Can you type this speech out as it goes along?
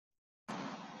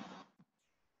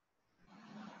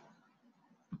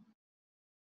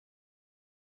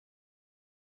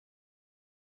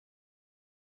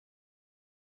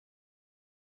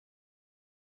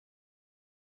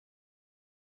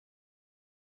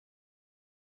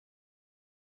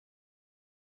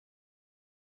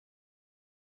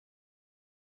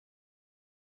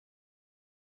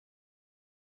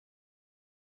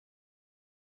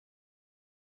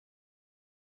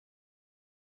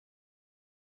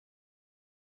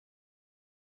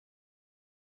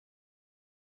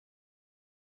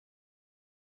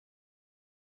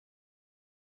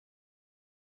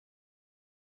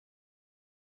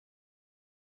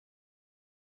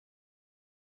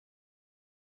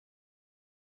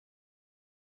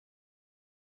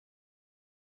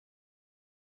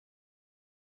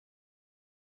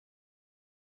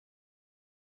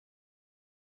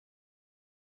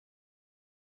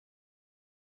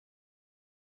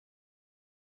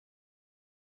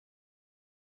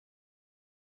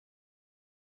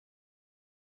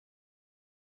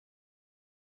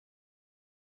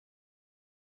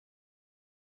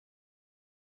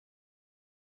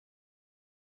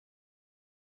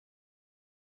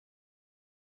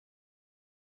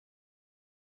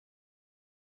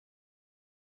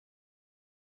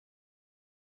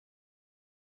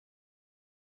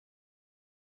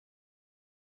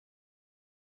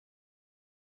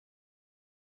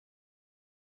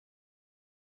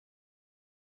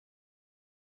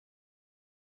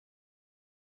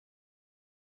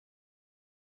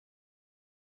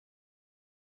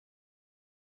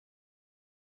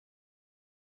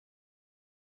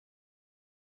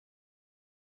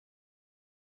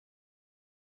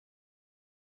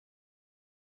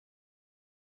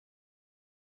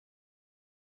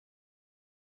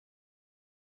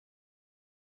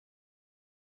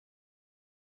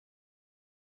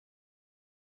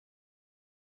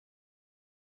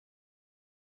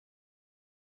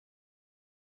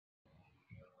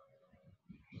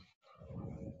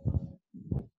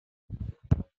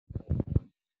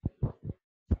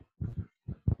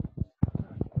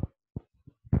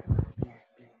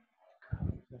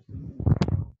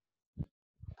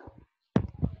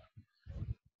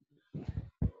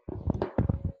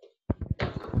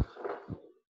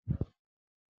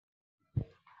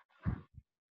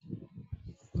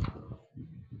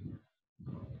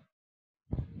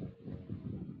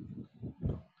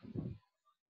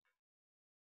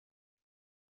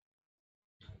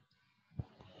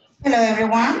Hello,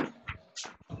 everyone.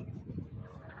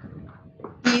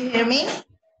 Do you hear me?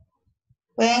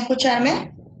 ¿Pueden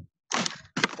escucharme?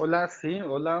 Hola, sí,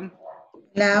 hola.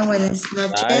 Hola, buenas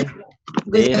noches. Ay, Good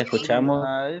sí, le evening. escuchamos.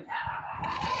 Ay,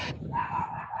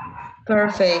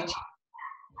 Perfect.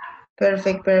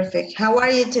 Perfect, perfect. How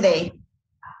are you today?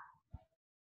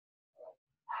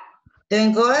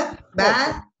 Doing good?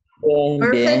 Bad? Bien,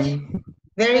 Perfect? bien.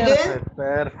 Very good?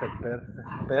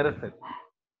 perfect.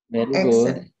 Very good.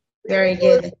 Excellent. Very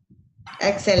good.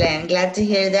 Excellent. Glad to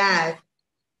hear that.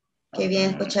 Qué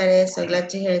bien escuchar eso. Glad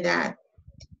to hear that.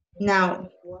 Now,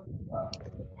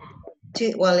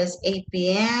 well, it's 8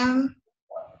 p.m.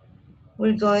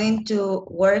 We're going to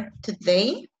work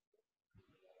today.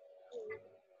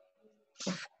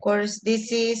 Of course,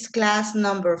 this is class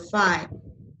number 5.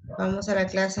 Vamos a la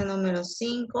clase número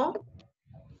 5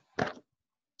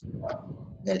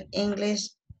 del English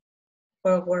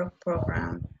for Work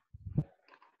program.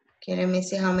 Okay, let me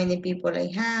see how many people I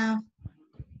have.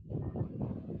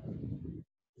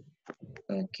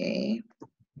 Okay,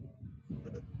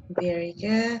 very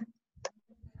good.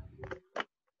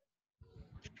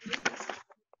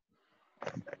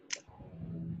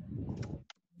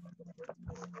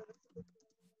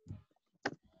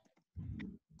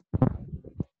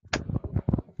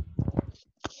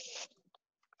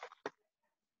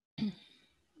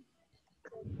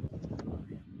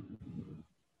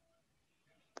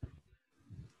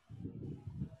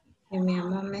 Give me a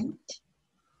moment.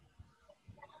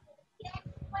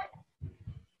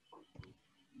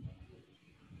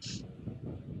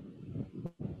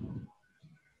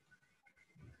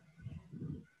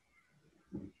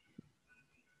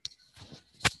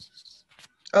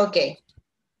 Okay,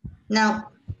 now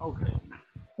Okay.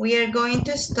 we are going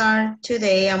to start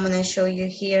today. I'm going to show you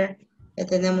here. Ya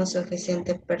tenemos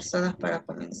suficientes personas para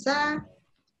comenzar.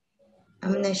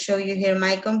 I'm going to show you here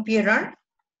my computer.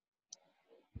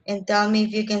 And tell me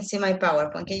if you can see my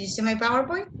PowerPoint. Can you see my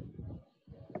PowerPoint?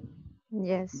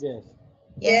 Yes. Yes.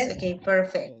 Yes, okay,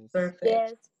 perfect, Yes. perfect.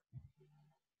 Yes.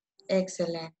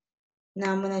 Excellent.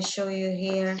 Now I'm going to show you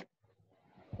here.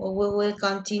 Well, we will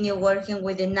continue working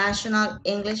with the National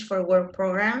English for Work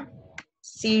program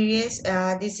series.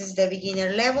 This is the beginner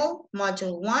level,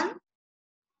 module 1.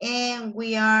 And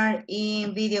we are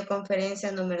in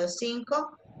videoconferencia número 5,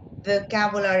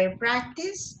 vocabulary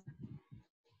practice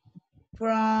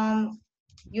from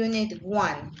unit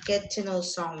 1, get to know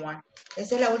someone.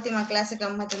 Esta es la última clase que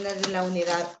vamos a tener de la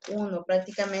unidad 1.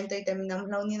 Prácticamente hoy terminamos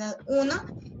la unidad 1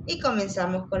 y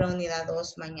comenzamos con la unidad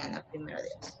 2 mañana, primero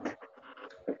Dios.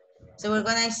 So we're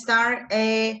going to start.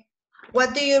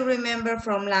 What do you remember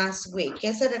from last week?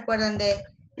 ¿Qué se recuerdan de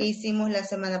que hicimos la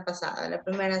semana pasada, la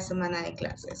primera semana de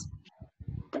clases?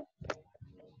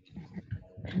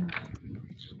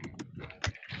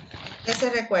 ¿Qué se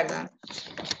recuerdan?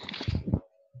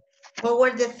 What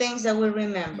were the things that we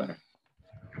remember?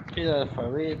 El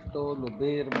alfabeto, los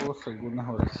verbos, algunas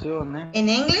oraciones. In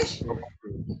English?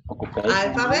 Occupation.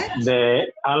 Alphabet, The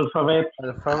alphabet,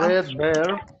 Alfabet,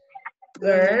 verb,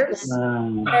 verbs,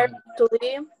 To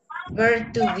be.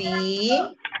 verb to be,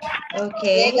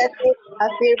 okay, Negative,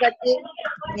 affirmative,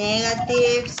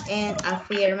 negatives and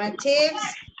affirmatives,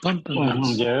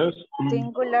 yes,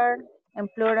 singular, and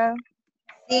plural.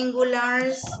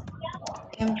 singulars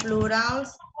and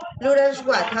plurals. Plurals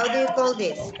what? How do you call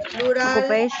this? Plural,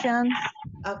 Occupations.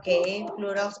 okay,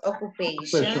 plurals, special.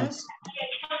 occupations.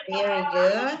 Very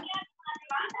good.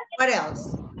 What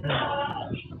else?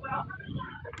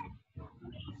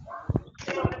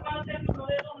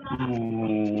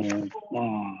 Mm,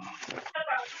 mm,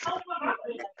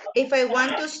 If I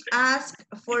want to ask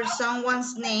for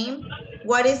someone's name,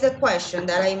 what is the question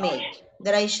that I make,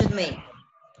 that I should make?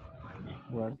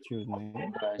 what's your name?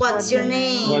 What's your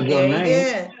name? What's your Very name?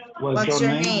 good. What's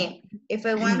your name? If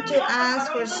I want to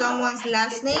ask for someone's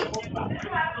last name,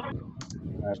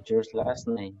 What's your last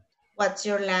name? what's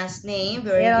your last name?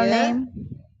 Very Middle good. name.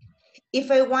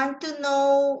 If I want to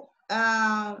know,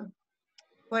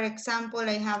 for example,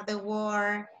 I have the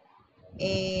word,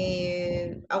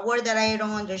 a word that I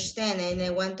don't understand and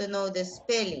I want to know the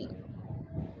spelling.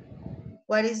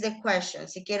 What is the question?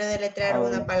 Si quiero deletrear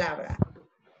una palabra.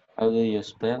 How do you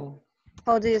spell?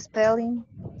 How do you spelling?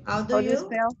 How do How do you you?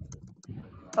 spell?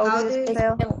 How do you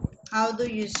spell? How do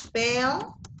you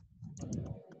spell?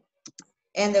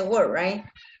 And the word, right?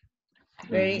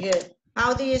 Very good.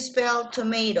 How do you spell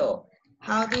tomato?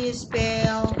 How do you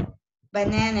spell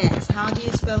bananas? How do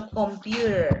you spell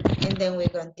computer? And then we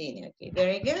continue. Okay,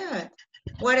 very good.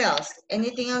 What else?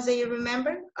 Anything else that you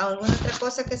remember? ¿Alguna otra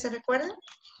cosa que se recuerda?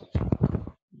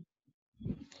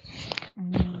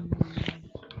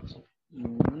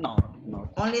 No,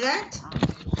 no. Only that?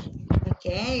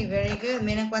 Okay, very good.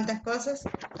 Miren cuántas cosas.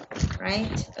 Right?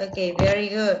 Okay, very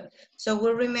good. So we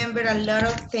remember a lot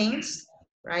of things,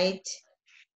 right?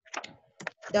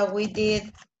 That we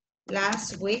did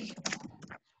last week,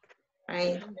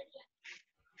 right?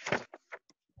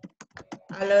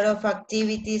 A lot of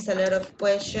activities, a lot of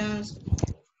questions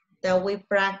that we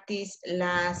practiced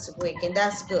last week, and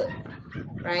that's good,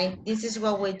 right? This is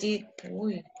what we did.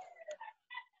 Uy.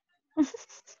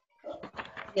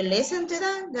 You listen to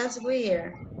that? That's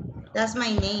weird. That's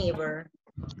my neighbor.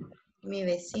 Mi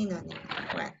vecino.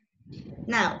 Well,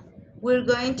 now, we're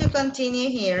going to continue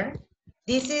here.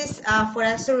 This is for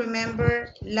us to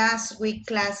remember last week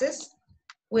classes.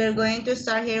 We're going to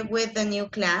start here with the new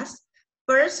class.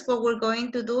 First, what we're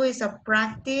going to do is a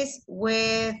practice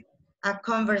with a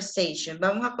conversation.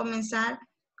 Vamos a comenzar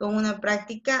con una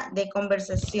práctica de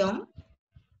conversación.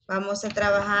 Vamos a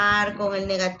trabajar con el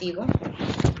negativo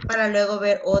para luego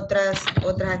ver otras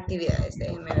actividades.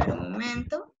 Déjenme ver un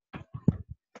momento.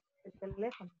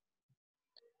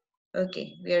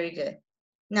 Okay, very good.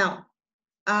 Now,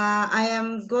 I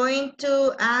am going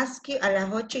to ask you, a las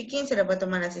 8:15 le voy a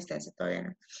tomar la asistencia, todavía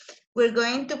no. We're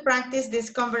going to practice this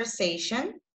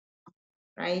conversation,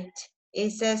 right?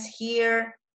 It says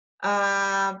here,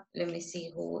 let me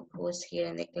see who's here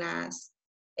in the class.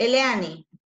 Eliani,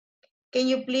 can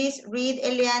you please read,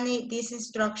 Eliani, this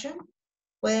instruction?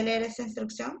 ¿Puede leer esa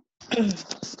instrucción?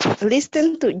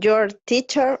 Listen to your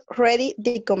teacher, ready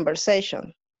the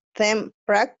conversation. Then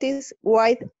practice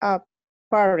with a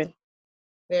parent.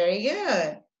 Very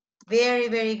good. Very,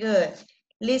 very good.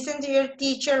 Listen to your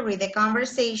teacher, read the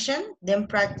conversation, then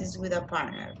practice with a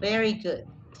partner. Very good.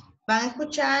 Van a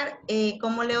escuchar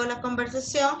cómo leo la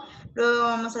conversación, luego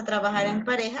vamos a trabajar en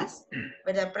parejas,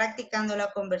 ¿verdad? Practicando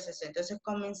la conversación. Entonces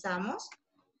comenzamos.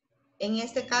 En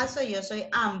este caso yo soy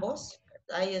ambos,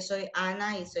 ¿verdad? Yo soy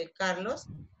Ana y soy Carlos,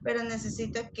 pero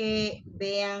necesito que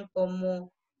vean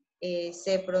cómo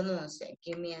se pronuncia.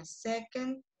 Give me a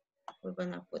second. We're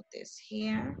gonna put this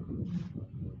here.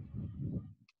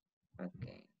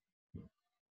 Okay.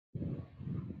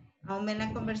 ¿Aún ven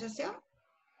la conversación?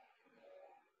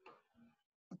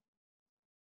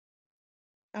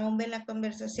 ¿Aún ven la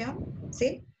conversación?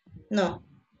 ¿Sí? No.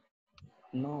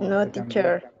 No,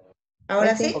 teacher.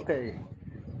 ¿Ahora sí? Okay.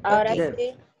 Ahora Okay.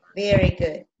 sí. Very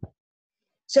good.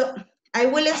 So, I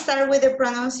will start with the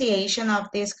pronunciation of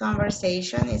this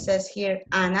conversation. It says here,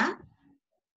 Ana.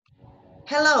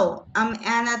 Hello, I'm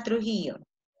Ana Trujillo.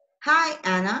 Hi,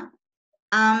 Ana.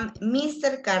 I'm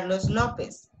Mr. Carlos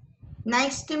Lopez.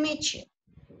 Nice to meet you.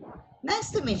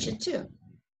 Nice to meet you too.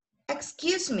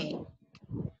 Excuse me,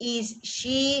 is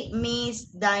she Miss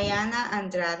Diana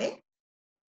Andrade?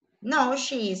 No,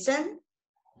 she isn't.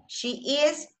 She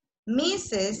is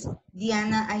Mrs.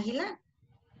 Diana Aguilar.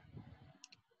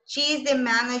 She is the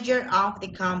manager of the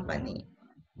company.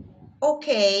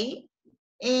 Okay,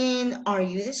 and are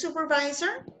you the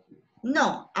supervisor?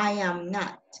 No, I am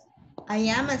not. I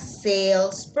am a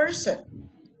salesperson.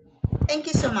 Thank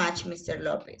you so much, Mr.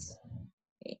 Lopez.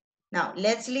 Okay. Now,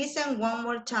 let's listen one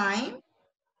more time.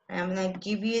 I'm going to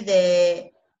give you the,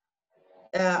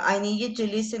 I need you to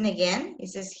listen again. It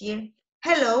says here,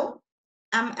 hello,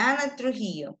 I'm Ana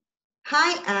Trujillo.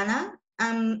 Hi, Ana.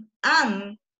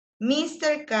 I'm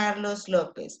Mr. Carlos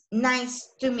Lopez.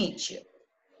 Nice to meet you.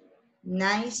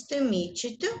 Nice to meet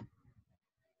you too.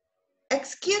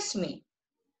 Excuse me,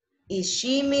 is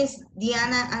she Miss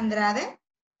Diana Andrade?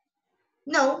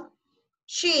 No,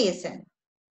 she isn't.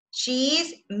 She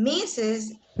is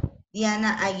Mrs.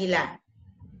 Diana Aguilar.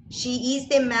 She is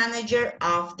the manager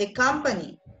of the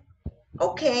company.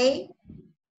 Okay,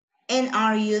 and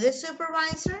are you the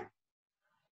supervisor?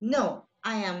 No,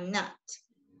 I am not.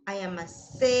 I am a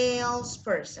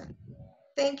salesperson.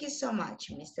 Thank you so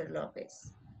much, Mr.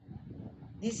 Lopez.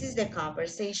 This is the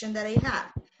conversation that I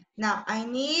have. Now, I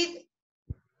need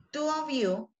two of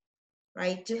you,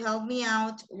 right, to help me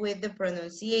out with the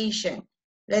pronunciation.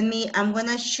 I'm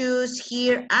gonna choose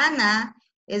here, Ana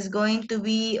is going to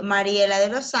be Mariela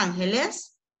de Los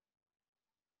Angeles.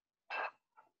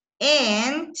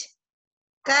 And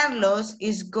Carlos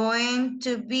is going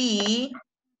to be,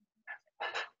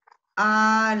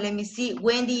 let me see,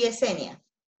 Wendy Yesenia.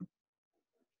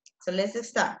 So let's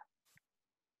start.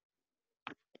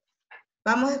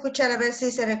 Vamos a escuchar a ver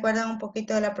si se recuerdan un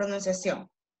poquito de la pronunciación.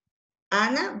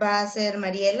 Ana va a ser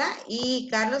Mariela y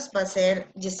Carlos va a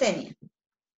ser Yesenia.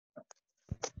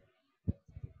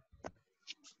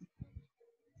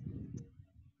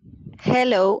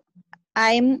 Hello,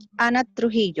 I'm Ana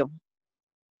Trujillo.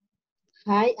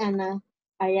 Hi, Ana.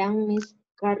 I am Miss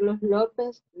Carlos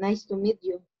Lopez. Nice to meet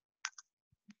you.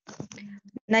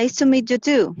 Nice to meet you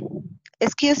too.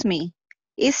 Excuse me.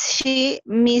 Is she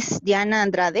Miss Diana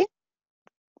Andrade?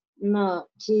 No,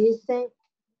 she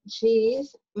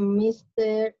is Miss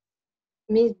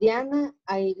Diana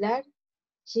Aguilar.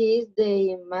 She is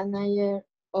the manager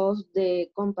of the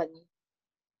company.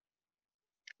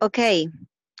 Okay.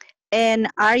 And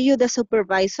are you the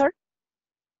supervisor?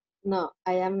 No,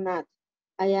 I am not.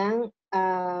 I am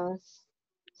a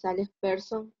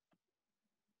salesperson.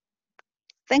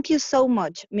 Thank you so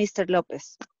much, Mr.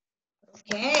 Lopez.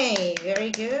 Okay,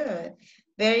 very good.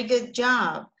 Very good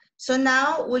job. So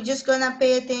now we're just gonna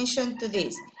pay attention to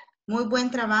this. Muy buen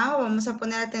trabajo. Vamos a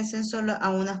poner atención solo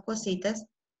a unas cositas.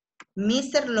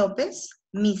 Mr. López,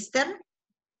 Mr.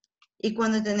 Y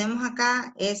cuando tenemos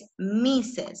acá es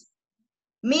Mrs.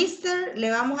 Mr.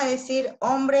 le vamos a decir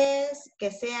hombres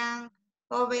que sean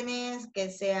jóvenes, que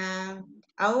sean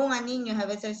aún a niños. A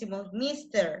veces decimos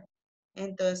Mr.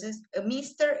 Entonces,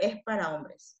 Mr. es para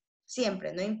hombres.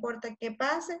 Siempre, no importa qué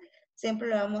pase, siempre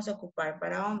lo vamos a ocupar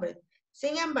para hombres.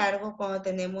 Sin embargo, cuando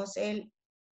tenemos el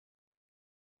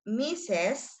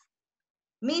Mrs.,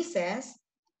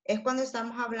 es cuando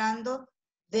estamos hablando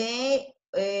de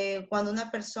cuando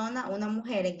una persona, una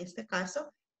mujer en este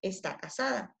caso, está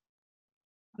casada.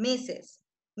 Mrs.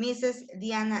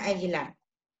 Diana Aguilar.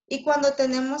 Y cuando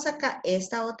tenemos acá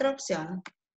esta otra opción,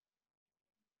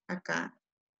 acá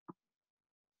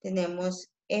tenemos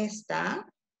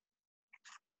esta,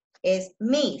 es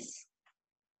Miss,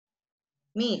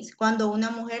 cuando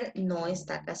una mujer no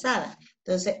está casada.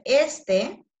 Entonces,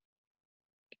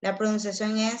 la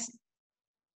pronunciación es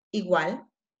igual.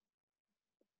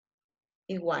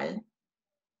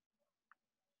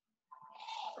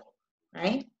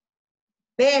 Right?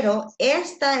 Pero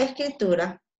esta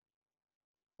escritura,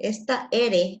 esta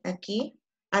R aquí,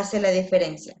 hace la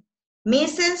diferencia.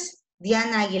 Mrs.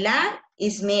 Diana Aguilar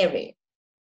is married.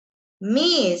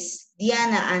 Miss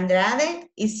Diana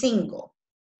Andrade is single.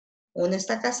 Una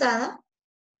está casada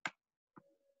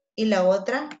y la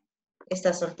otra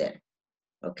está soltera.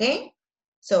 Okay?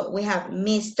 So we have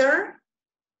Mr.,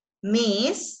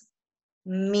 Miss,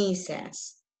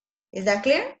 Mrs. Is that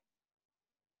clear?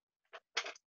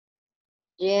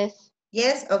 Yes.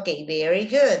 Yes? Okay, very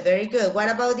good, very good. What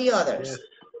about the others?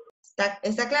 Yes.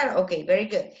 ¿Está claro? Okay, very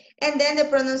good. And then the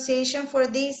pronunciation for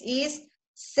this is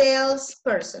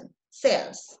salesperson.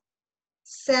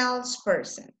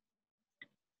 Salesperson.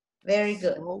 Very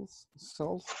good.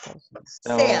 Salesperson.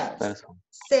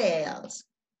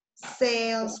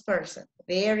 Salesperson.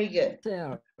 Very good.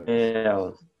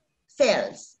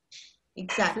 Sales.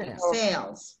 Exactly.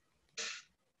 Sales.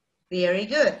 Very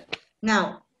good.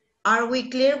 Now, are we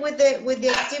clear with the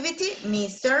activity?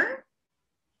 Mr.,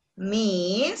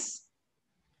 Miss,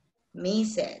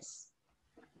 Mrs.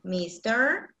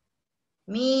 Mr.,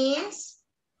 Miss,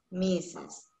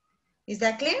 Mrs. Is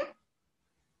that clear?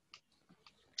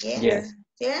 Yes.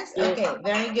 Yes? Okay,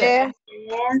 very good.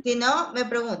 Si no, me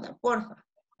preguntan, porfa.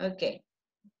 Okay.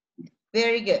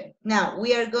 Very good. Now,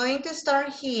 we are going to start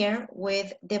here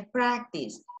with the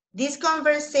practice. This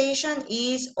conversation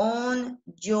is on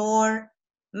your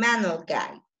manual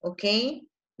guide, okay?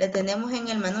 La tenemos en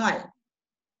el manual.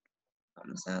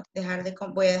 Voy a dejar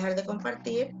de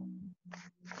compartir.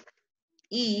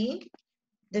 Y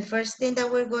the first thing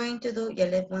that we're going to do, ya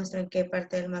les muestro en qué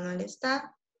parte del manual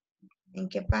está. ¿En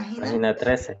qué página? Página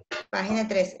 13. Página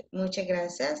 13. Muchas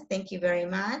gracias. Thank you very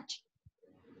much.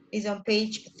 It's on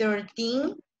page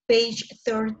 13. Page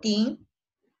 13.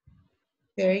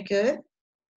 Very good.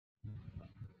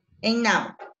 And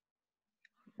now,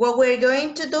 what we're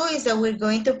going to do is that we're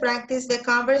going to practice the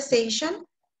conversation,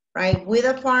 right, with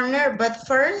a partner. But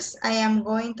first, I am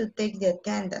going to take the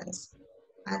attendance.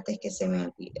 Antes que se me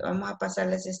olvide. Vamos a pasar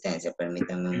la asistencia.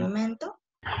 Permítanme un momento.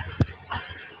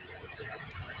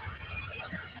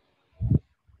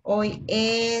 Hoy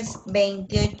es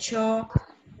 28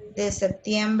 de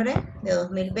septiembre de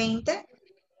 2020.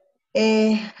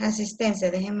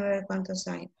 Asistencia, déjenme ver cuántos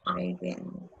hay. Por ahí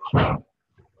viendo.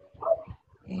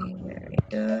 Very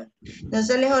good. No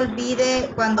se les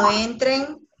olvide cuando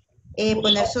entren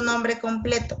poner su nombre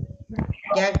completo.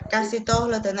 Ya casi todos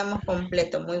lo tenemos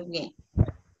completo. Muy bien.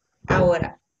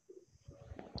 Ahora,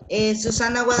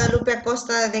 Susana Guadalupe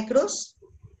Acosta de Cruz.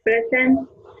 Presente.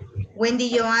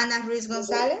 Wendy Joana Ruiz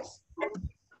González.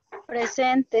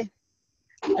 Presente.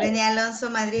 René Alonso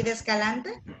Madrid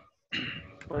Escalante.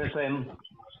 Presente.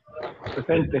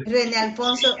 René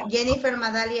Alfonso Jennifer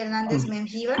Madali Hernández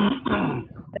Mengíbar.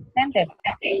 Presente.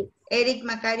 Eric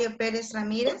Macario Pérez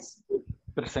Ramírez.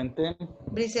 Presente.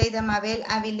 Briseida Mabel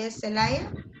Áviles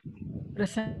Zelaya.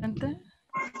 Presente.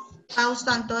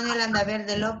 Fausto Antonio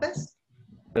Landaverde López.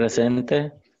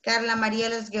 Presente. Carla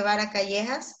Marielos Guevara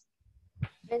Callejas.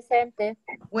 Presente.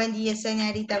 Wendy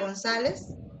Yesenia Rita González.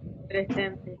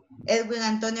 Presente. Edwin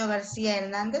Antonio García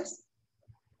Hernández.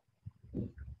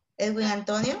 Edwin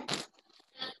Antonio.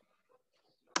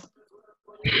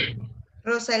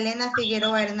 Rosa Elena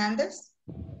Figueroa Hernández.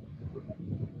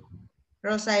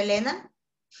 Rosa Elena.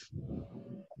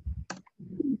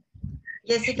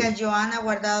 Jessica Joana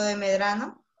Guardado de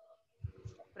Medrano.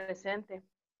 Presente.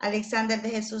 Alexander de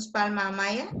Jesús Palma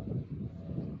Amaya.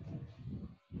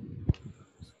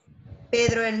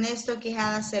 Pedro Ernesto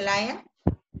Quijada Celaya.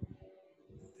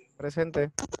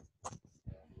 Presente.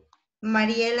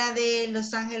 Mariela de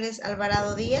Los Ángeles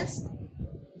Alvarado Díaz.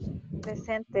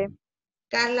 Presente.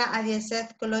 Carla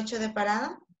Adiacet Colocho de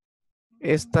Parada.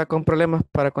 Está con problemas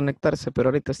para conectarse, pero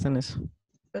ahorita está en eso.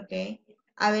 Ok.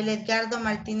 Abel Edgardo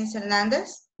Martínez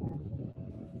Hernández.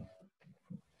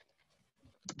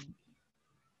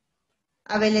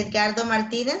 Abel Edgardo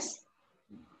Martínez.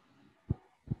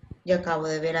 Yo acabo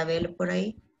de ver a Abel por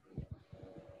ahí.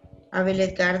 Abel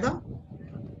Edgardo.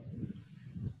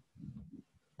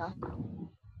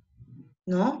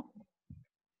 ¿No?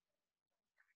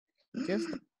 Sí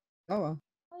estaba.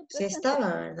 Sí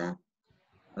estaba, ¿verdad?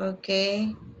 Ok.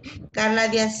 Carla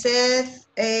Diacet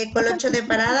Colocho de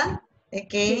Parada.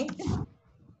 Ok.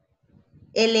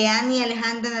 Eleani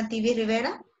Alejandra Nativi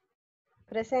Rivera.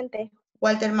 Presente.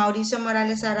 Walter Mauricio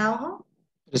Morales Araujo.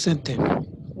 Presente.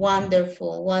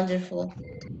 Wonderful, wonderful.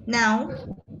 Now,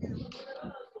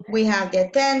 we have the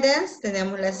attendance,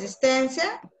 tenemos la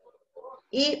asistencia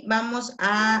y vamos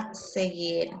a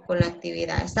seguir con la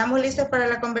actividad. ¿Estamos listos para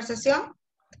la conversación?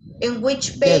 In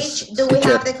which page Yes, do we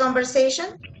teacher. have the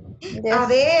conversation? Yes.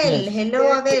 Abel, Yes.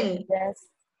 hello Abel. Yes.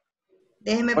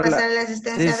 Déjeme Hola. pasar la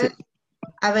asistencia Sí, a Abel.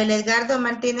 Abel Edgardo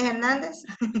Martínez Hernández.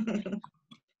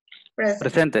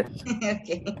 Presente.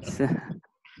 Ok. Sí.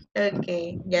 Ok,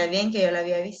 ya bien que yo la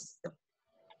había visto.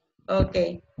 Ok.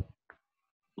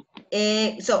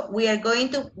 So we are going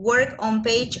to work on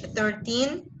page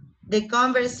 13, the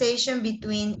conversation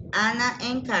between Ana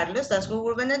and Carlos. That's what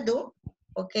we're gonna do,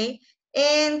 okay?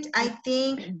 And I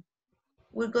think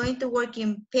we're going to work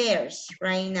in pairs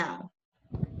right now.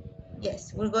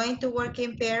 Yes, we're going to work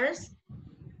in pairs.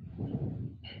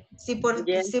 Si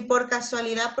por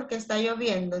casualidad, porque está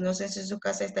lloviendo, no sé si en su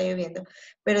casa está lloviendo,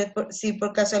 pero si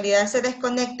por casualidad se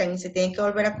desconectan y se tienen que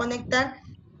volver a conectar,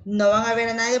 no van a ver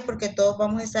a nadie porque todos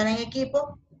vamos a estar en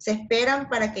equipo, se esperan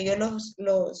para que yo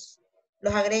los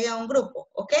agregue a un grupo,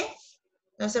 ¿ok?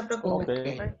 No se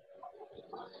preocupen.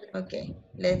 Ok,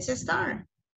 let's start.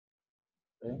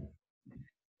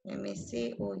 Let me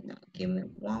see. Uy, no, give me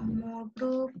one more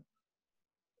group.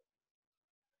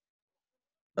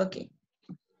 Ok.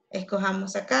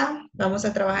 Escojamos acá, vamos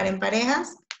a trabajar en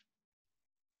parejas.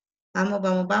 Vamos,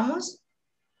 vamos, vamos.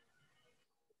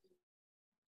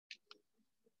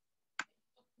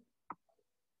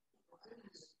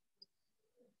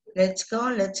 Let's go,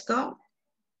 let's go.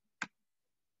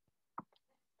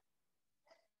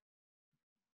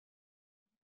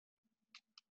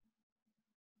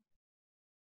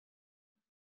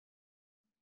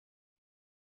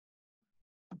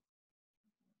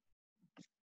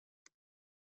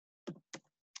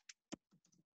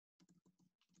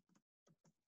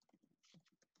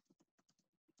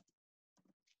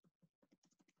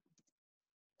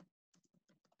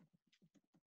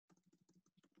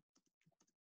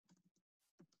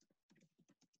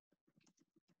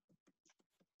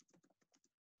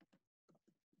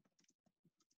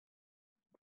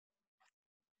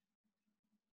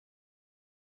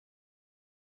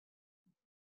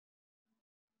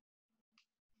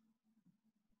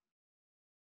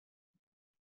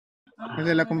 El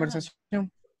de la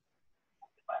conversación.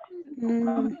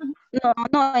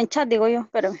 No, en chat digo yo,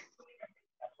 pero.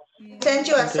 Send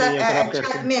you a, Sí, yo creo que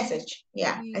chat sí. message.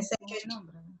 Yeah, I sent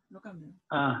you.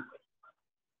 Ah,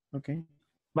 Ok.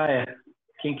 vaya.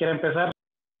 ¿Quién quiere empezar?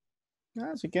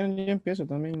 Ah, si quieren yo empiezo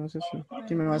también. No sé si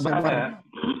quién me va a hacer barra. Vaya.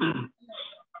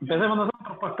 Empecemos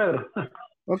nosotros, pues, Pedro.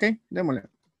 Ok, démosle.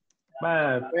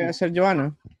 Vaya. Voy a hacer yo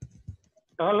Ana.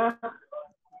 Hola.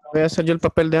 Voy a hacer yo el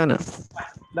papel de Ana.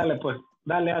 Dale, pues.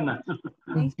 Dale, Ana.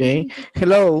 Okay.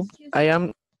 Hello, I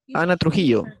am Ana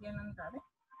Trujillo.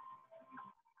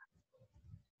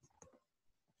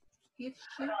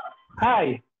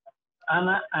 Hi,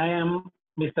 Ana, I am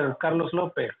Mr. Carlos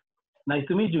Lopez. Nice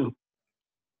to meet you.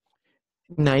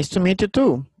 Nice to meet you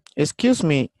too. Excuse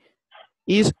me,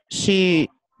 is she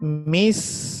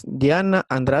Miss Diana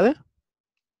Andrade?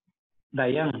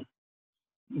 Dayan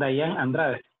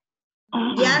Andrade.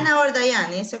 Diana or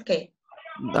Diane, it's okay.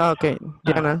 Ah, ok,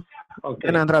 Diana. Okay.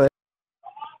 Diana Andrade.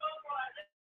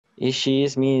 Is she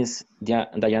is Miss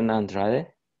Diana Andrade?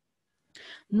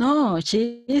 No,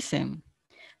 she isn't.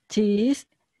 She is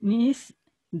Miss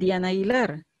Diana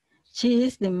Aguilar. She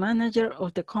is the manager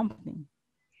of the company.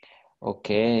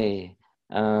 Okay.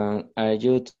 Are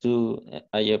you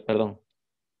pardon.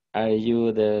 Are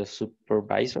you the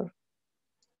supervisor?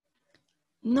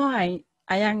 No, I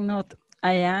am not.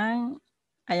 I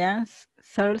am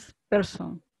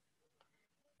salesperson.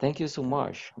 Thank you so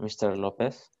much, Mr.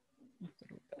 Lopez.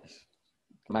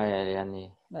 Vaya,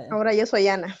 Diane. Vaya. Ahora yo soy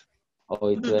Ana.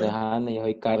 Hoy tú eres Ana y yo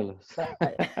soy Carlos.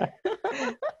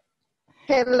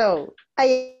 Hello.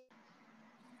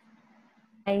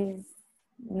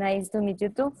 Nice to meet you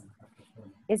too.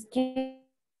 Is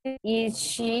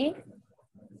she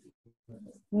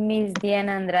Miss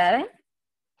Diana Andrade?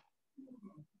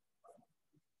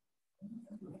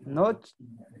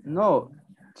 No,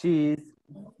 she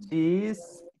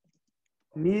is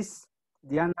Miss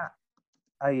Diana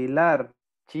Aguilar.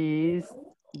 She is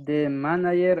the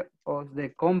manager of the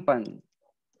company.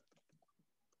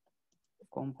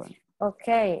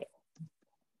 Okay.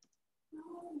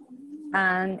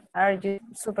 And are you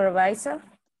supervisor?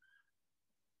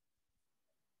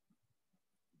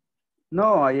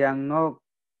 No, I am not.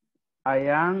 I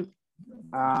am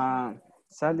a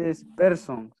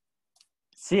salesperson.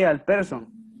 Salesperson.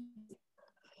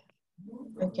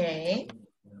 Okay.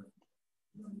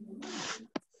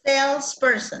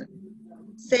 Salesperson.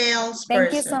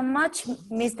 Thank you so much,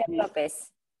 Mr.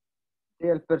 Lopez.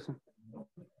 Salesperson.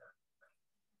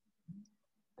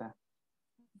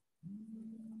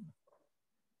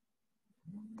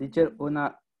 Teacher,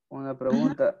 una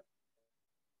pregunta.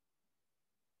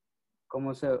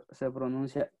 ¿Cómo se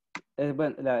pronuncia?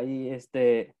 Bueno,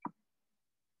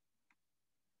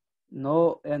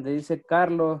 no, donde dice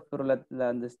Carlos, pero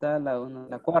donde está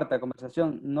la cuarta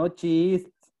conversación, no she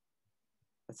is.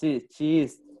 Sí, she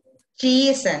is. She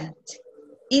isn't.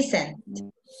 Isn't.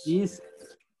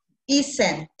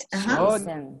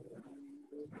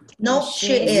 No,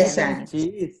 she isn't. She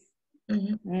is.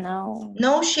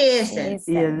 No, she isn't.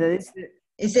 Y él le dice,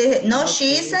 Dice, no,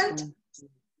 she isn't.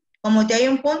 Como te hay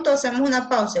un punto, hacemos una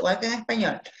pausa, igual que en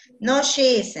español. No,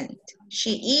 she isn't.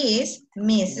 She is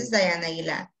Mrs. Diana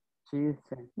Aguilar. She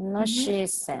isn't. No, she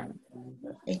isn't.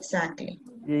 Exactly.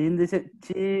 Y él dice,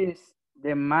 she is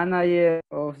the manager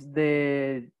of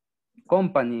the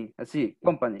company. Así,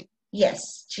 company.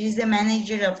 Yes, she's the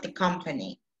manager of the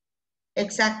company.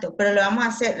 Exacto, pero lo vamos a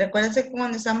hacer. Recuérdense que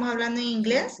cuando estamos hablando en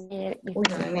inglés,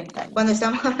 cuando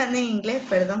estamos hablando en inglés,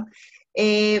 perdón,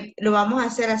 lo vamos a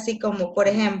hacer así como, por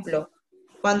ejemplo,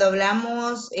 cuando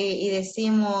hablamos y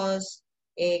decimos,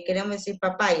 queremos decir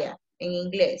papaya en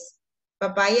inglés.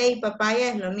 Papaya y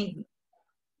papaya es lo mismo.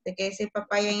 ¿De qué decir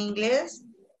papaya en inglés?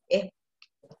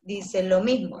 Dice lo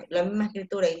mismo, la misma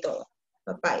escritura y todo,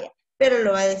 papaya. Pero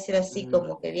lo va a decir así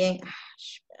como que bien,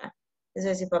 eso es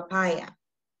decir papaya.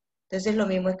 Entonces lo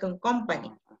mismo es que un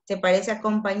company. Se parece a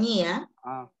compañía,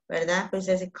 ¿verdad? Pero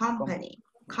se dice company.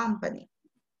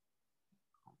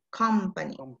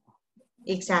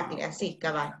 Exactly, así,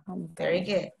 cabal. Very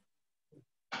good.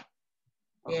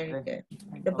 Very good.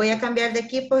 Lo voy a cambiar de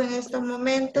equipo en estos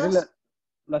momentos.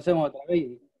 Lo hacemos otra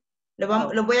vez.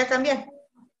 Lo voy a cambiar.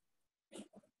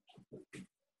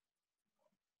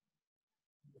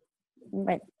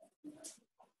 Bueno.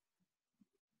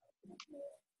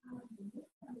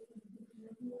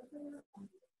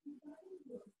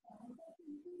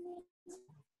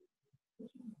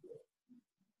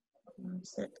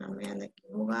 Vamos a cambiar aquí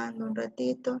jugando un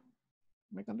ratito.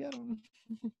 Me cambiaron.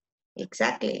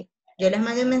 Exactly. Yo les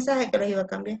mandé un mensaje que los iba a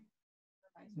cambiar.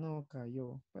 No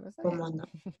cayó. Pero está ¿Cómo bien. no?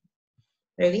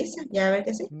 Revisa, ya a ver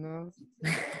que sí. No,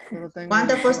 solo tengo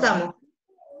 ¿Cuánto apostamos?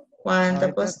 ¿Cuánto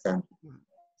ahorita apostamos?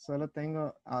 solo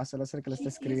tengo, solo sé que lo está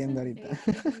escribiendo ahorita.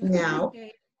 No.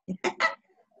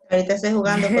 Ahorita estoy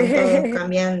jugando con todos,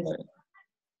 cambiando.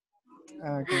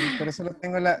 Ok, pero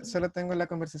solo tengo la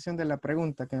conversación de la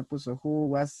pregunta que me puso. Who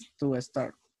was to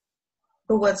start?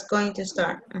 Who was going to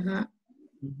start? Ajá.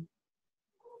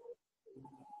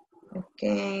 Ok,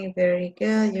 very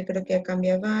good. Yo creo que ha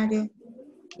cambiado varios.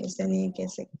 Este niño que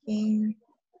hace aquí.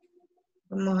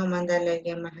 Vamos a mandarle a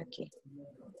alguien más aquí.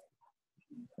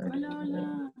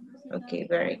 Hola. Ok,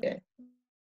 very good.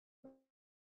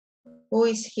 Who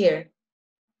is here?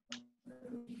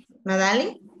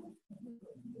 Madali?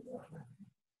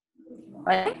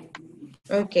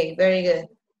 Okay, very good.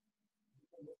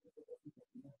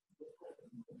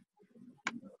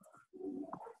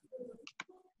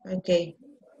 Okay.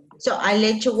 So, I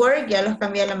let you work. Ya los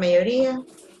cambié a la mayoría.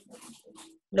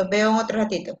 Los veo en otro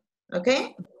ratito.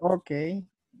 Okay? Okay.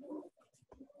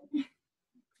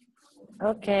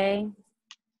 Okay.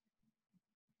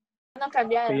 no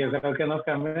cambiaron. Sí, yo creo que nos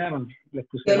cambiaron. Les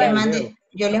pusieron el dedo.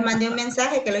 Yo les mandé un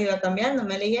mensaje que los iba a cambiar, no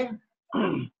me leyeron.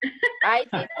 Ay,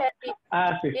 sí, sí.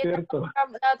 Ah, sí, es Y cierto.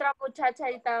 la otra muchacha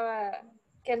ahí estaba,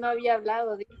 que no había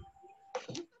hablado.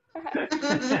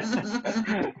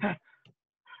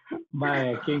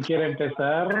 Vaya, ¿quién quiere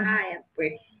empezar? Vaya,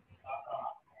 pues.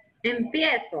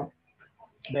 Empiezo.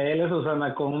 Dele,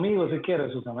 Susana, conmigo si quiere,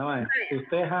 Susana. Vaya.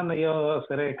 Usted, Hanna, y yo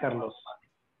seré Carlos.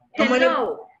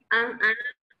 Hello, I'm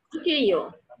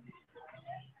Trujillo.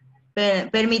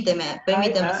 Permíteme,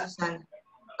 Susana.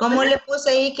 ¿Cómo le puse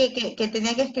ahí que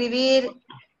tenía que escribir?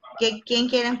 ¿Quién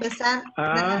quiere empezar?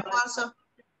 Alfonso.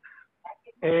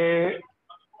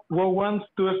 Who wants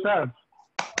to start?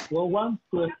 Who wants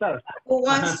to start? Who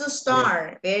wants to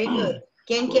start? Very good.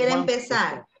 ¿Quién quiere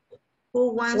empezar?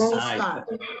 Who wants to start?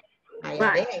 Ay,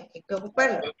 a ver, hay que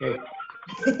ocuparlo.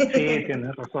 Sí,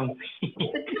 tienes razón.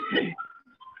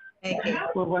 Okay.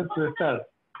 Who wants to start?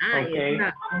 Okay.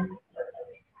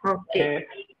 Okay.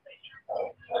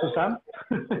 Susan?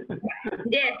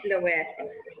 Yes, lo voy a hacer.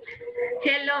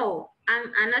 Hello,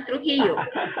 I'm Ana Trujillo.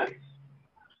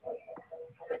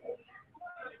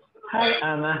 Hi,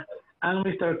 Ana. I'm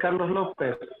Mr. Carlos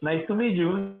Lopez. Nice to meet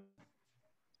you.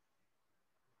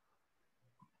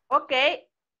 Okay.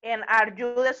 And are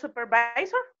you the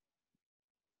supervisor?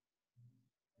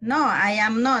 No, I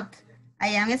am not. I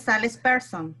am a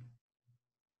salesperson.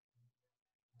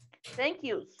 Thank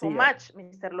you so much,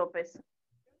 Mr. Lopez.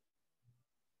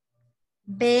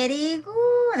 Very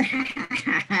good.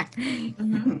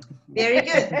 Very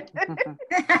good.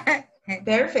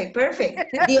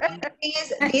 Perfect. The only thing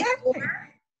is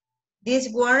this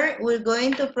word, we're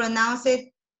going to pronounce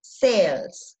it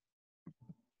sales.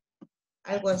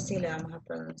 Algo así le vamos a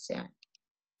pronunciar.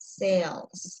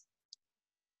 Sales.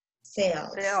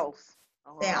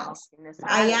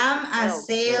 I am a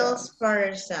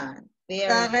salesperson.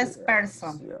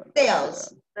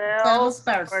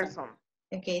 Salesperson.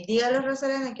 Ok, dígalo,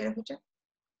 Rosalena, quiero escuchar.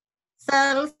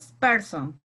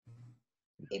 Salesperson.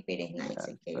 It is nice.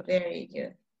 Okay, very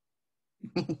good.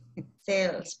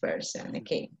 Salesperson.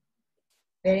 Okay.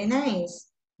 Very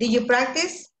nice. Did you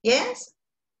practice? Yes?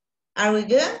 Are we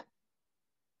good?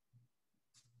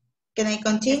 Can I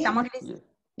continue?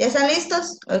 ¿Ya están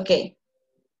listos? Ok.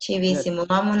 Chivísimo.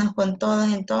 Vámonos con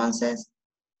todos entonces.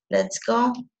 Let's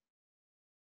go.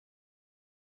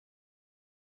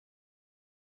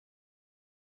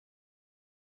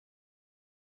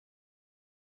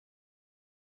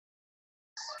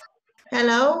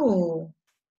 Hello.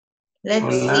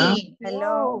 Let's see.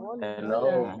 Hello.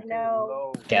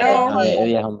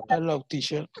 Hello,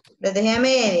 teacher. Los dejé a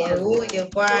media. Uy, yo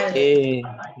guardo. Qué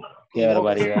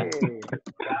barbaridad.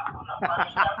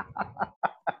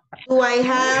 Do I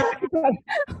have...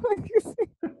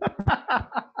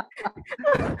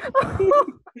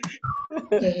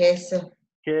 ¿Qué es eso?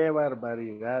 Qué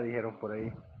barbaridad, dijeron por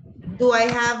ahí. Do I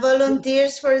have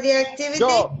volunteers for the activity?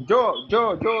 Yo.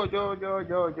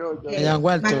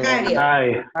 Macario.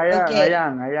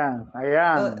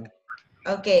 Ayan.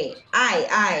 Okay,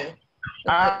 I.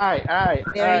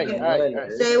 Very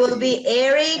good. So it will be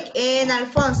Eric and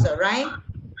Alfonso, right?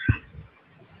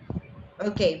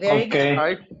 Okay, very good.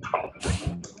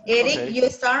 Eric, you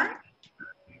start,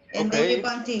 and then you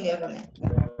continue.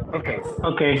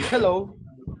 Okay. Hello.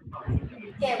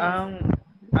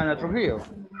 Ana Trujillo.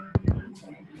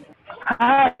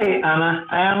 Hi, Ana.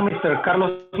 I am Mr.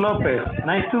 Carlos Lopez.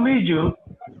 Nice to meet you.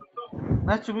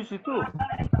 Nice to meet you too.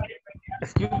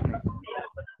 Excuse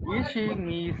me. Is she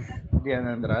Miss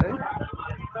Diana Andrade?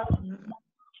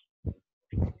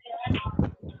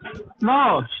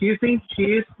 No, she thinks she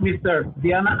is Mr.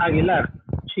 Diana Aguilar.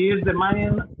 She is the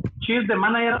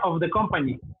manager of the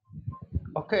company.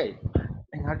 Okay.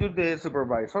 And are you the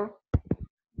supervisor?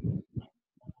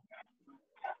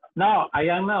 No, I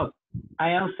am not. I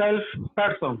am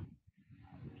salesperson.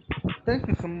 Thank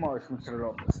you so much, Mr.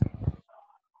 Lopez.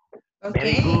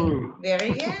 Okay,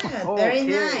 very good. Very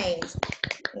nice.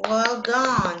 Well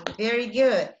done. Very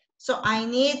good. So I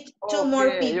need two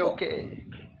more people.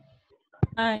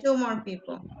 Two more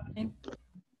people.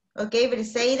 Okay,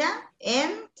 Briseida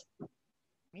and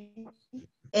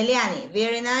Eliani.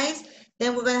 Very nice.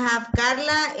 Then we're going to have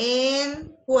Carla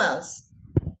and who else?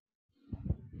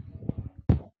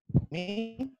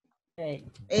 Me.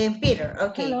 And Peter.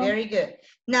 Okay, hello. Very good.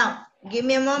 Now, give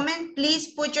me a moment.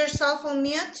 Please put yourself on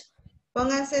mute.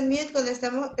 Pónganse en mute cuando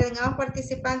tengamos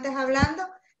participantes hablando.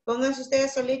 Pónganse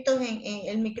ustedes solitos en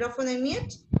el micrófono en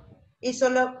mute. Y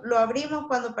solo lo abrimos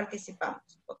cuando participamos.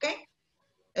 Okay?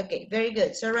 Okay, very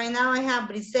good. So right now I have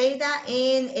Briseida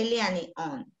and Eliani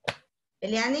on.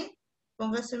 Eliani,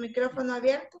 ponga su micrófono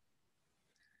abierto.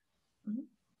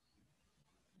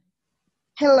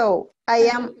 Hello, I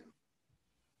am...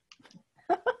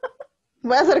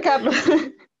 Voy a acercarlo.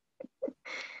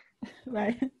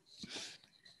 Bye.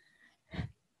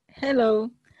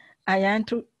 Hello, I am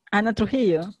Ana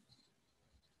Trujillo.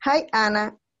 Hi,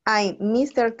 Anna. I'm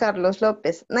Mr. Carlos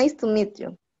Lopez. Nice to meet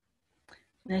you.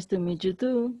 Nice to meet you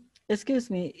too.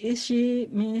 Excuse me, is she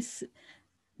Miss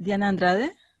Diana Andrade?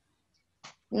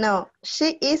 No,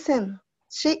 she isn't.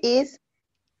 She is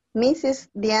Mrs.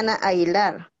 Diana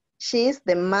Aguilar. She is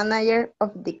the manager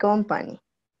of the company.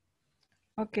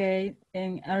 Okay,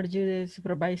 and are you the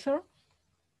supervisor?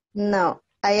 No,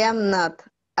 I am not.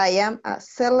 I am a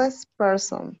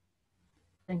salesperson.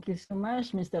 Thank you so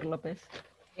much, Mr. Lopez.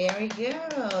 Very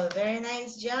good. Very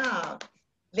nice job.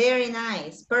 Very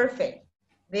nice. Perfect.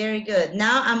 Very good.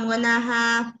 Now I'm going to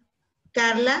have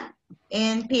Carla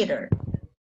and Peter.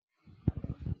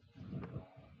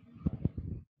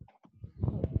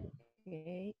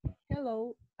 Okay.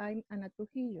 Hello, I'm Ana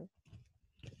Trujillo.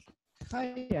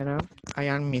 Hi, Anna. I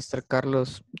am Mr.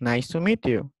 Carlos. Nice to meet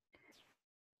you.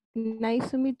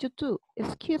 Nice to meet you too.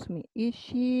 Excuse me, is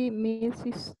she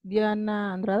Mrs.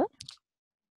 Diana Andrade?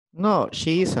 No,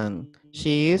 she isn't.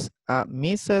 She is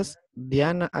Mrs.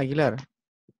 Diana Aguilar.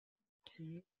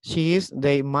 She is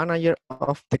the manager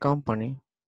of the company.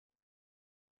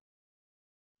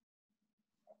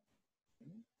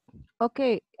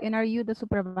 Okay, and are you the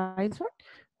supervisor?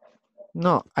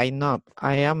 No, I not.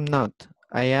 I am not.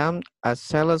 I am a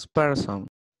salesperson.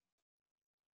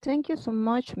 Thank you so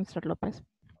much, Mr. Lopez.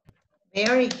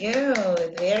 Very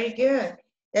good. Very good.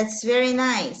 That's very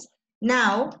nice.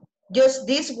 Now, just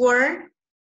this word,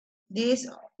 this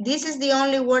is the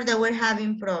only word that we're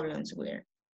having problems with,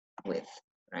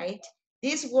 right?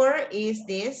 This word is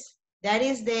this. That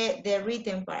is the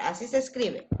written part. Así se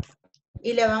escribe.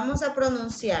 Y le vamos a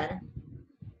pronunciar,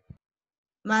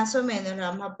 más o menos le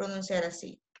vamos a pronunciar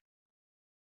así.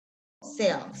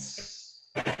 Sales.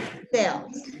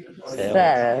 Sales.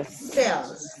 Sales.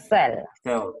 Sales. Sales.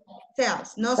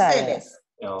 Sales. No Sales.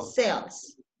 sales.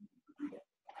 Sales.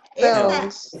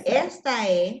 Sales. Esta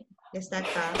E, esta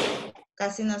acá,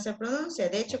 casi no se pronuncia.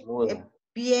 De hecho,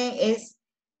 bien es,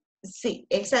 sí,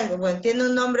 exacto. Bueno, tiene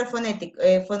un nombre fonético,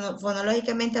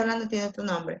 fonológicamente hablando tiene otro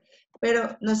nombre.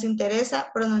 Pero nos interesa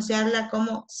pronunciarla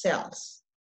como sales.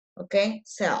 ¿Ok?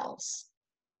 Sales.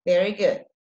 Very good.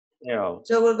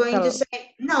 So we're going to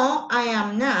say, no, I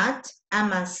am not.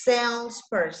 I'm a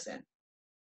salesperson.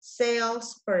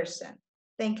 Salesperson.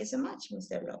 Thank you so much,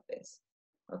 Mr. Lopez.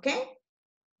 Okay?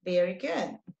 Very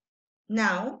good.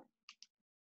 Now,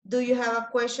 do you have a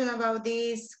question about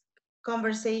this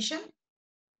conversation?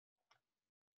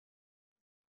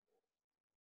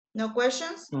 No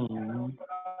questions? No?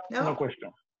 No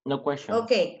question. No question.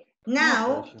 Okay.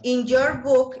 Now, in your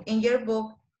book,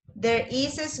 there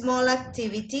is a small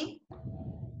activity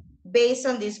based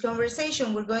on this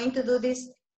conversation. We're going to do this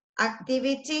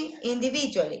activity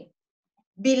individually.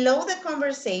 Below the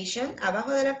conversation,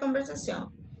 abajo de la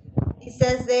conversación, it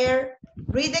says there,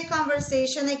 read the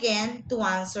conversation again to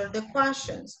answer the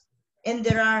questions. And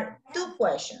there are two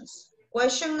questions.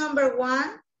 Question number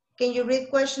one, can you read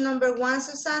question number one,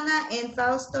 Susana? And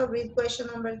Fausto, read question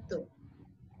number two.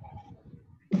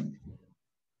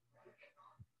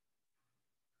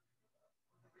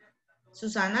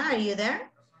 Susana, are you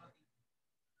there?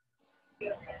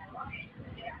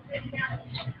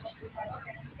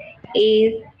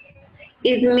 Is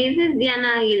Mrs.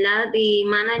 Diana Aguilar the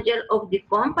manager of the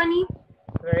company?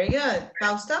 Very good.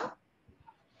 Fausto?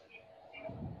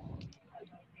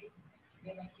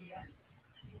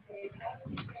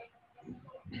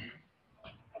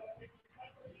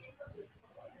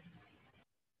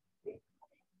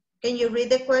 Can you read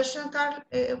the question,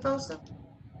 Fausto?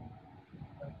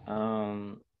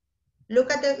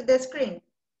 Look at the screen.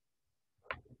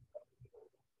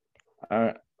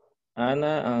 Are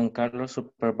Ana and Carlos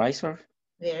supervisor?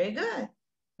 Very good.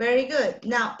 Very good.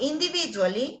 Now,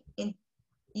 individually,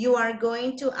 you are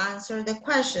going to answer the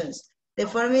questions de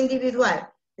forma individual.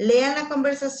 Lean la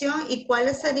conversación y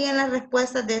cuáles serían las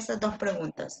respuestas de esas dos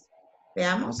preguntas.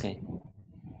 Veamos. Okay.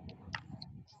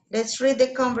 Let's read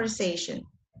the conversation.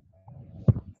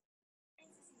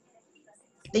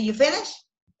 Did you finish?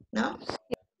 No?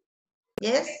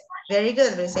 Yes? Very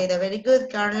good, Briseida. Very good,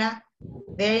 Carla.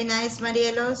 Very nice,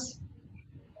 Marielos.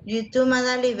 You too,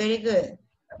 Madali. Very good.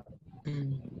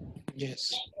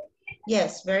 Yes.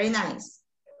 Yes, very nice.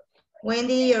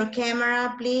 Wendy, your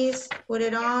camera, please. Put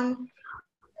it on.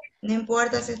 No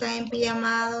importa si están en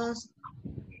pijamados.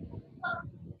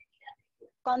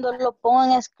 Cuando lo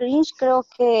pongo en screen, creo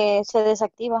que se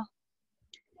desactiva.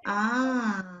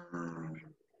 Ah.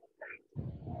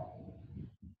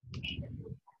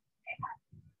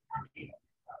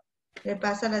 Le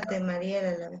pasa la de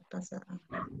Mariela la vez pasada.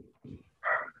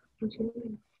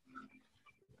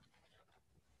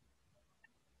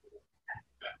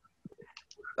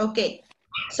 Okay,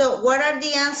 so what are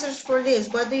the answers for this?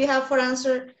 What do you have for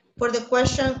answer for the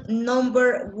question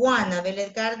number 1, Abel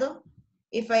Edgardo?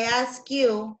 If I ask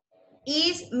you,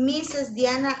 is Mrs.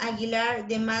 Diana Aguilar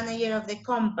the manager of the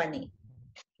company?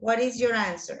 What is your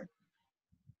answer?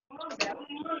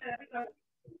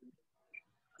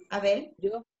 Abel?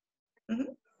 Yo. Uh-huh.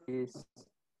 Es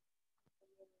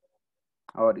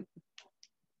ahorita.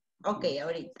 Ok,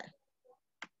 ahorita.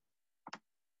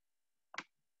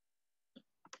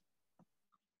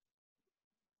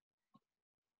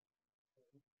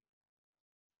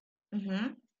 Uh-huh.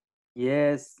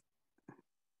 Yes.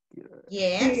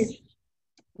 Yes.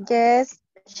 Yes,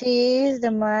 she is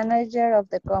the manager of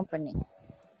the company.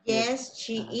 Yes,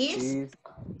 she She is is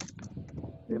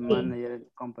the manager of the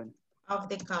company. of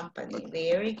the company.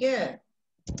 Very good.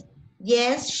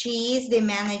 Yes, she is the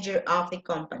manager of the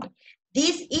company.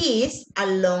 This is a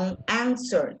long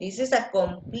answer. This is a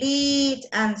complete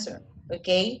answer,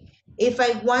 okay? If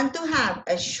I want to have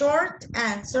a short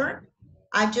answer,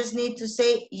 I just need to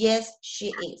say, yes, she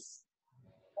is.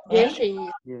 Okay? Yes, she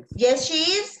is. Yes. Yes, she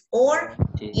is, or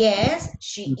She- yes,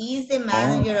 she is the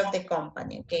manager of the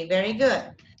company. Okay, very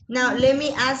good. Now, let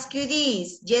me ask you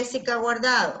this, Jessica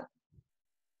Guardado.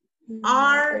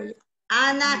 Are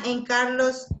Ana and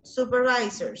Carlos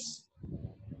supervisors?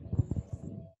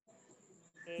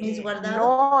 Miss Guardado?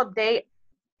 No,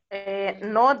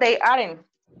 they aren't.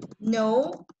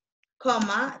 No,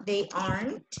 comma, they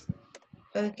aren't.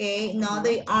 Okay, no,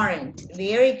 they aren't.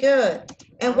 Very good.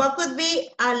 And what could be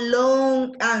a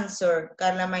long answer,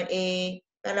 Carla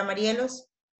Marielos?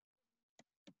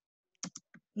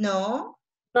 No,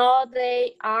 No,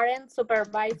 they aren't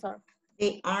supervisor.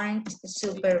 they aren't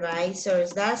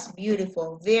supervisors. That's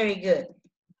beautiful. Very good.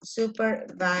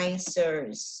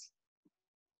 Supervisors.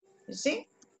 You see?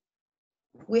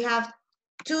 We have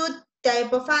two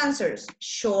type of answers,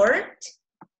 short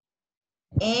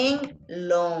and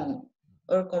long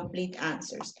or complete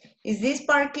answers. Is this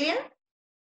part clear?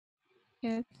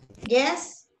 Yes.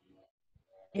 Yes?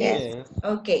 Yes.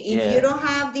 Okay, if Yes. you don't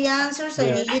have the answers, I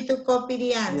Yes. need you to copy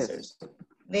the answers.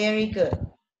 Very good.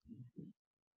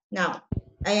 Now,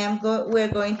 we're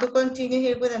going to continue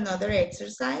here with another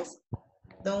exercise.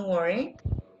 Don't worry.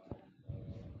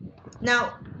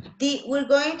 Now, we're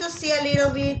going to see a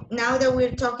little bit, now that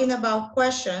we're talking about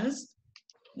questions,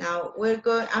 now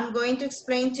I'm going to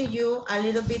explain to you a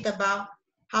little bit about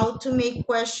how to make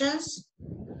questions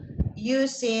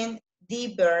using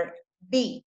the verb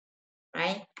be,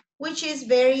 right? Which is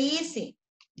very easy,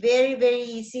 very, very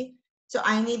easy. So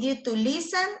I need you to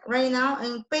listen right now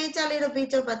and pay a little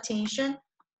bit of attention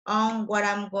on what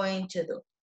I'm going to do.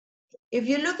 If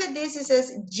you look at this, it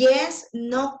says yes,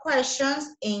 no questions,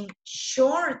 and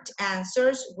short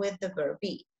answers with the verb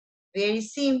be. Very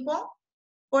simple.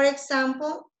 For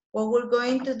example, what we're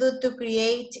going to do to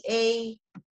create a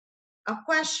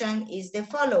question is the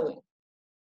following,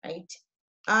 right?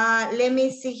 Let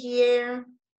me see here.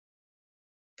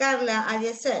 Carla, as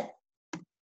I said,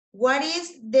 what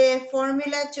is the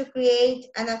formula to create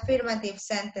an affirmative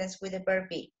sentence with the verb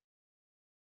be?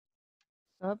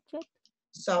 Subject,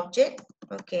 Subject,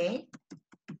 okay.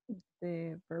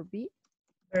 the verb be,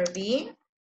 Verb be,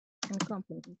 and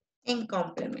complement. and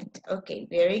complement. Okay,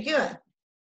 very good.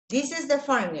 This is the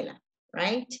formula,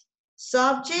 right?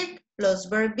 Subject plus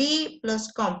verb be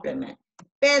plus complement.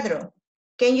 Pedro,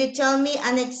 can you tell me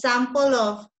an example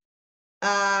of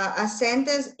a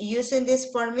sentence using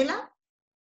this formula?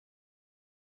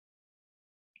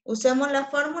 Usemos la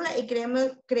fórmula y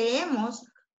creemos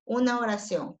una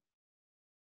oración.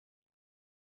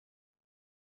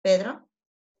 Pedro?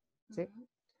 Sí.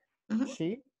 Uh-huh.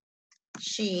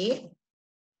 She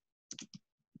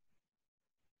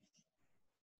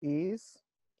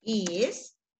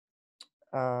is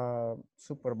a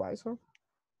supervisor.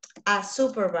 A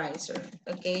supervisor.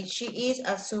 Okay, she is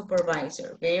a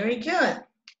supervisor. Very good.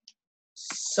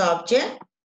 Subject,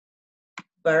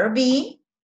 verb be,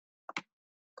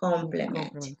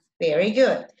 complement. Very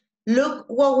good. Look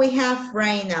what we have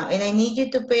right now, and I need you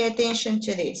to pay attention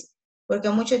to this. Porque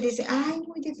muchos dicen, ay,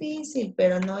 muy difícil,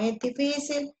 pero no es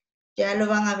difícil. Ya lo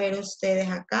van a ver ustedes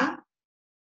acá.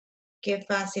 Qué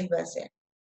fácil va a ser.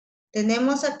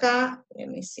 Tenemos acá, let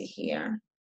me see here.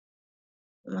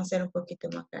 Vamos a hacer un poquito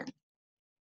más grande.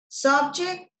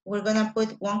 Subject, we're going to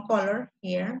put one color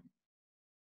here.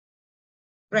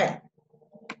 Red.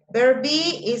 Verb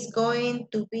be is going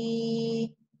to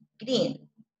be green.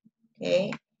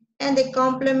 Okay. And the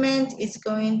complement is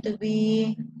going to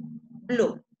be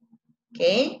blue.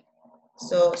 Okay.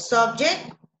 So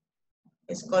subject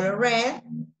is color red.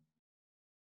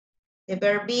 The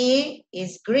verb be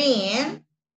is green.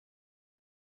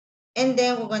 And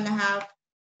then we're going to have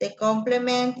the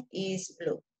complement is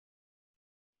blue.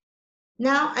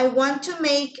 Now I want to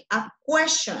make a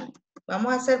question.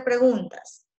 Vamos a hacer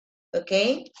preguntas.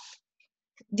 Okay?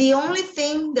 The only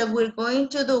thing that we're going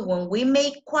to do when we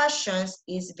make questions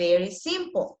is very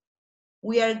simple.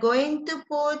 We are going to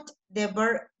put the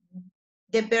verb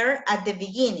at the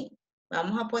beginning.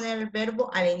 Vamos a poner el verbo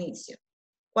al inicio.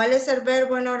 ¿Cuál es el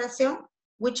verbo en la oración?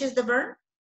 Which is the verb?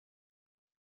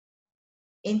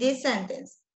 In this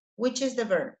sentence, which is the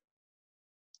verb?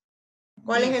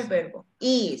 ¿Cuál es el verbo?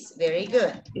 Is. Very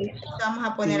good. Vamos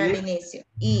a poner al inicio.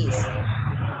 Is.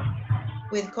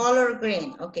 With color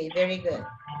green. Okay, very good.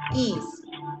 Is.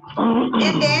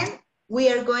 And then we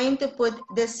are going to put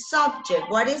the subject.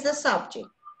 What is the subject?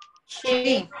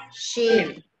 She.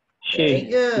 She. Very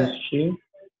good. Is she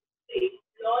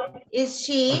Is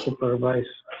she a supervisor?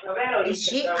 Is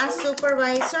she a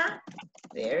supervisor?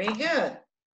 Very good.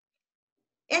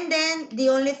 And then the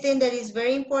only thing that is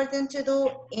very important to do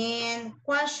in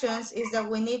questions is that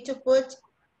we need to put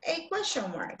a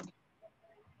question mark.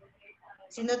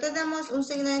 Si no tenemos un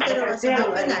signo de interrogación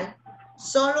al final,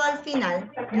 solo al final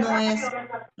no es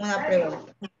una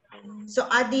pregunta. So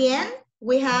at the end,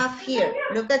 we have here,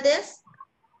 look at this.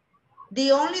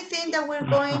 The only thing that we're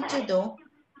going to do,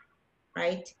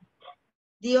 right?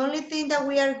 The only thing that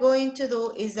we are going to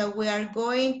do is that we are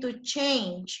going to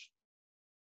change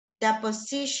the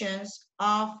positions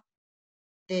of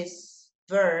this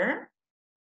verb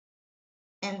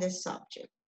and the subject.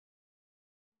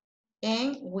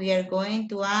 And we are going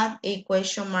to add a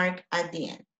question mark at the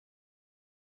end.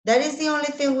 That is the only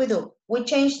thing we do. We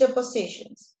change the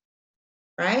positions,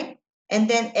 right? And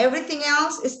then everything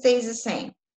else stays the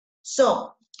same.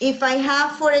 So if I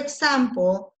have, for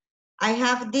example, I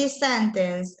have this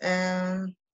sentence, let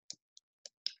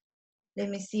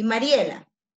me see, Mariela.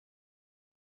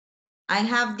 I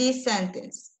have this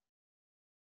sentence.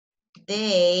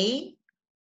 They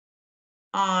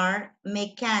are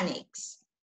mechanics.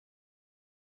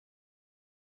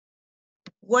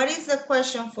 What is the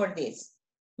question for this,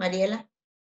 Mariela?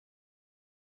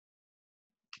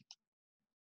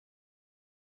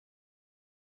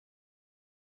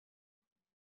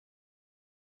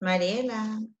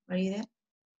 Mariela, are you there?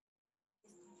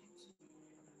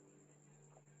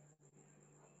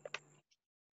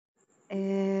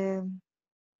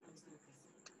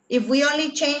 If we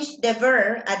only change the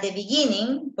verb at the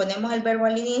beginning, ponemos el verbo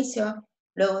al inicio,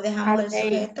 luego dejamos el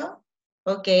sujeto.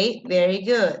 Okay, very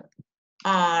good.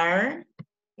 Are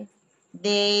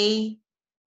they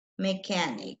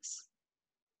mechanics?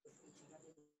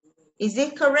 Is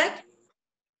it correct?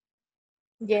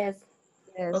 Yes.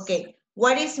 Okay,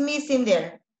 what is missing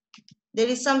there? There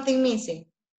is something missing.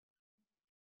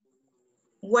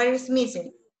 What is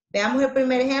missing? Veamos el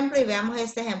primer ejemplo y veamos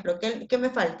este ejemplo. ¿Qué me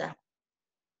falta?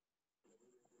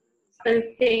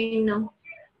 El signo.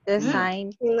 The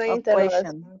sign No of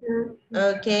question.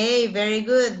 Okay, very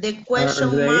good. The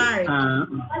question mark.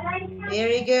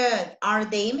 Very good. Are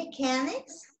they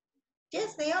mechanics?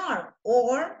 Yes, they are.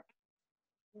 Or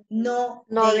no,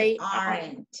 they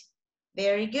aren't.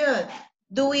 Very good.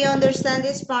 Do we understand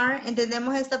this part?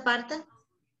 ¿Entendemos esta parte?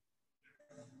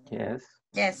 Yes.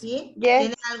 Yes. ¿Sí? Yes.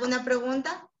 ¿Tienen alguna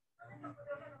pregunta?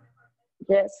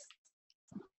 Yes.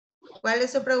 ¿Cuál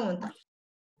es su pregunta?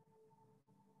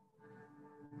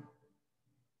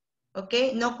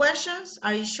 Okay, no questions?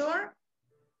 Are you sure?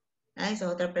 Esa es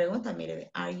otra pregunta,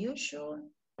 mire. Are you sure?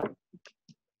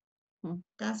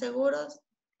 ¿Están seguros?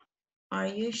 Are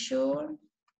you sure?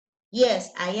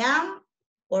 Yes, I am,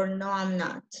 or no, I'm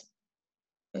not.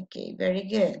 Okay, very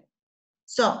good.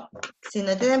 So, si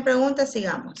no tienen preguntas,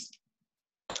 sigamos.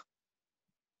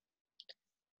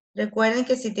 Recuerden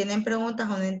que si tienen preguntas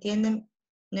o no entienden,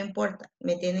 no importa,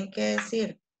 me tienen que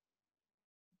decir.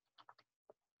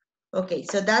 Okay,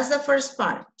 so that's the first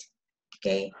part.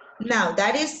 Okay, now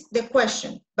that is the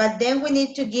question, but then we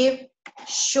need to give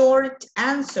short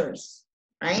answers,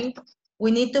 right?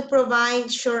 We need to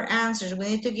provide short answers. We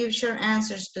need to give short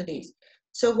answers to this.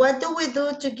 So what do we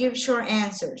do to give short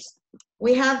answers?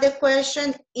 We have the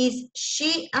question, is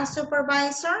she a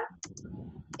supervisor?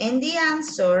 And the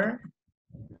answer,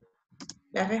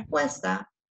 la respuesta,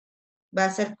 va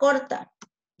a ser corta.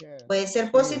 Puede ser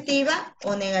positiva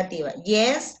o negativa.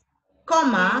 Yes,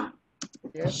 comma,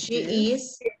 she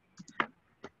is,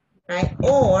 right?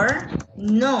 Or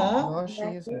no, she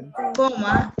isn't.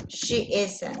 comma, she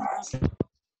isn't.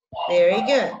 Very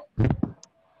good,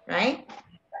 right?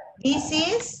 This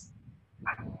is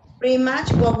pretty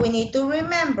much what we need to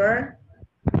remember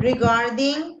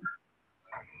regarding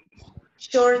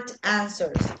short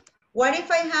answers. What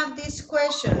if I have these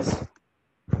questions?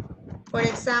 For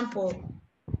example,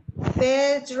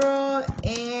 Pedro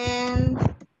and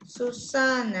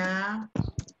Susana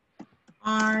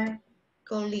are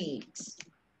colleagues.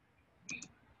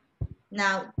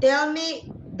 Now, tell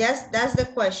me, that's the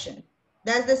question.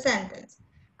 That's the sentence.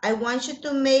 I want you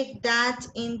to make that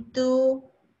into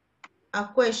a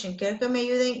question. Quiero que me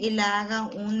ayuden y le hagan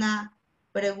una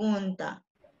pregunta.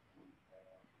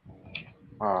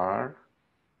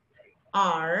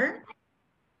 Are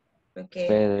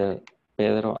Okay.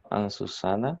 Pedro and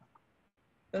Susana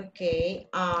Okay.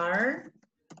 Are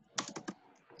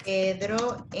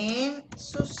Pedro and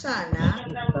Susana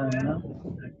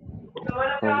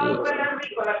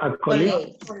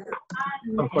colleagues?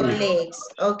 Colleagues.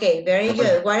 Okay, very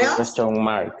good. What else? Question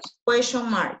marks. Question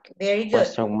mark. Very good.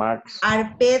 Question marks.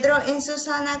 Are Pedro and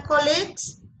Susana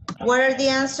colleagues? What are the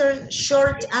answers,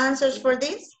 short answers for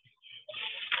this?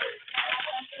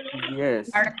 Yes.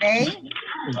 Are they?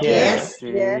 Yes.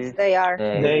 Yes, they are.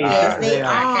 Yes, they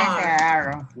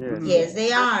are. Yes. Yes,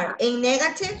 they are. In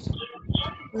negative?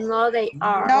 No, they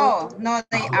are. No, no,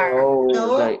 they are. No,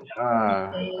 No. they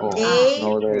are. Oh, They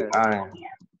no, they Yes.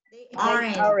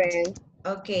 aren't. aren't.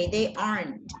 Okay, they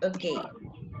aren't. Okay.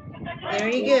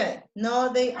 Very good. No,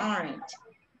 they aren't.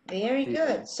 Very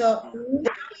good. So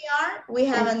there we are. We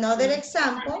have another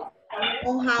example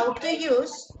on how to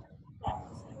use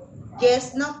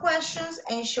yes, no questions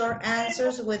and short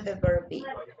answers with the verb be.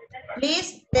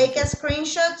 Please take a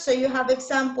screenshot so you have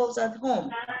examples at home.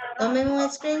 Tomen un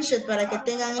screenshot para que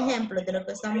tengan ejemplos de lo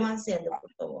que estamos haciendo,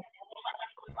 por favor.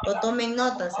 O tomen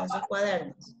notas en sus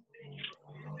cuadernos.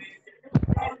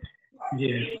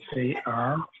 Yes, they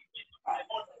are.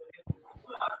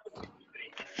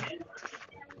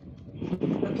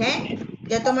 ¿Ok?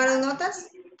 ¿Ya tomaron notas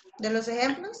de los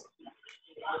ejemplos?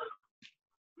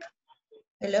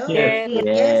 Hello? Yes.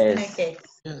 Yes. Okay.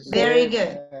 Very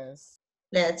good.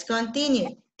 Let's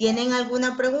continue. ¿Tienen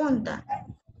alguna pregunta?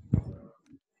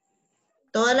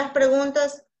 Todas las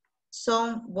preguntas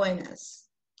son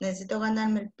buenas. Necesito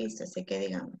ganarme el piso, así que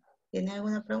díganme. ¿Tienen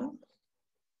alguna pregunta?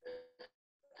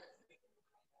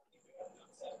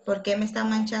 ¿Por qué me está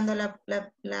manchando la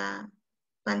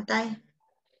pantalla?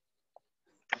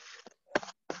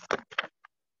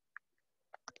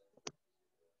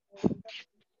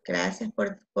 Gracias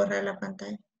por borrar la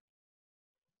pantalla.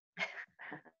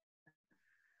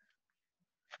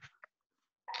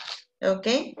 Ok.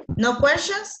 ¿No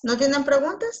questions? ¿No tienen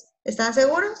preguntas? ¿Están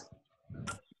seguros?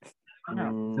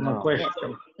 No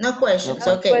question. No questions.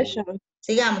 No Ok.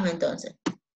 Sigamos entonces.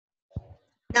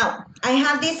 Now, I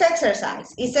have this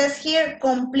exercise. It says here,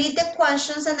 complete the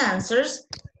questions and answers,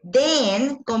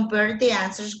 then compare the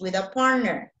answers with a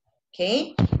partner.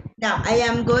 Okay? Now, I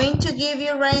am going to give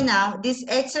you right now, this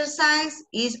exercise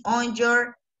is on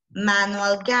your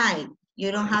manual guide.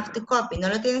 You don't have to copy, no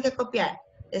lo tienen que copiar.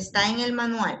 Está en el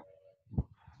manual.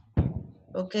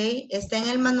 Ok, está en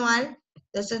el manual.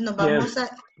 Entonces nos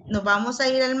vamos a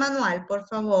ir al manual, por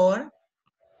favor.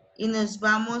 Y nos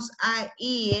vamos a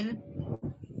ir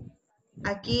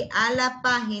aquí a la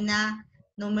página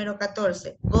número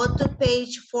 14. Go to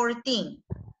page 14.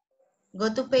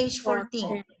 Go to page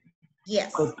 14.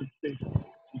 Yes. Go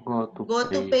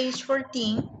to page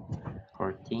 14.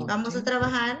 14. Vamos a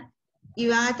trabajar y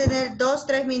van a tener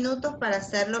 2-3 minutos para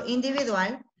hacerlo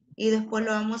individual y después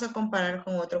lo vamos a comparar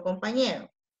con otro compañero.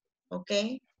 ¿Ok?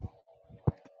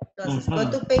 Entonces, go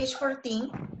to page 14.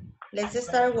 Let's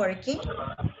start working.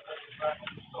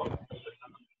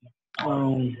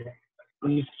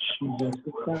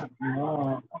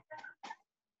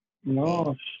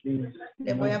 No,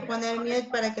 Le voy a poner mute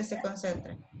para que se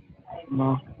concentren.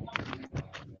 no.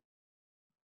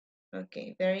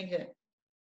 Okay, very good.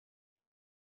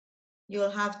 You'll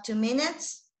have 2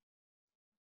 minutes.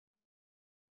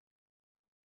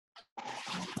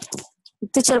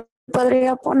 Teacher,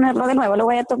 podría ponerlo de nuevo. Lo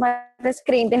voy a tomar de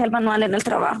screen desde el manual en el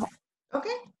trabajo.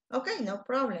 Okay, okay, no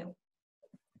problem.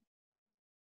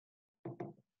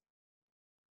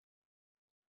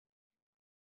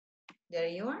 There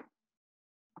you are.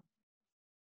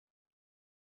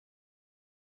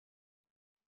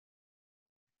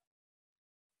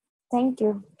 Thank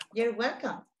you. You're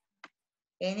welcome.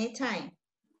 Anytime.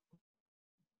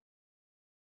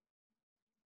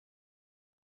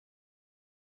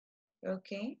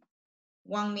 Okay.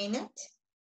 1 minute.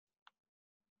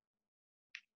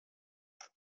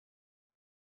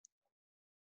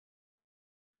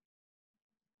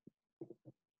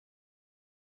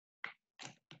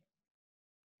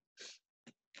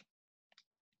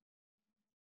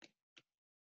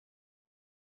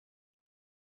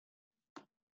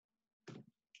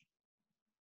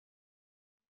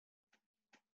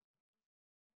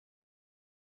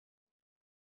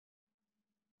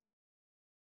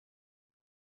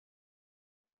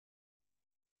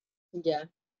 Ya.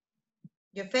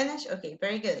 You finished? Okay,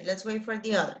 very good. Let's wait for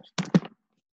the others.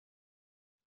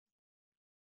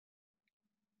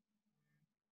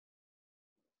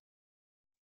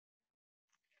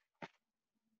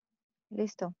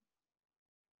 Listo.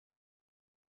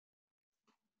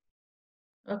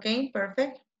 Okay,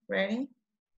 perfect. Ready?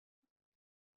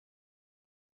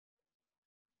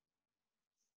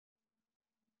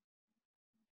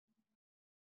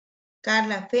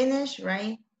 Carla finished,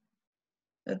 right?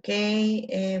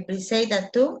 Okay,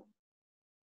 Briseida too,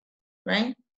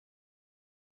 right?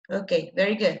 Okay,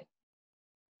 very good.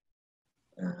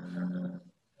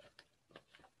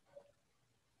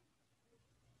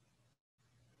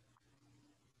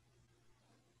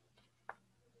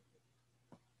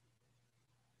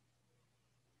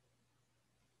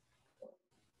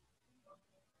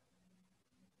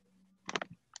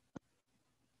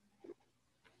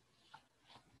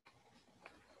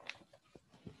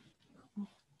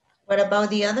 What about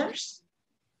the others?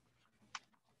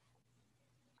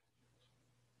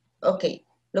 Okay,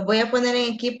 los voy a poner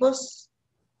en equipos.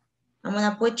 I'm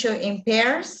gonna put you in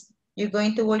pairs. You're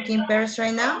going to work in pairs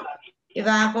right now. Y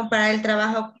van a comparar el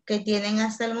trabajo que tienen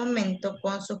hasta el momento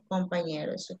con sus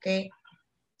compañeros, okay?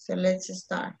 So let's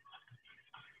start.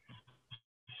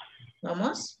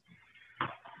 Vamos.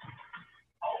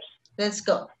 Let's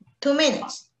go. 2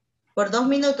 minutes. Por 2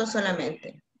 minutos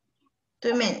solamente.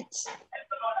 2 minutes.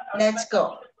 Let's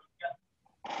go.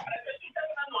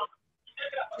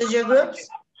 Choose your groups.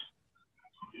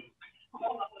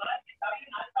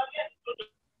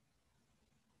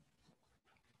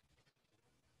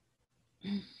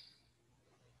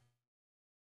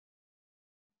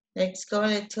 Let's go,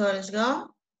 let's go, let's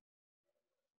go.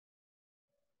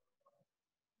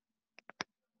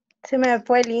 Se me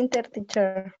fue el Inter,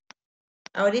 teacher.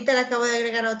 Ahorita le acabo de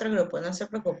agregar a otro grupo, no se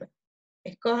preocupe.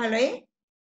 Escójalo ahí.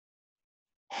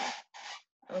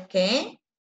 Ok.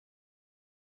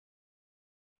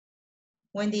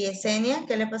 Wendy Yesenia,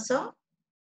 ¿qué le pasó?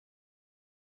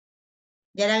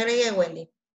 Ya le agregué,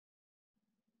 Wendy.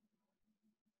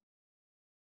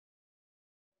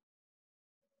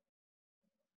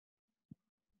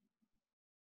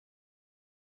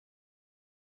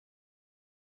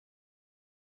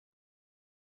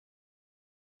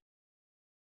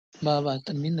 Va,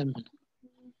 termina, hermano.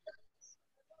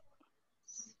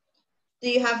 Do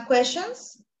you have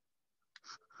questions?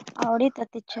 Ahorita,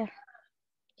 teacher.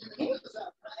 Okay.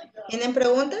 ¿Tienen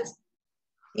preguntas?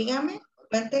 Dígame,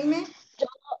 cuéntenme.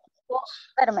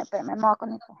 Espérame, me voy a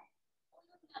conectar.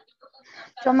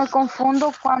 Yo me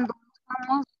confundo cuando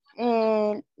usamos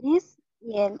el is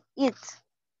y el it.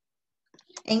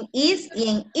 En is y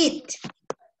en it.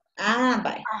 Ah,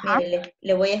 vale. Mire,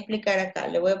 le voy a explicar acá.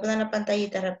 Le voy a poner la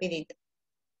pantallita rapidito.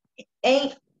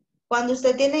 Cuando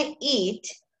usted tiene it,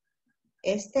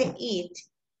 este it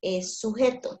es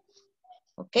sujeto.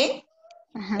 ¿Ok?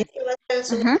 Este va a ser el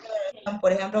sujeto de la oración.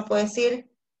 Por ejemplo, puedo decir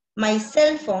my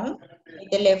cell phone, mi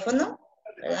teléfono,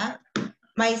 ¿verdad?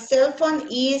 My cell phone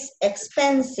is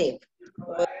expensive.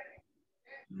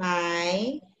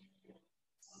 My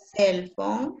cell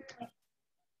phone,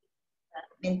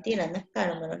 mentira, no es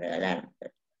caro, me lo regalaron.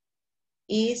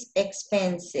 Is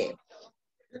expensive.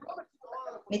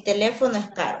 Mi teléfono es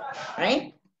caro,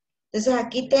 right? Entonces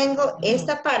aquí tengo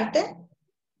esta parte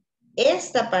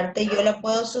yo la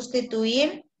puedo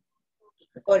sustituir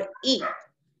por it,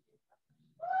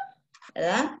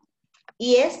 ¿verdad?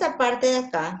 Y esta parte de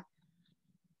acá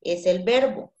es el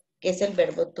verbo, que es el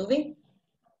verbo to be.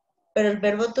 Pero el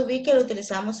verbo to be que lo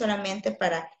utilizamos solamente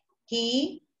para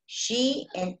he, she,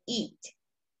 and it.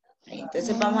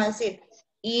 Entonces vamos a decir,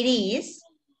 it is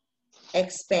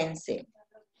expensive.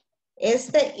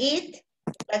 Este it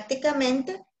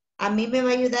prácticamente a mí me va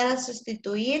a ayudar a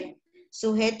sustituir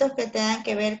sujetos que tengan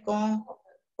que ver con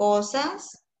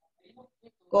cosas,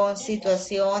 con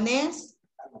situaciones,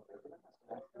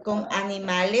 con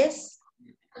animales,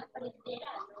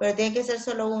 pero tiene que ser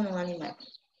solo uno, un animal,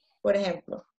 por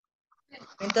ejemplo.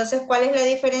 Entonces, ¿cuál es la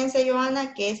diferencia,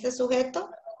 Johanna? Que este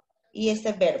sujeto y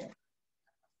este verbo.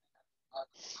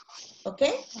 ¿Ok?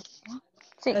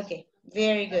 Sí. Ok,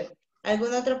 very good.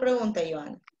 ¿Alguna otra pregunta,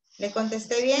 Johanna? ¿Le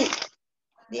contesté bien?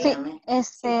 Dígame.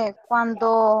 Sí,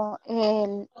 cuando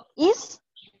el is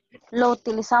lo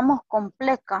utilizamos con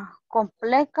pleca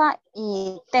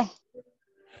y te.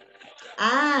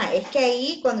 Ah, es que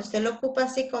ahí cuando usted lo ocupa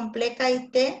así con pleca y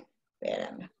te,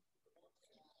 espérame.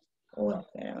 Uy,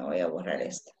 espérame, voy a borrar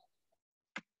esto.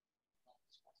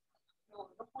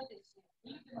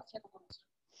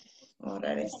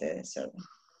 Borrar este desorden.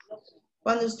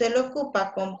 Cuando usted lo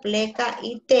ocupa con pleca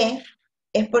y te,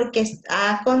 es porque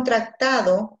ha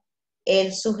contractado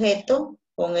el sujeto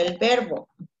con el verbo.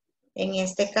 En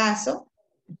este caso,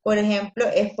 por ejemplo,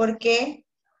 es porque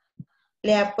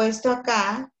le ha puesto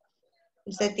acá,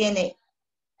 usted tiene,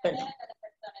 perdón,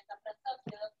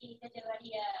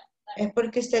 es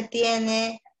porque usted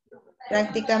tiene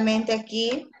prácticamente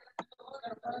aquí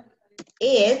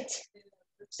it,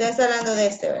 usted está hablando de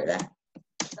este, ¿verdad?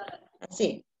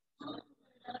 Así.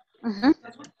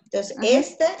 Entonces,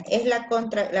 esta es la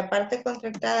parte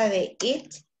contractada de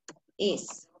it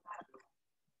is.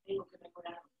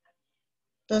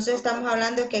 Entonces, estamos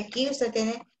hablando que aquí usted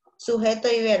tiene sujeto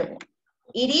y verbo.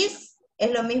 It is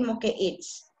es lo mismo que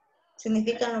it's.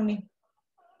 Significan lo mismo.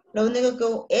 Lo único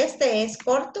que este es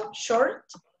corto, short,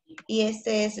 y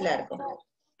este es largo.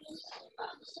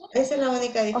 Esa es la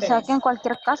única diferencia. O sea que en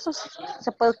cualquier caso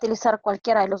se puede utilizar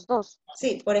cualquiera de los dos.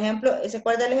 Sí, por ejemplo, ¿se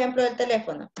acuerda el ejemplo del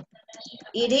teléfono?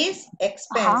 It is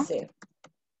expensive.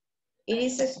 It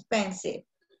is expensive.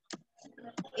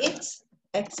 It's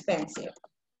expensive.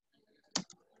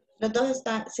 Los dos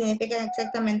significan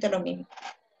exactamente lo mismo.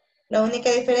 La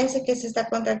única diferencia es que ese está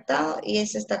contractado y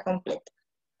ese está completo.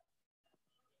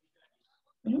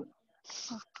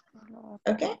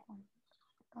 Okay.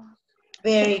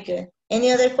 Very good.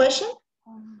 Any other question?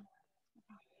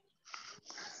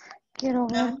 Quiero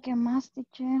ver qué más,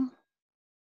 teacher.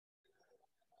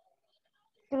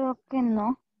 Creo que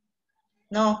no.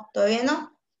 No, ¿todavía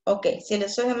no? Ok, si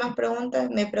les surgen más preguntas,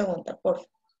 me pregunta, por favor.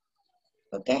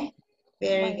 Ok,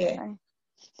 very good.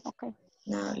 Okay.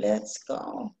 Now let's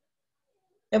go.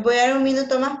 Les voy a dar un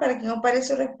minuto más para que compare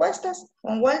sus respuestas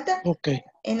con Walter. Okay.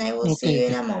 And I will see you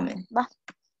in a moment. Va.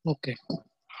 Okay.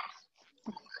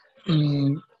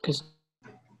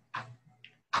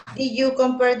 Did you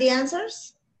compare the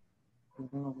answers?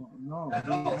 No.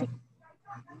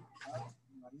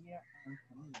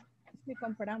 Sí,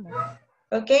 comparamos.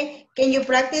 Okay, can you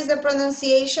practice the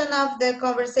pronunciation of the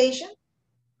conversation?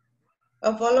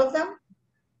 Of all of them?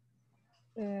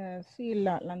 Sí,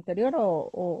 la anterior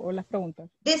o las preguntas.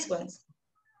 These ones.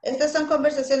 Estas son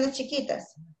conversaciones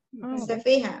chiquitas. Si se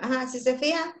fijan, si se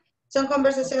fijan, son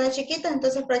conversaciones chiquitas,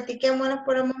 entonces practiquémoslas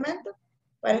por el momento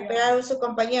para esperar a sus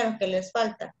compañeros que les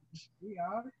falta.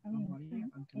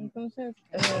 Entonces,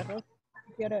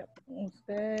 ¿quiere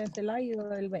usted es el A y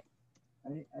el B?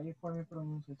 Ahí fue mi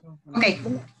pronunciación. Ok.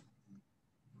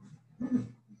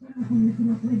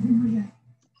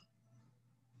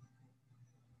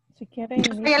 Si quiere.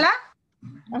 ¿Yo soy el A?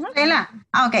 ¿Soy el A?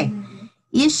 Ah, ok.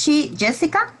 Is she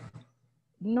Jessica?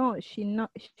 No, she's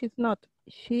not.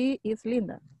 She is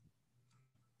Linda.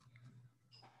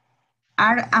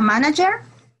 Are a manager?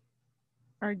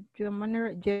 Are you a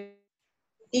manager?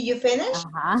 Did you finish?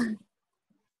 Ajá.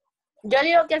 Yo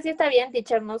digo que así está bien,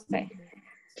 teacher, no sé.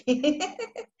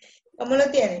 ¿Cómo lo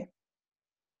tiene?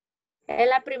 En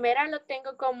la primera lo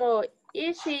tengo como,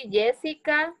 is she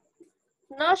Jessica?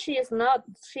 No, she is not.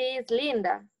 She is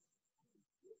Linda.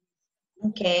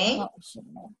 Okay.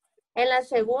 En la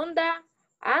segunda,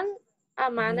 I'm a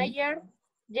manager.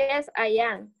 Yes, I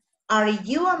am. Are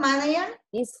you a manager?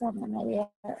 Is a manager.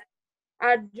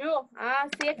 Are you? Ah,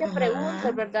 sí, es que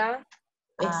pregunta, ¿verdad?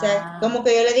 Exacto. Como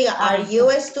que yo le diga, are you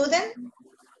a student?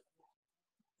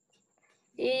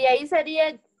 Y ahí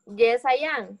sería, yes, I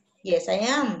am. Yes, I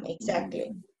am.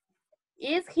 Exactly.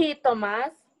 Is he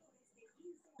Tomás?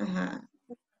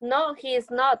 No, he is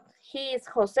not. He is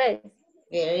José.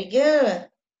 Very good.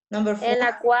 Number 4. En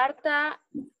la cuarta,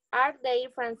 are they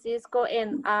Francisco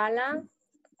and Alan?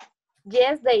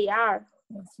 Yes, they are.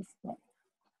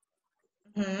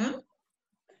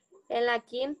 En la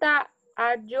quinta,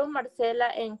 are you Marcela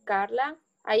and Carla?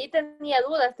 Ahí tenía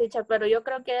dudas, teacher, pero yo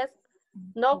creo que es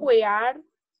no, we are.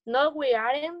 No, we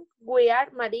aren't. We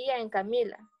are María and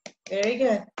Camila. Very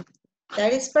good.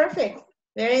 That is perfect.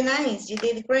 Very nice. You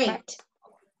did great.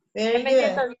 Very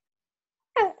good.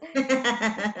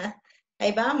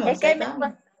 Ahí vamos, es que ahí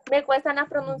vamos. me cuestan las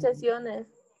pronunciaciones.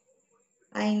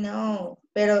 I know,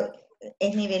 pero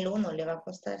es nivel 1, le va a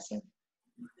costar siempre.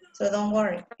 So don't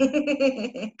worry.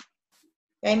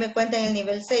 Ahí me cuentan el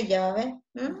nivel 6, ya va a ver.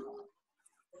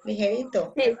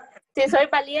 Ligerito. Sí, sí soy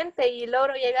valiente y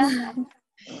logro llegar.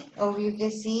 Obvio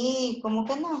que sí, ¿cómo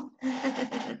que no?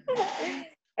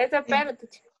 Eso espero,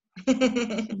 teacher.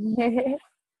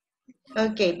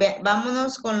 Ok,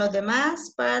 vámonos con los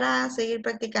demás para seguir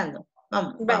practicando.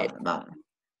 Vamos, vamos, vamos.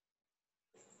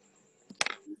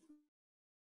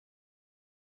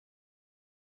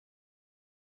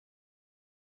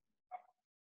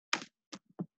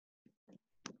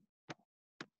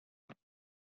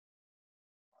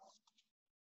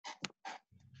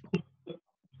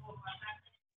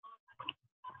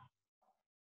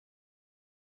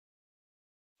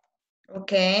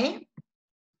 Ok.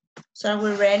 So are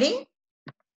we ready?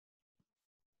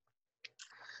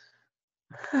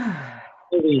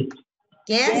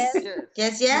 Yes?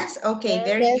 Yes? Okay,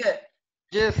 very good.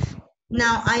 Yes.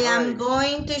 Now I am Right.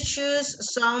 going to choose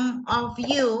some of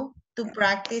you to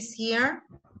practice here,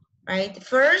 right?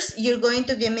 First, you're going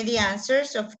to give me the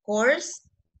answers, of course,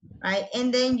 right?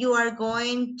 And then you are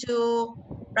going to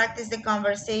practice the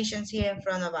conversations here in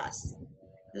front of us.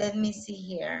 Let me see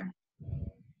here.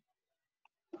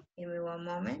 Give me one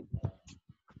moment.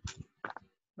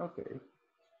 Okay.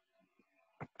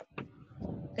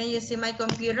 Can you see my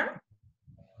computer?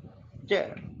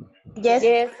 Yeah. Yes.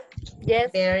 Yes. Yes.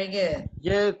 Very good.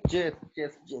 Yes, yes,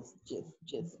 yes, yes, yes,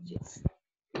 yes, yes.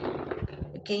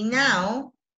 Okay,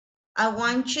 now I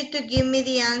want you to give me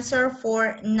the answer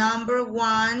for number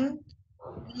one.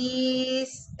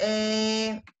 Please,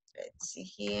 let's see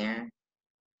here.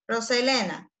 Rosa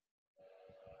Elena,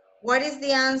 what is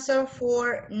the answer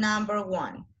for number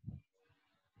one?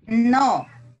 No,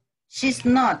 she's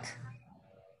not.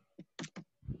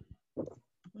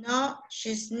 No,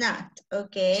 she's not.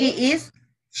 Okay.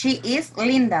 She is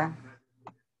Linda.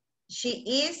 She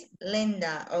is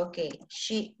Linda. Okay.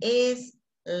 She is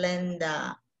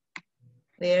Linda.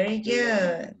 Very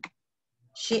good.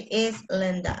 She is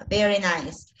Linda. Very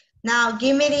nice. Now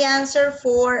give me the answer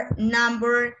for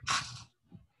number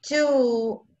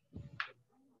two,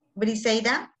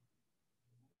 Briseida.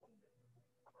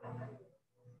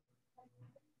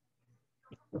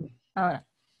 Ahora,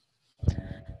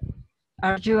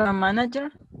 are you a manager?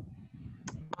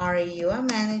 Are you a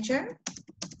manager?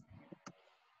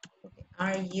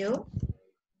 Are you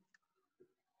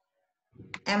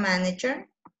a manager?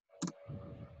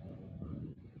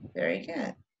 Very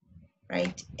good.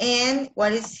 Right. And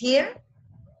what is here?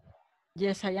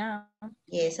 Yes, I am.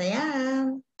 Yes, I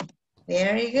am.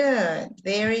 Very good.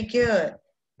 Very good.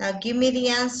 Now give me the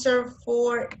answer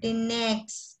for the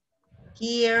next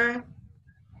here.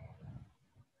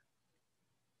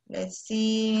 Let's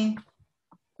see.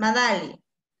 Madali,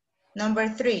 number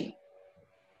three.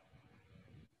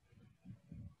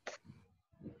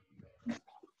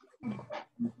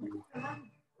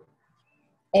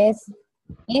 Is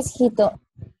he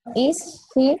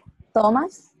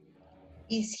Thomas?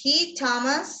 Is he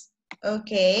Thomas?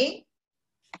 Okay.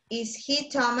 Is he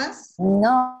Thomas?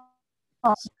 No,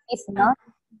 he's not.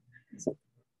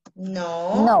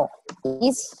 No. No, he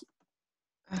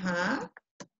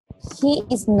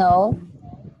is no.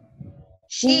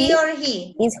 She or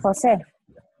he? Is Jose.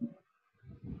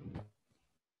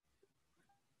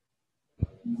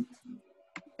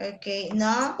 Okay,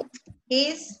 no,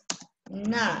 he's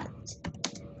not.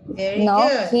 Very No,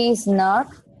 good. he is not.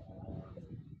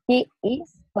 He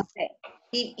is Jose.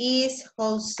 He is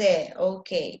Jose.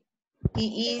 Okay.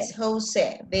 He is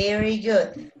Jose. Very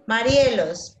good.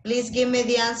 Marielos, please give me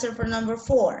the answer for number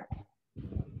four.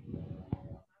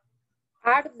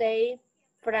 Are they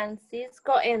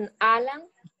Francisco and Alan?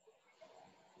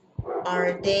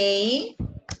 Are they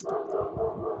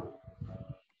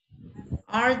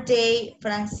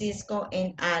Francisco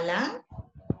and Alan?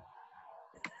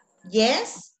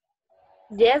 Yes?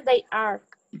 Yes, they are.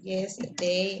 Yes,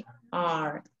 they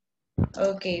are.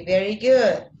 Okay, very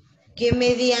good. Give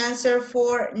me the answer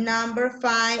for number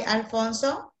five,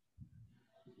 Alfonso.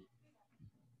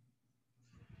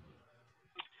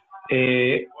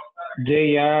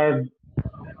 They are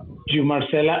you,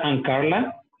 Marcela and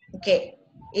Carla. Okay,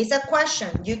 it's a question.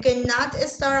 You cannot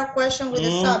start a question with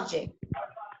a subject.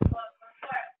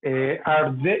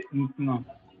 Are they, no.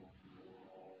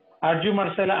 Are you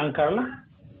Marcela and Carla?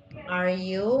 Are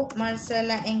you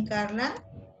Marcela and Carla?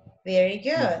 Very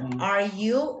good. Are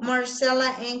you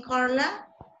Marcela and Carla?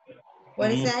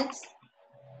 What is that?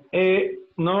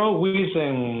 No,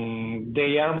 listen,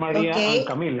 they are Maria and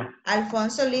Camila.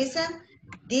 Alfonso, listen.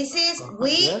 This is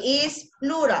we is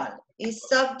plural. Is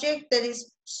subject that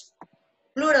is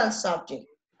plural subject.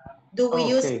 Do we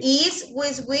use is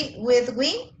with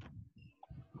we?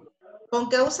 ¿Con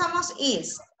qué usamos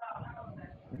is?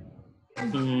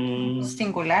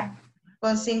 Singular.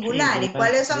 Con singular. ¿Y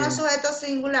cuáles son los sujetos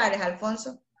singulares,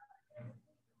 Alfonso?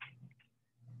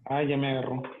 Ah, ya me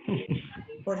agarró.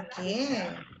 ¿Por qué?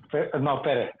 No,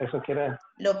 espere, eso quiere...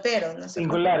 Lo pero, no sé.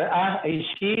 Singular. Ah, y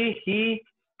she, he.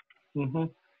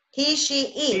 He,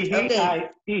 she, it. He, Okay. I,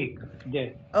 it.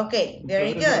 Yes. Okay,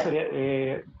 very Entonces, good.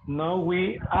 Sería, no,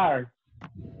 we are.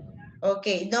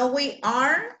 Okay, no, we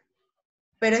are,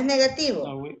 pero es negativo.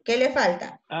 No, ¿Qué le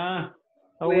falta? Ah,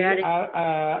 no, we are,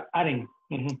 aren't.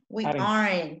 We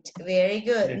aren't. Very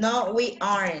good. Yes. No, we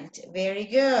aren't. Very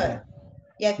good.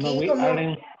 Y aquí No, we como...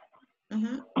 aren't.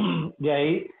 Y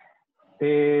ahí...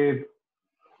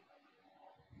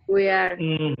 We are.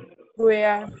 We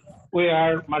are. We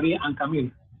are Maria and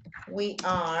Camille. We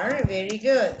are, very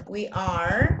good. We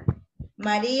are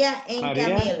Maria and Maria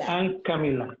Camila. and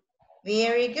Camila.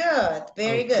 Very good,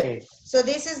 very Okay. good. So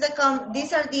this is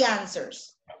these are the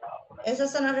answers.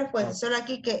 Esas son las respuestas. Solo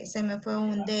aquí que se me fue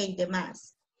un day de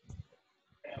más.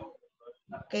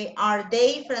 Okay, are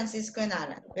they Francisco and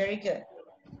Alan? Very good.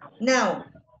 Now,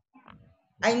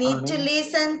 I need to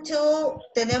listen to,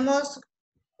 tenemos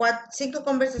 5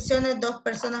 conversaciones, 2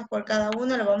 personas por cada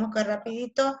uno, lo vamos a buscar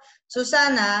rapidito.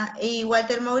 Susana y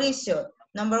Walter Mauricio,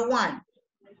 number 1.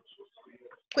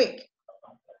 Quick.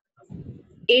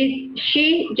 Is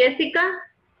she Jessica?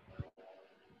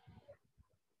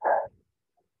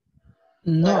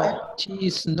 No, she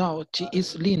is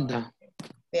Linda.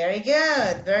 Very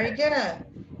good, very good.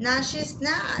 No, she's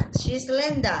not, she's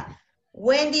Linda.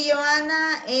 Wendy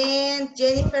Joanna and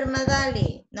Jennifer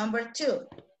Madali, number 2.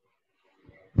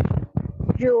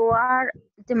 You are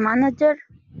the manager.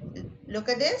 Look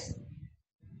at this.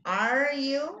 Are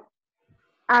you?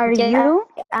 Are you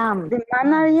the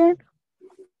manager?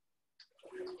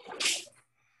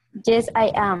 Yes,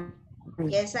 I am.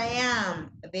 Yes, I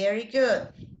am. Very good.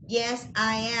 Yes,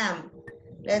 I am.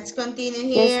 Let's continue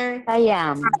Yes, here. I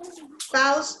am.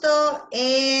 Fausto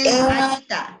and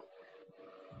Anita.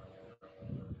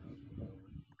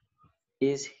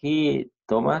 Is he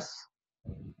Thomas?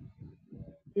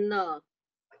 No,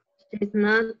 she's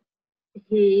not.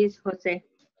 He is Jose.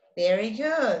 Very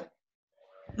good.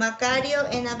 Macario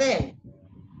and Abel.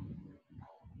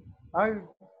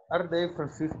 Are they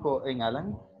Francisco and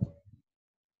Alan?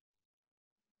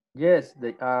 Yes,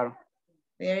 they are.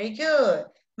 Very good.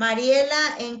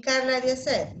 Mariela and Carla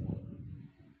Diacet.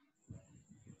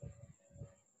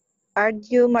 Are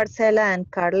you Marcela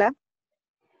and Carla?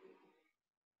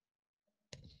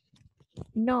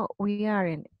 No, we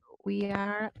aren't. We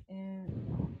are.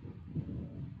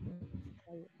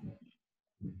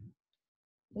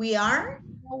 We are?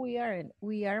 No, we aren't.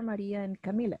 We are Maria and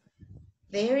Camila.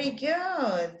 Very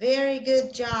good. Very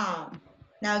good job.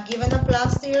 Now give an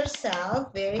applause to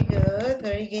yourself. Very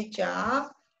good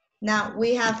job. Now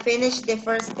we have finished the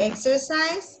first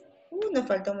exercise. Nos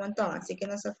falta un montón, así que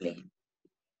no se afligen.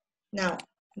 Now,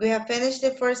 we have finished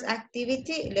the first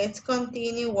activity. Let's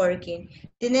continue working.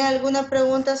 ¿Tiene alguna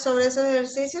pregunta sobre esos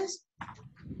ejercicios?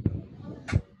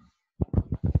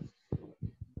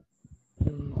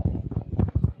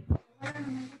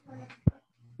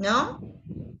 No?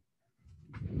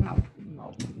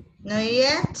 Not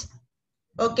yet?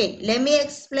 Okay, let me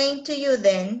explain to you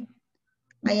then.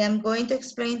 I am going to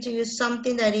explain to you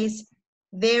something that is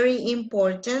very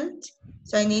important.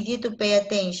 So I need you to pay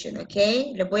attention,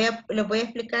 okay? Les voy a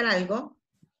explicar algo.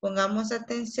 Pongamos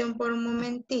atención por un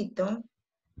momentito.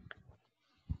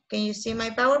 Can you see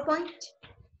my PowerPoint?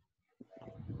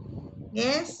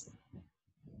 Yes?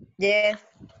 Yes.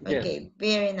 Okay,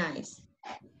 very nice.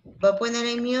 Voy a poner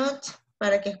en mute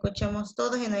para que escuchemos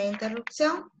todos y no haya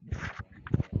interrupción.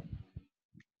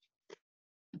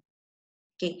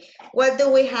 Okay, what do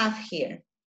we have here?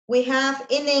 We have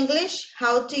in English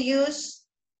how to use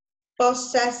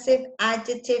possessive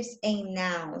adjectives and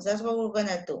nouns. That's what we're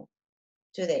gonna do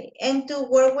today. And to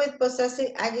work with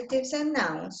possessive adjectives and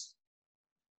nouns,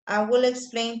 I will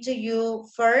explain to you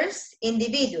first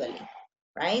individually,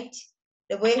 right?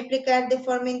 Le voy a explicar de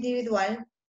forma individual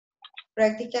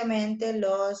prácticamente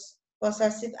los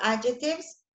possessive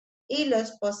adjectives y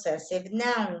los possessive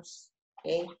nouns,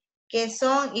 okay? ¿Qué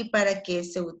son y para qué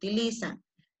se utilizan?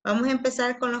 Vamos a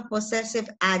empezar con los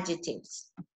possessive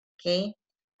adjectives, okay?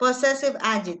 Possessive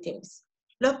adjectives.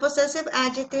 Los possessive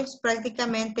adjectives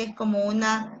prácticamente es como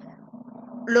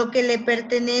lo que le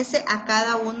pertenece a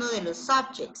cada uno de los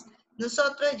subjects.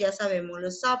 Nosotros ya sabemos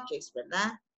los subjects,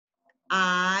 ¿verdad?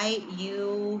 I,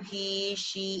 you, he,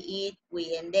 she, it,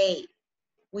 we, and they.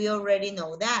 We already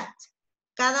know that.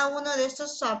 Cada uno de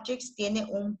estos subjects tiene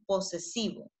un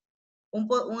posesivo,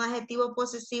 un adjetivo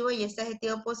posesivo, y este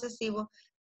adjetivo posesivo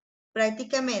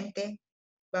prácticamente,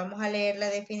 vamos a leer la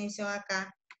definición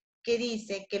acá, que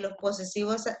dice que los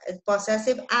posesivos,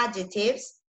 possessive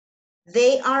adjectives,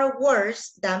 they are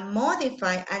words that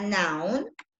modify a noun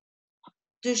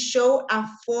to show a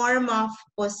form of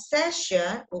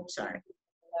possession,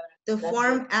 to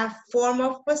form a form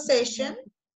of possession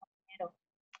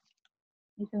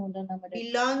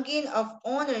belonging of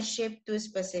ownership to a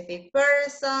specific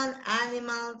person,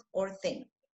 animal, or thing,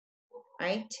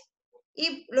 right?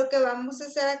 Y lo que vamos a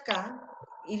hacer acá,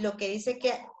 y lo que dice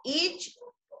que each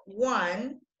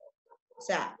one, o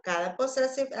sea, cada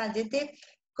possessive adjective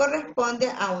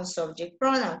corresponde a un subject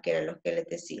pronoun, que era lo que les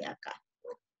decía acá.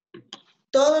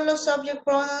 Todos los subject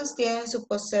pronouns tienen sus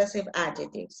possessive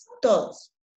adjectives,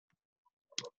 todos.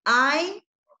 I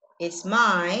is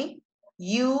my,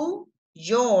 you,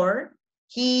 your,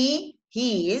 he,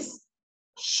 his,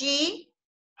 she,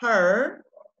 her,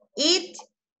 it,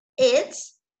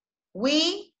 its,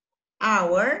 we,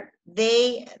 our,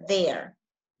 they, their.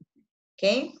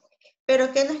 ¿Ok?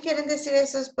 Pero ¿qué nos quieren decir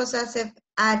esos possessive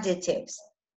adjectives?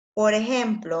 Por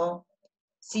ejemplo,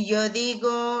 si yo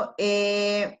digo,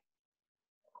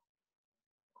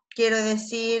 quiero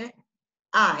decir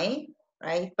I,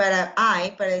 right? Para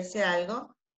decir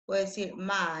algo, puedo decir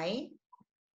my,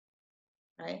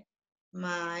 right?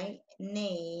 My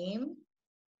name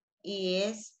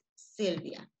is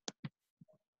Silvia.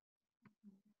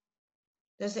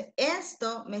 Entonces,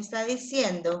 esto me está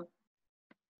diciendo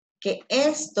que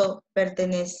esto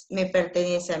me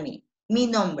pertenece a mí. Mi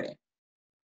nombre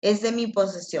es de mi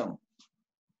posesión.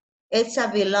 It's a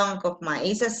belong of mine.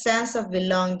 It's a sense of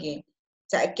belonging. O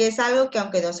sea, que es algo que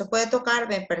aunque no se puede tocar,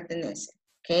 me pertenece.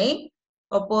 ¿Ok?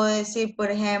 O puedo decir, por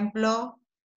ejemplo,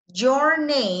 your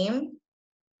name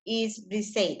is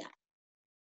Briseida.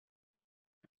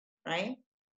 Right?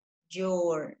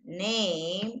 Your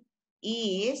name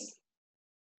is,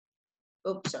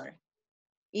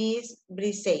 is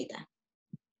Briseida.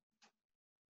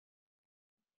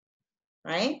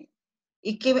 Right?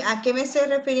 ¿Y a qué me estoy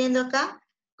refiriendo acá?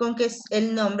 Con que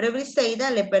el nombre Briseida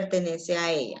le pertenece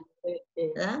a ella.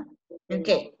 ¿Verdad?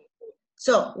 Okay.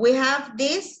 So, we have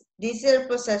these are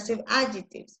possessive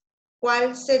adjectives.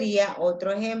 ¿Cuál sería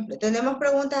otro ejemplo? Tenemos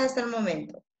preguntas hasta el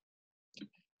momento.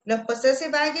 Los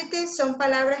possessive adjectives son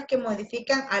palabras que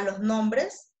modifican a los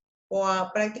nombres o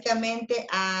prácticamente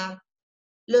a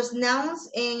los nouns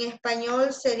en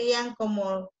español serían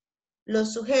como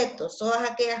los sujetos, todas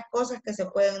aquellas cosas que se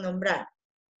pueden nombrar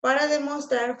para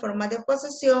demostrar formas de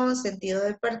posesión, sentido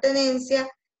de pertenencia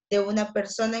de una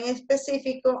persona en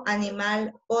específico,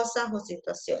 animal, cosas o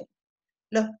situación.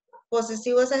 Los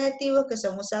posesivos adjetivos que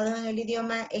son usados en el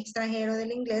idioma extranjero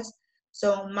del inglés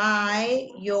son my,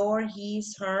 your,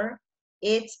 his, her,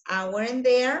 its, our, and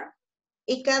their,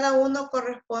 y cada uno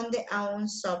corresponde a un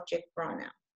subject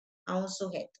pronoun, a un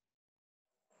sujeto.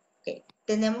 Okay.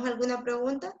 ¿Tenemos alguna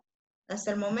pregunta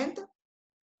hasta el momento?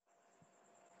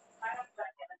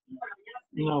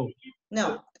 No.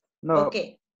 No. No. Ok.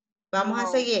 Vamos a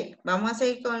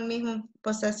seguir con el mismo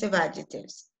possessive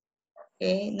adjectives.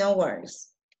 Okay, no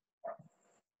worries.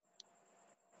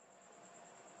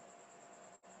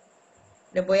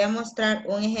 Les voy a mostrar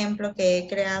un ejemplo que he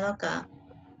creado acá.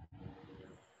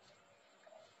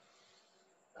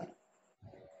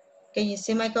 Can you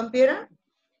see my computer?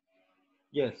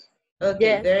 Yes. Okay,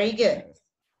 Yes. very good.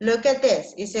 Look at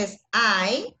this. It says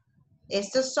I.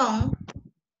 Estos son,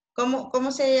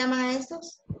 ¿cómo se llaman a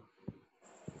estos?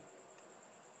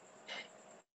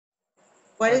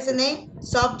 What is the name?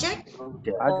 Subject?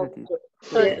 Adjective.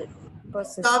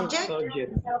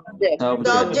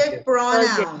 Subject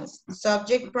pronouns.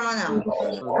 Subject pronouns.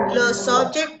 Los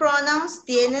subject pronouns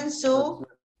tienen su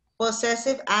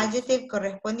possessive adjective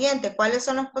correspondiente. ¿Cuáles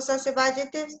son los possessive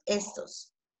adjectives?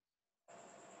 Estos.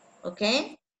 ¿Ok?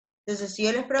 Entonces, si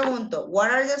yo les pregunto, what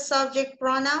are the subject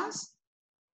pronouns?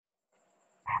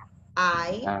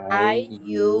 I,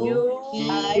 you,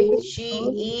 he, she,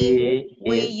 it,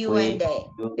 we, you, and they.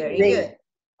 Very good.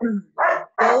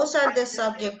 Those are the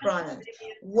subject pronouns.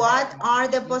 What are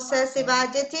the possessive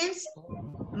adjectives?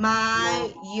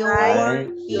 My, your,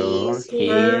 his,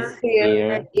 her,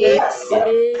 its,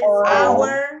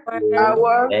 our,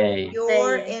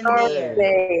 your, and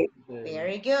their.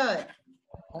 Very good.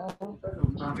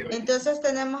 Entonces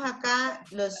tenemos acá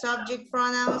los subject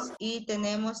pronouns y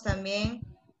tenemos también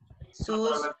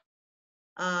sus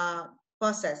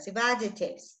possessive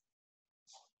adjectives.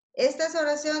 Estas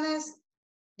oraciones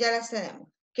ya las tenemos.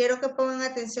 Quiero que pongan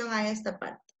atención a esta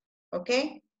parte. ¿Ok?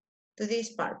 To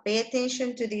this part. Pay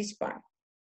attention to this part.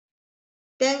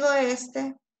 Tengo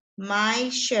my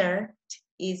shirt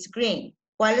is green.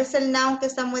 ¿Cuál es el noun que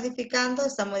está modificando?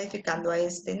 Está modificando a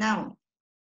este noun.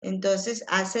 Entonces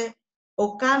hace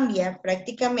o cambia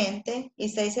prácticamente y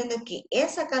está diciendo que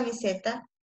esa camiseta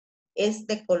es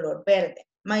de color verde.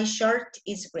 My shirt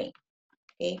is green.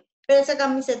 ¿Okay? Pero esa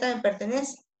camiseta me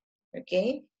pertenece.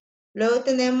 ¿Ok? Luego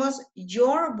tenemos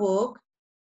your book.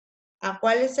 ¿A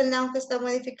cuál es el noun que está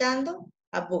modificando?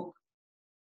 A book.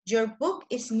 Your book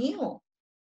is new.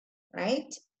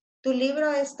 Right? Tu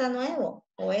libro está nuevo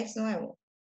o es nuevo.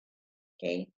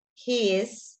 ¿Ok?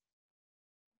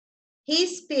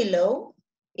 His pillow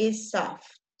is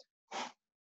soft.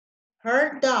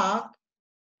 Her dog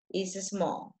is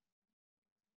small.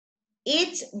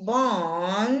 Its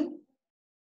bone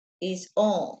is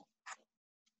old.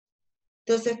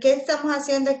 Entonces, ¿qué estamos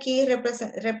haciendo aquí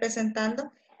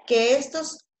representando? Que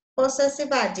estos possessive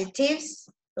adjectives,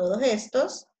 todos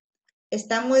estos,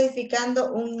 están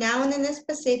modificando un noun en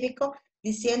específico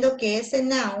diciendo que ese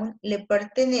noun le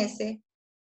pertenece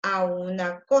a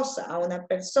una cosa, a una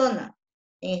persona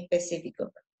en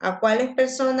específico. ¿A cuáles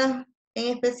personas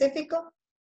en específico?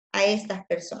 A estas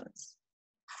personas.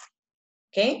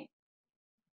 ¿Ok?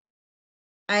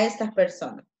 A estas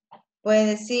personas. Puede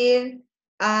decir,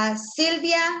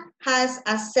 Sylvia has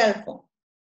a cell phone.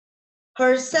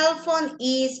 Her cell phone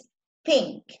is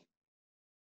pink.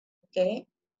 ¿Ok?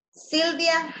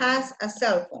 Sylvia has a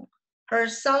cell phone. Her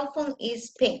cell phone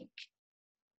is pink.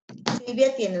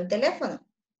 Silvia tiene un teléfono.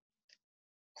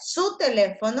 Su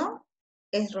teléfono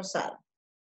es rosado,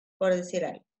 por decir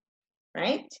algo.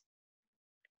 Right?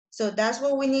 So that's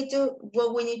what we need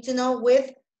to know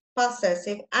with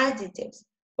possessive adjectives.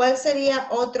 ¿Cuál sería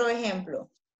otro ejemplo?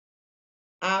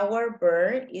 Our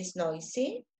bird is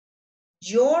noisy.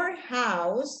 Your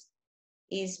house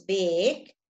is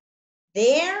big.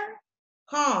 Their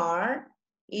car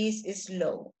is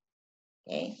slow.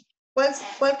 Okay.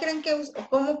 ¿Cuál creen que,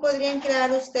 cómo podrían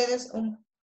crear ustedes un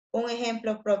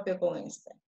ejemplo propio con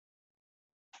este?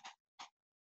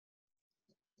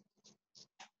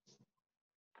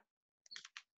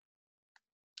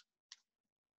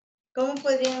 ¿Cómo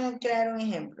podrían crear un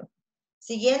ejemplo?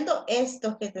 Siguiendo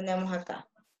estos que tenemos acá.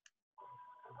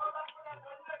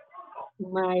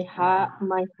 My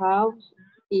house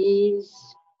is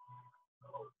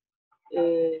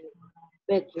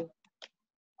Petri.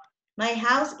 My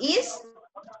house is?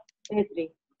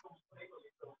 Petri.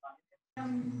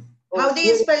 How do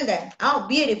you spell that? Oh,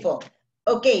 beautiful.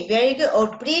 Okay, very good.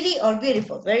 Or pretty or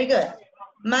beautiful. Very good.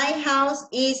 My house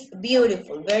is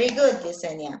beautiful. Very good,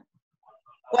 Yesenia.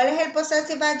 ¿Cuál es el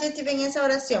possessive adjective en esa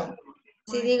oración?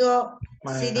 Si digo,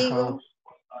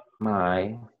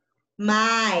 My.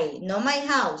 My, no my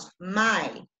house,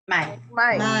 my. My.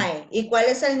 ¿Y cuál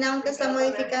es el noun que está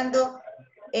modificando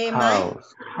my?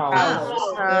 House.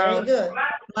 House. Very good.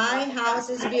 My house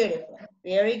is beautiful.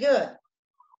 Very good.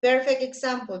 Perfect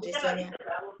example, Yesenia.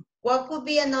 What could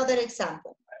be another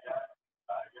example?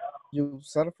 Your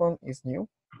cell phone is new.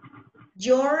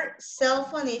 Your cell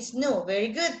phone is new. Very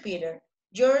good, Peter.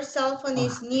 Your cell phone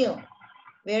is new.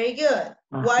 Very good.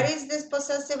 What is this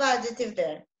possessive adjective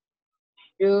there?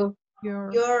 Your.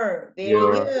 Your. Very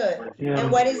Your. good. Yeah.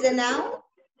 And what is the noun?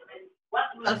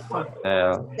 Cell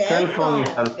Cell phone.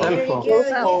 Cell Very phone.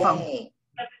 good. Yay.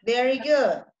 Very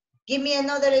good. Give me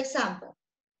another example.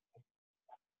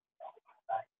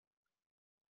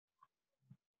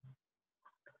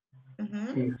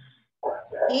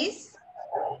 His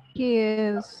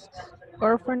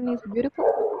girlfriend is beautiful.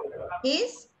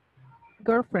 His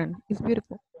Girlfriend is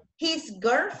beautiful. His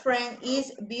girlfriend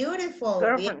is beautiful.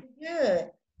 Girlfriend. Very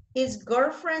good. His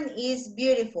girlfriend is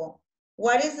beautiful.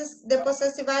 What is the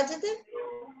possessive adjective?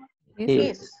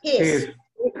 His. His.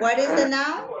 What is the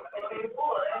noun?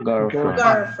 Girlfriend.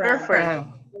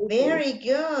 Girlfriend. Very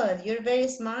good. You're very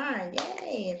smart.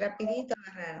 Yay. Rapidito,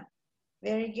 agarraron.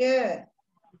 Very good.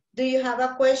 Do you have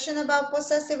a question about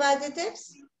possessive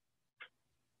adjectives?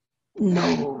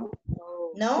 No.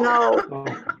 No? No.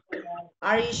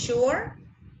 Are you sure?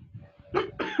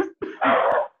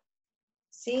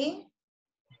 ¿Sí?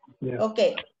 Yeah.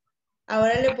 Ok.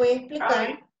 Ahora les voy a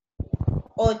explicar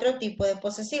otro tipo de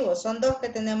posesivos. Son dos que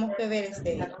tenemos que ver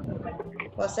este día.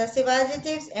 Possessive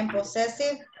adjectives and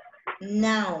possessive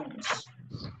nouns.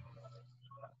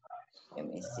 Let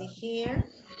me see here.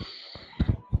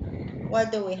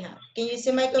 What do we have? Can you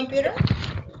see my computer?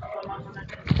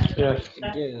 Yes.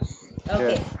 Yes.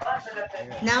 Okay.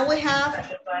 Now we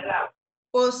have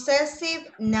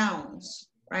possessive nouns,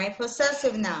 right?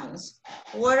 Possessive nouns.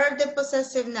 What are the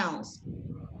possessive nouns?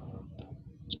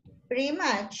 Pretty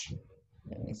much.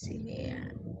 Let me see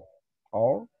here.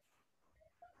 Or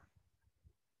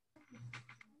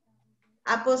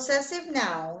A possessive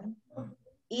noun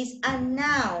is a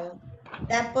noun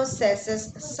that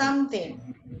possesses something,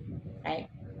 right?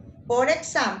 For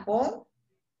example,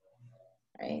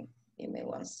 right? Give me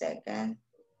 1 second.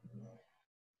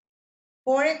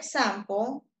 For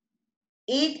example,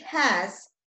 it has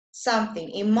something.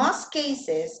 In most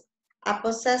cases, a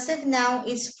possessive noun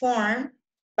is formed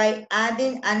by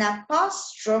adding an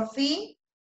apostrophe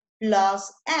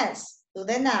plus s to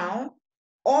the noun,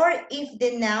 or if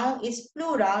the noun is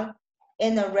plural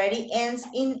and already ends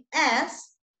in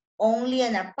s, only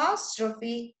an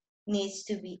apostrophe needs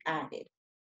to be added.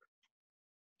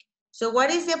 So what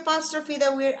is the apostrophe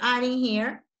that we're adding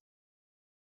here?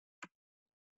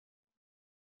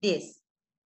 This.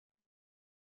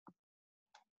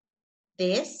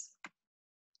 This.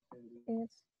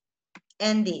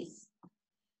 And this.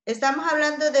 Estamos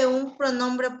hablando de un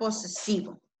pronombre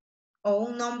posesivo o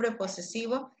un nombre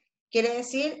posesivo. Quiere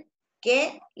decir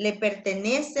que le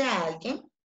pertenece a alguien,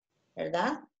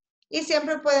 ¿verdad? Y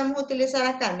siempre podemos utilizar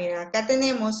acá. Miren, acá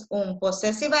tenemos un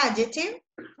possessive adjective,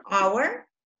 our,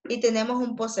 y tenemos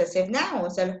un possessive noun. O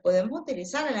sea, los podemos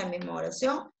utilizar en la misma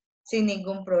oración sin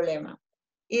ningún problema.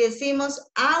 Y decimos,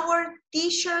 our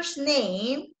teacher's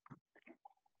name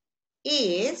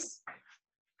is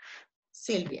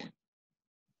Silvia.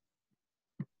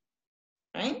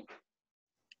 Right?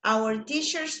 Our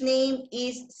teacher's name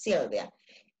is Silvia.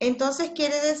 Entonces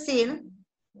quiere decir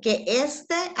que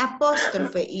este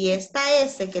apóstrofe y esta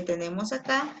S que tenemos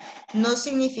acá no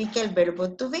significa el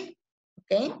verbo to be,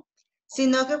 ¿ok?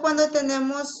 Sino que cuando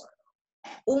tenemos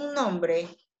un nombre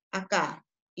acá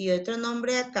y otro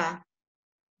nombre acá,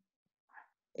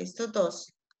 estos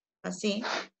dos, así,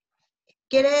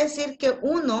 quiere decir que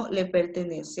uno le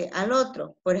pertenece al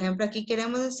otro. Por ejemplo, aquí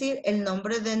queremos decir el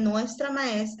nombre de nuestra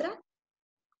maestra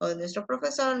o de nuestro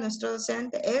profesor, nuestro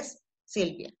docente es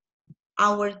Silvia.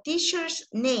 Our teacher's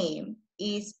name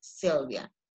is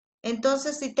Silvia.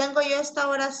 Entonces, si tengo yo esta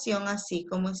oración así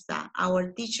como está,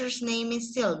 our teacher's name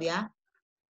is Silvia,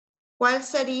 ¿cuál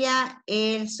sería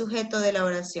el sujeto de la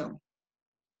oración?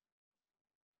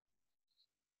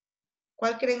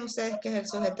 ¿Cuál creen ustedes que es el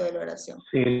sujeto de la oración?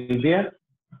 Silvia.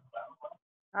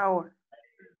 Our.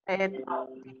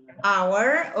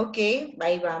 Our, ok,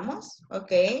 ahí vamos,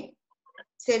 ok.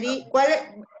 Sería,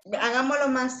 hagámoslo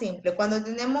más simple. Cuando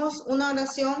tenemos una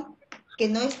oración que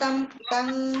no es tan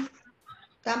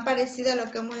parecida a lo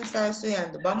que hemos estado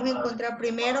estudiando, vamos a encontrar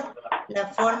primero la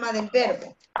forma del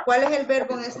verbo. ¿Cuál es el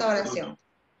verbo en esta oración?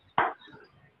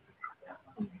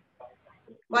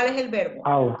 ¿Cuál es el verbo?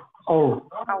 Our.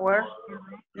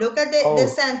 Look at the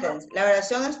sentence. La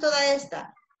oración es toda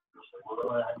esta.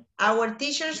 Our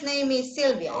teacher's name is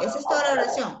Silvia. Esa es toda la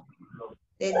oración.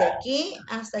 Desde aquí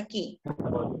hasta aquí.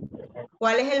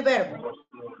 ¿Cuál es el verbo?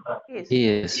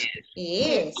 Is.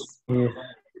 Is.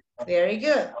 Very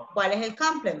good. ¿Cuál es el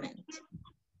complement?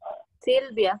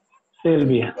 Silvia.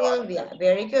 Silvia. Silvia.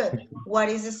 Very good. What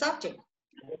is the subject?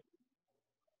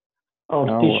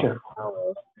 Our teacher.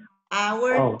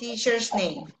 Our teacher's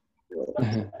name.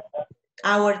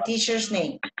 Our teacher's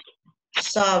name.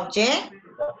 Subject,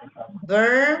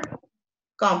 verb,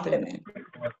 complement.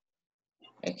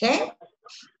 ¿Ok?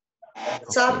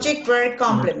 Subject, verb,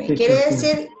 complement. Quiere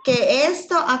decir que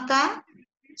esto acá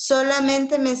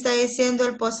solamente me está diciendo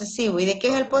el posesivo. ¿Y de qué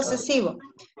es el posesivo?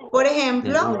 Por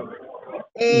ejemplo,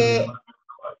 en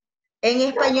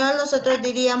español nosotros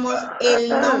diríamos el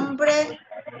nombre.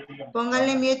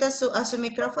 Pónganle mute a su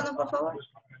micrófono, por favor.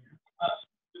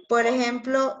 Por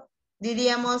ejemplo,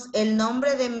 diríamos el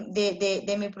nombre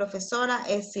de mi profesora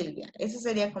es Silvia. Esa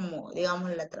sería como,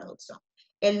 digamos, la traducción.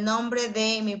 El nombre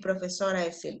de mi profesora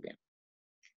es Silvia.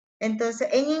 Entonces,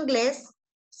 en inglés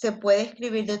se puede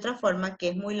escribir de otra forma que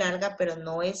es muy larga, pero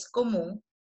no es común.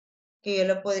 Que yo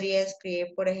lo podría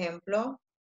escribir, por ejemplo,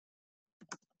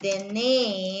 the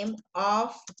name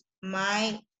of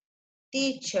my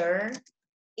teacher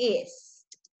is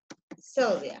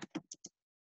Silvia.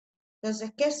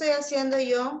 Entonces, ¿qué estoy haciendo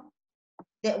yo?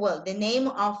 The name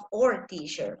of our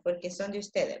teacher, porque son de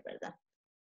ustedes, ¿verdad?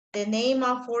 The name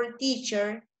of our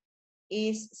teacher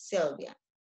is Silvia.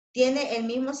 Tiene el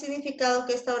mismo significado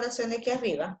que esta oración de aquí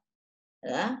arriba,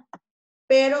 ¿verdad?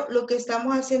 Pero lo que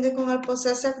estamos haciendo con el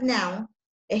possessive noun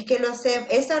es que lo hacemos,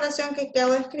 esta oración que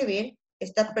acabo de escribir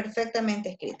está perfectamente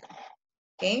escrita.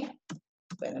 ¿Ok?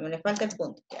 Bueno, me le falta el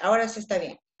punto. Ahora sí está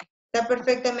bien. Está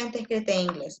perfectamente escrita en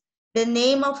inglés. The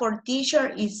name of our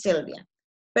teacher is Silvia.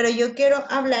 Pero yo quiero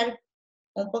hablar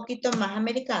un poquito más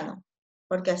americano,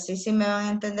 porque así sí me van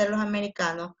a entender los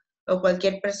americanos o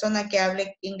cualquier persona que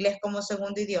hable inglés como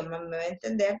segundo idioma me va a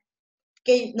entender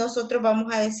que nosotros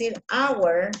vamos a decir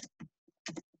our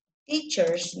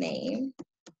teacher's name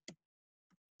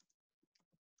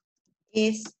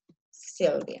is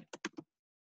Silvia.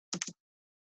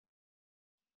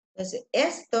 Entonces,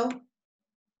 esto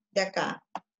de acá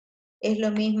es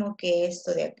lo mismo que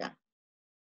esto de acá.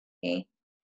 ¿Okay?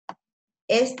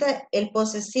 El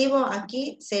posesivo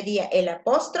aquí sería el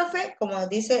apóstrofe, como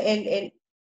dice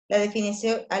la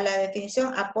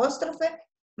definición apóstrofe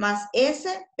más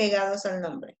S pegados al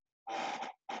nombre.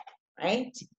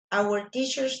 Right? Our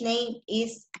teacher's name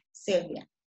is Silvia.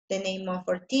 The name of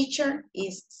our teacher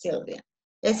is Silvia.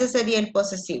 Ese sería el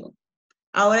posesivo.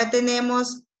 Ahora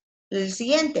tenemos el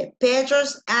siguiente,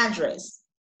 Pedro's address.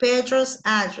 Pedro's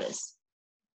address.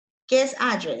 ¿Qué es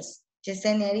address?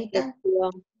 Yesenia.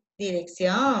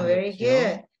 Dirección, very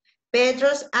good.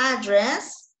 Pedro's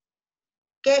address.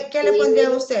 ¿Qué le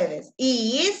pondrían ustedes?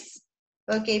 Is,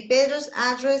 Okay, Pedro's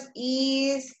address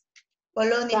is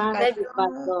Colonia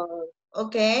Escalón.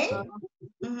 Okay.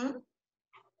 Mhm.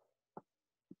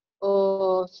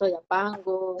 O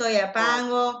Soyapango.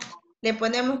 Soyapango. Le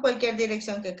ponemos cualquier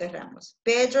dirección que queramos.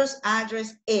 Pedro's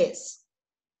address is.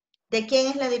 ¿De quién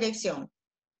es la dirección?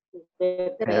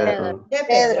 De Pedro. De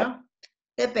Pedro.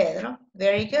 De Pedro.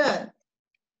 Very good.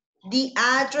 The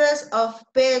address of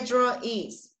Pedro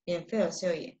is. Bien feo se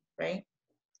oye, right?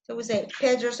 So we say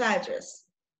Pedro's address.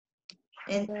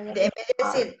 En vez de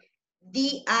decir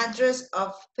the address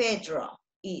of Pedro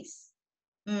is.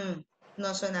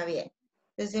 No suena bien.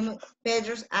 Decimos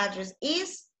Pedro's address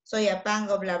is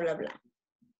Soyapango, bla, bla, bla.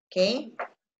 ¿Ok?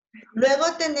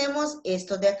 Luego tenemos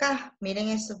esto de acá. Miren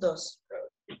estos dos.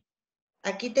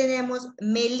 Aquí tenemos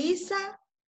Melissa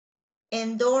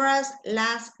and Dora's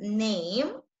last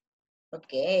name.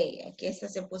 Ok, aquí esta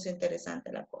se puso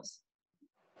interesante la cosa.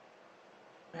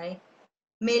 Right?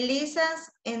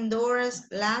 Melissa's and Dora's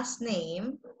last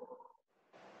name.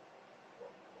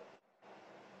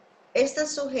 Este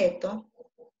sujeto,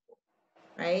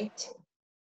 right?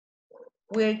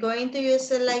 We're going to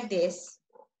use it like this.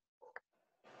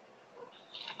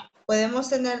 Podemos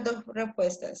tener dos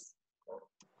respuestas.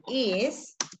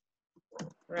 Is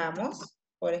Ramos,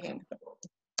 por ejemplo.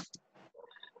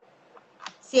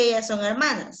 Si ellas son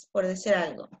hermanas, por decir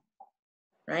algo.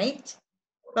 Right?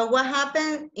 But what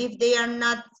happens if they are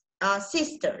not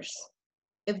sisters?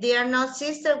 If they are not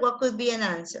sisters, what could be an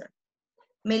answer?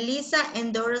 Melissa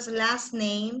and Dora's last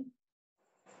name.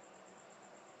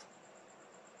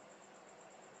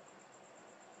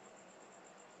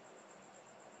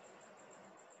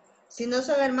 Si no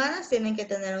son hermanas, tienen que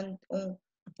tener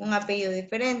un apellido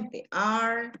diferente.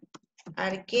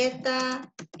 Arqueta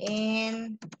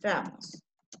and Ramos.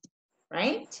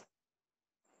 Right?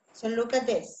 So look at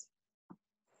this.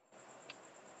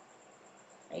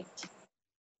 Right.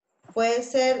 Puede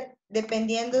ser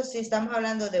dependiendo si estamos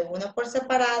hablando de uno por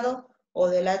separado o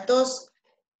de las dos.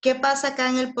 ¿Qué pasa acá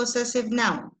en el possessive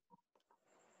noun?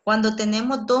 Cuando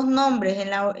tenemos dos nombres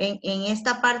en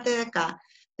esta parte de acá,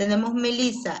 tenemos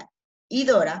Melissa y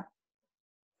Dora,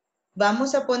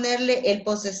 vamos a ponerle el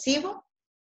posesivo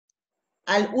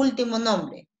al último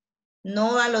nombre,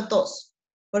 no a los dos,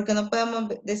 porque no podemos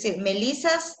decir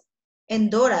Melissa's and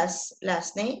Dora's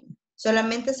last name,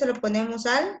 solamente se lo ponemos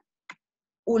al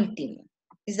último.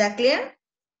 Is that clear?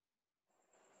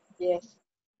 Yes.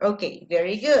 Okay,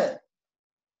 very good.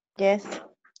 Yes.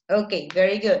 Okay,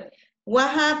 very good. What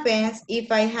happens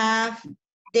if I have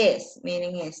this?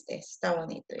 Miren este, está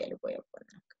bonito, ya lo voy a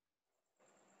poner.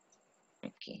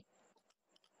 Aquí.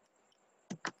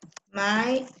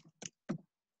 My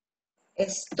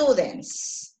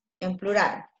students, en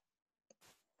plural.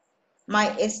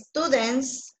 My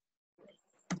students'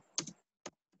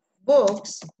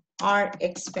 books are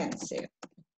expensive.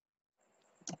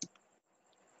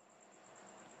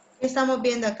 ¿Qué estamos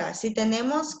viendo acá? Si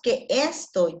tenemos que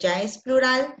esto ya es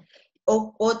plural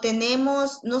o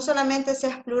tenemos, no solamente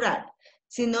sea plural,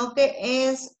 sino que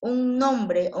es un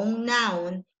nombre o un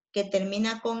noun que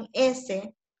termina con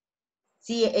S.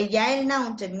 Si ya el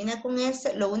noun termina con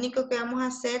S, lo único que vamos a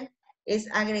hacer es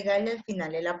agregarle al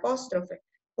final el apóstrofe,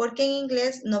 porque en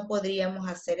inglés no podríamos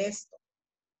hacer esto.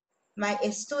 My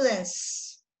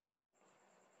students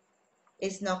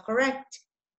is not correct.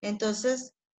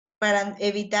 Entonces, para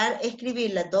evitar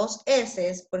escribir las dos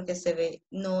S, porque se ve,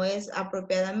 no es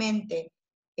apropiadamente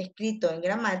escrito en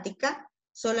gramática,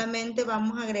 solamente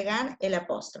vamos a agregar el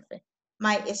apóstrofe.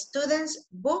 My students'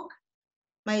 books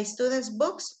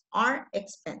are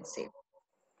expensive.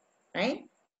 Right?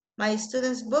 My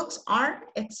students' books are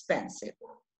expensive.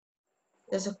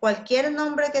 Entonces, cualquier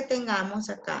nombre que tengamos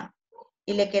acá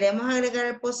y le queremos agregar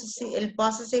el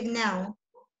possessive noun,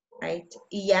 right?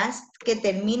 Y ya que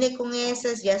termine con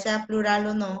S, ya sea plural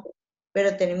o no,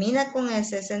 pero termina con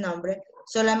S ese nombre,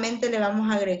 solamente le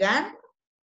vamos a agregar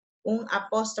un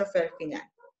apóstrofe al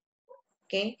final.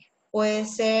 ¿Ok? Puede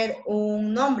ser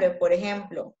un nombre, por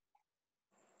ejemplo.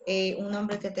 Un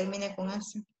nombre que termine con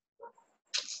S.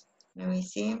 Let me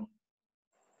see.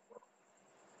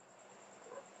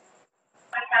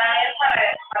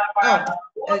 Oh,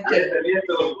 okay.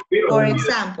 For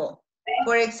example,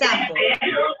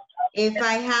 if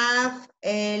I have,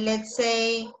 let's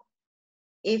say,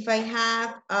 if I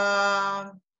have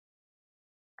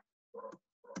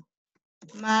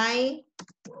my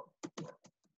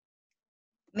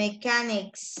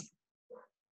mechanics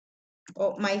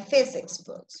or my physics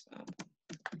books,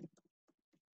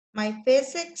 my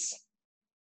physics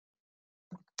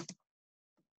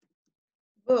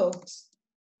books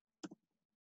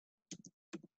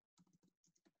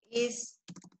is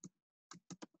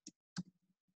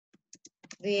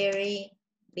very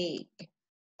big.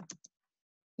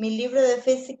 Mi libro de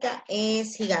física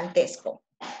es gigantesco.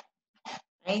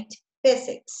 Right?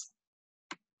 Physics.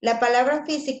 La palabra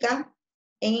física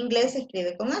en inglés se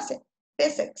escribe con S.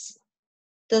 Physics.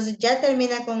 Entonces ya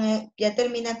termina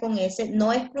con S.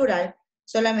 No es plural.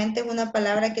 Solamente es una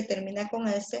palabra que termina con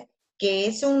S, que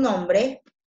es un nombre.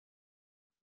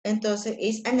 Entonces,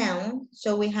 it's a noun.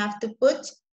 So we have to put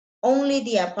only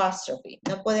the apostrophe.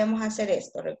 No podemos hacer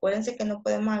esto. Recuérdense que no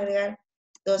podemos agregar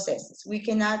dos S. We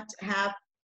cannot have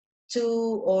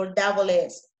two or double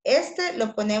S. Este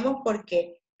lo ponemos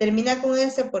porque termina con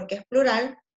S porque es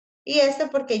plural y este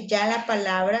porque ya la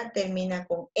palabra termina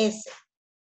con S,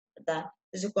 ¿verdad?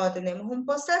 Entonces cuando tenemos un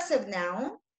possessive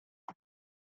noun,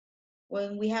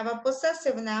 when we have a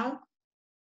possessive noun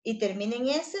y termina en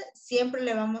S, siempre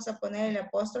le vamos a poner el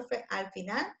apóstrofe al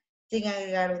final sin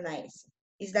agregar una S.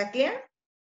 Is that clear?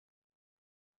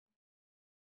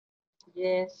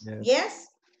 Yes. Yes?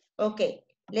 Okay.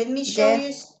 Let me show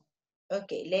you.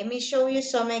 Okay, let me show you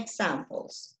some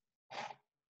examples.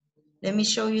 Let me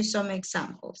show you some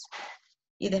examples.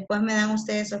 Y después me dan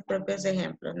ustedes sus propios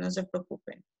ejemplos, no se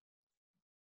preocupen.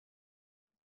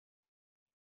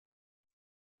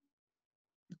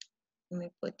 Let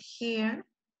me put here.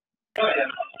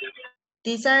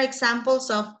 These are examples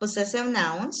of possessive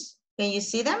nouns. Can you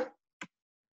see them?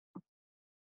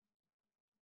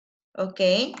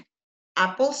 Okay.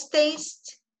 Apple's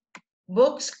taste,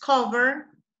 book's cover,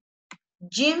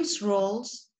 Jim's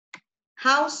rules,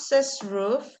 house's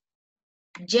roof,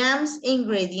 jam's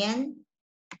ingredient,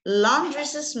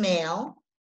 laundry's smell,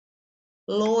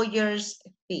 lawyer's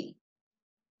fee.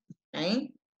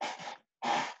 Right?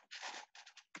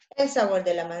 El sabor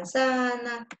de la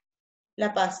manzana,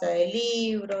 la pasta del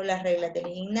libro, las reglas del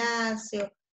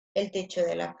gimnasio, el techo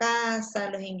de la casa,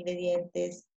 los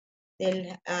ingredientes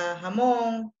del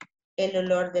jamón, el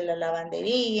olor de la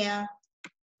lavandería,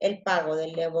 el pago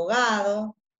del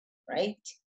abogado, right?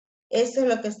 Eso es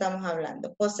lo que estamos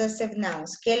hablando. Possessive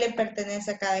nouns. ¿Qué le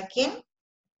pertenece a cada quien?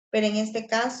 Pero en este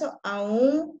caso a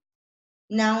un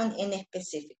noun en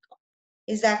específico.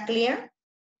 Is that clear?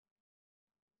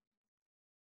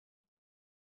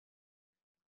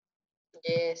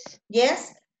 Yes.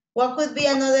 Yes? What could be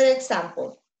another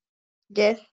example?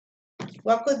 Yes.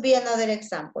 What could be another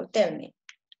example? Tell me.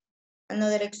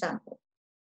 Another example.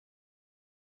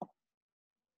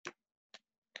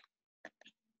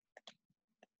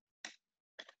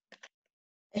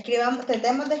 Escribamos,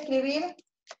 tratemos de escribir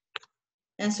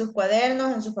en sus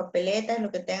cuadernos, en sus papeletas,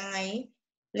 lo que tengan ahí.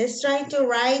 Let's try to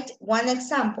write one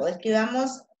example.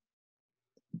 Escribamos,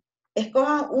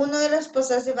 escojan uno de los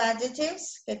possessive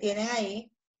adjectives que tienen ahí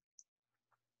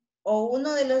o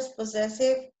uno de los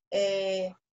possessive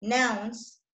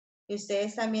nouns que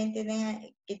ustedes también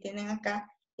tienen acá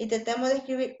y tratemos de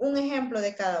escribir un ejemplo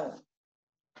de cada uno.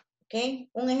 ¿Ok?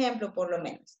 Un ejemplo por lo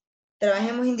menos.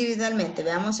 Trabajemos individualmente.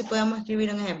 Veamos si podemos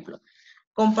escribir un ejemplo.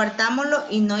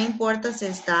 Compartámoslo y no importa si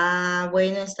está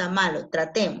bueno o está malo.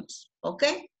 Tratemos. ¿Ok?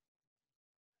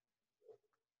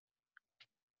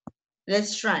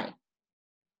 Let's try.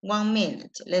 1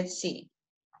 minute. Let's see.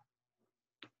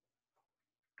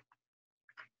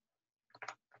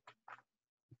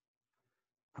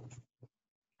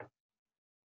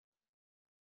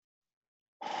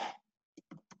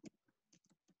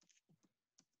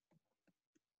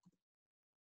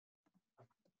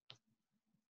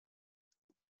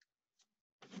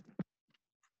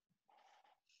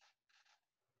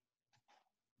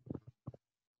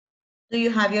 Do you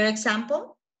have your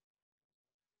example?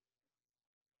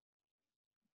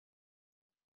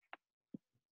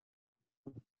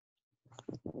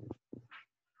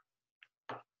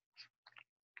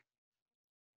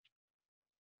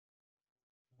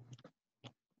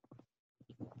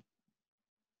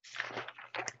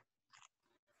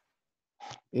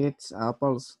 It's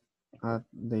apples at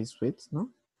the sweets, no?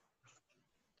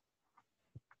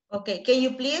 Okay, can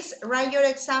you please write your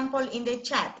example in the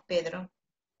chat, Pedro?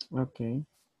 Okay.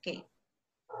 Okay.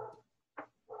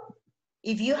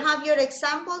 If you have your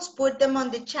examples, put them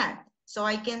on the chat so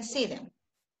I can see them.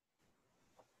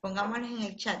 Pongámoslos en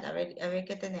el chat, a ver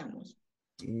qué tenemos.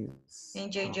 Yes.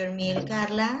 Enjoy your meal,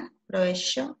 Carla.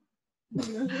 Provecho.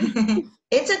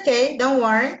 It's okay, don't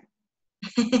worry.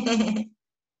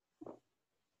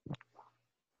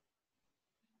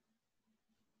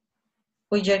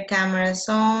 Put your cameras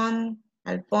on.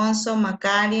 Alfonso,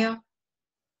 Macario,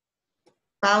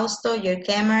 Fausto, your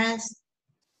cameras.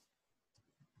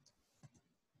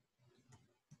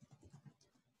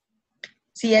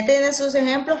 Si ya tienen sus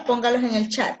ejemplos, póngalos en el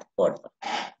chat, por favor.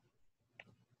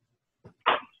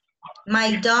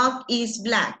 My dog is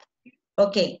black.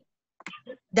 Ok.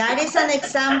 That is an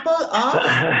example of,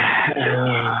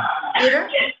 Peter?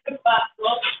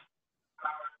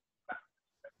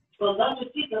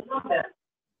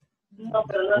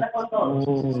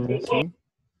 Sí.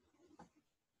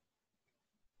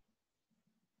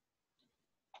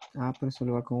 Ah, pero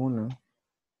solo va con una.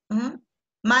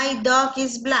 My dog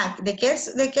is black. ¿De qué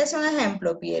es un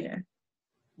ejemplo, Peter?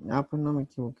 Ah, pues no me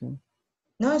equivoqué.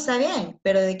 No, está bien,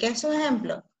 pero ¿de qué es un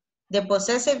ejemplo? ¿De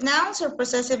possessive nouns o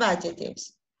possessive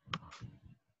adjectives?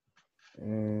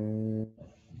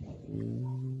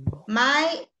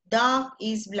 My dog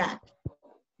is black.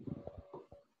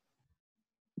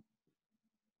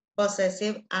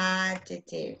 Possessive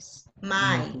adjectives.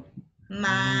 My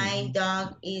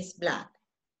dog is black.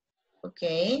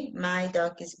 Okay, my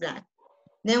dog is black.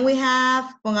 Then we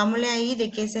have, pongámosle ahí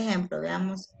de qué es ejemplo,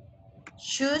 veamos.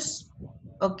 Shoes,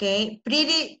 ok,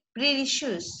 pretty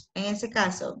shoes, en ese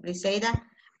caso, Briseida,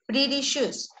 pretty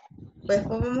shoes. Pues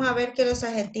vamos a ver que los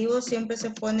adjetivos siempre se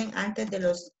ponen antes de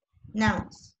los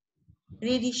nouns.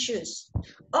 Pretty shoes.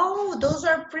 Oh, those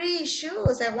are pretty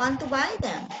shoes, I want to buy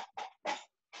them.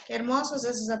 Qué hermosos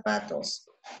esos zapatos.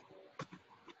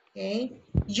 Okay.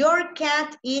 Your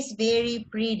cat is very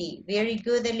pretty. Very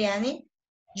good, Eliane.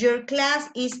 Your class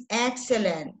is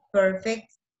excellent.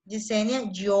 Perfect, Yesenia.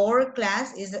 Your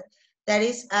class is, that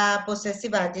is a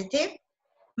possessive adjective.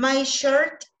 My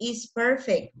shirt is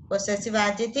perfect. Possessive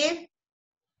adjective.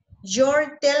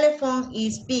 Your telephone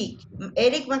is big.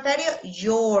 Eric Macario,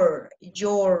 your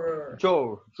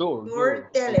telephone.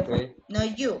 Okay. No,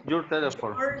 you. Your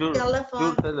telephone. Your telephone.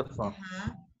 Your telephone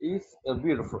is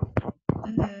beautiful.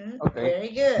 Okay. Very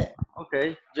good.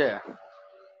 Okay. Yeah.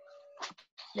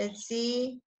 Let's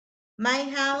see. My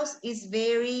house is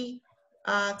very,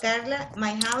 Carla,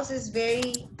 my house is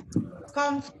very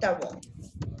comfortable.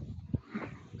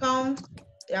 I'm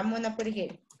gonna put it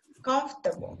here.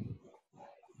 Comfortable.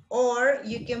 Or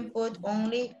you can put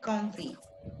only comfy.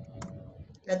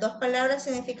 Las dos palabras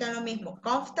significan lo mismo.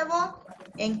 Comfortable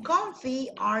and comfy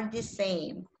are the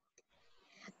same.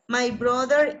 My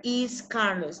brother is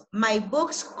Carlos. My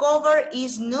book's cover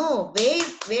is new.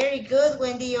 Very good,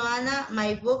 Wendy Johanna.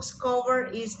 My book's cover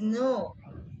is new.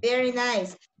 Very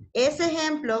nice. Ese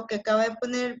ejemplo que acaba de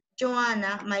poner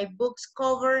Johanna, my book's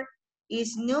cover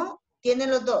is new, tiene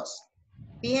los dos.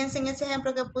 Fíjense en ese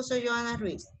ejemplo que puso Johanna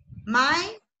Ruiz.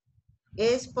 My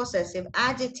es possessive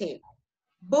adjective.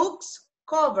 Book's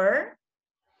cover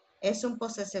es un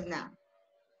possessive noun.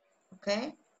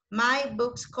 Okay? My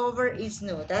book's cover is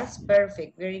new. That's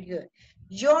perfect. Very good.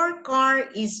 Your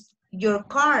cars,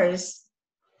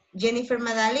 Jennifer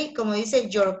Madali, como dice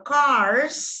your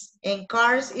cars, and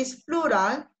cars is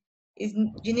plural,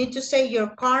 you need to say your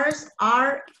cars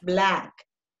are black.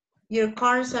 Your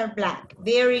cars are black.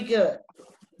 Very good.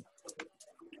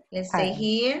 Let's say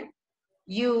here,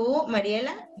 you,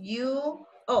 Mariela,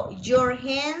 your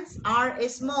hands are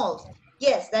small.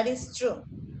 Yes, that is true.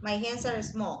 My hands are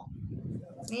small.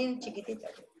 Miren, chiquitita.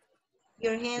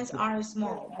 Your hands are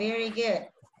small. Very good.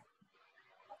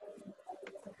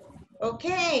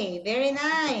 Okay, very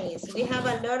nice. We have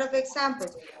a lot of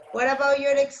examples. What about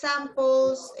your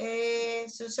examples,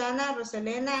 Susana,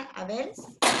 Roselena, Abel?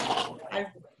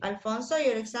 Alfonso,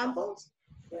 your examples?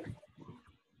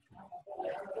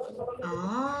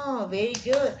 Oh, very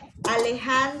good.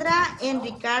 Alejandra and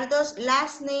Ricardo's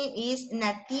last name is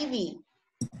Nativi.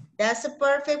 That's a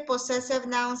perfect possessive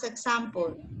nouns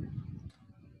example.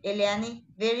 Eliane,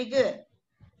 very good.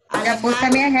 Ya puse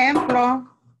mi ejemplo.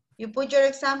 You put your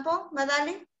example,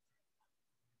 Madali?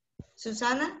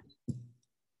 Susana?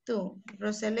 Tú.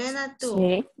 Roselena, tú.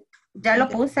 Sí. Ya lo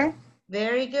puse.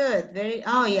 Very good.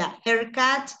 Oh yeah, her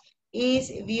cat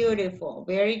is beautiful.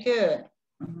 Very good.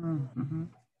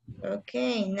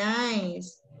 Okay,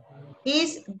 nice.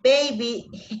 His baby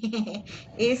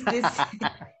is this.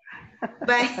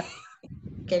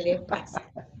 ¿Qué le pasa?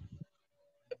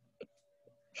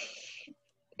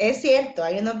 Es cierto,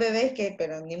 hay unos bebés que,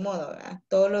 pero ni modo, ¿verdad?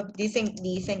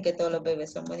 Dicen que todos los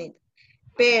bebés son bonitos.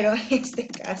 Pero en este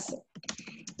caso,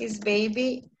 his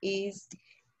baby is,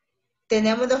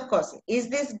 tenemos dos cosas. Is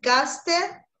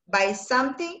disgusted by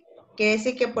something, quiere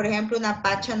decir que, por ejemplo, una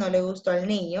pacha no le gustó al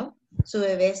niño. Su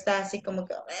bebé está así como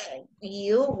que,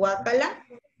 guácala,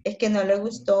 es que no le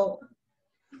gustó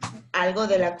algo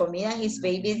de la comida. His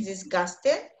baby is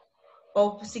disgusted.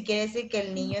 O si quiere decir que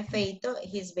el niño es feito,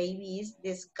 his baby is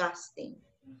disgusting.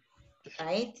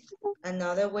 Right?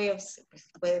 Another way of,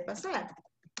 pues, puede pasar.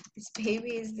 His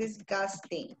baby is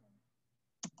disgusting.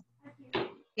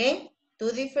 Okay?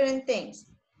 Two different things.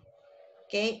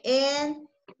 Okay? And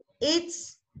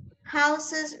its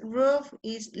house's roof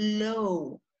is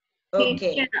low.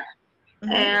 Okay.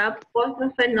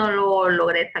 Apóstrofe no lo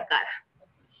logré sacar.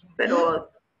 Pero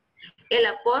el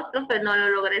apóstrofe no lo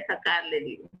logré sacar, le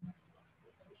digo.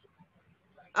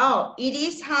 Oh, it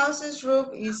is house's roof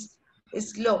is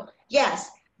low. Yes,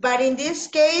 but in this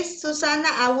case, Susana,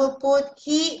 I will put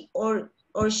he or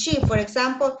she. For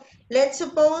example, let's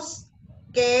suppose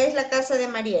que es la casa de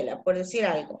Mariela, por decir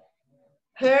algo.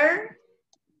 Her,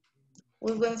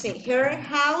 we're going to say her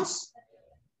house's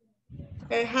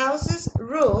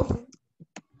roof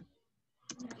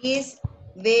is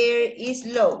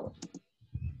low.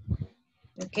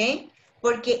 ¿Ok?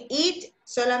 Porque it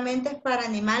solamente es para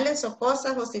animales o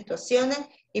cosas o situaciones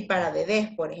y para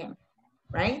bebés, por ejemplo.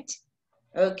 Right?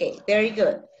 Okay, very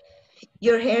good.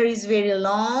 Your hair is very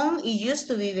long. It used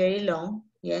to be very long.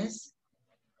 Yes.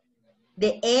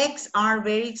 The eggs are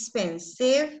very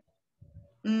expensive.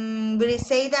 Will it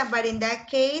say that? But in that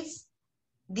case,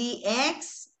 the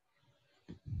eggs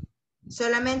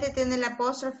solamente tiene el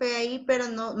apóstrofe ahí, pero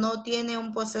no tiene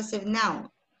un possessive noun.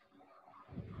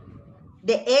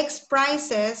 The eggs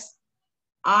prices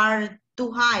are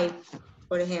too high,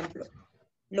 por ejemplo.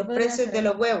 Los precios de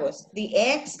los huevos. The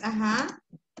eggs,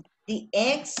 the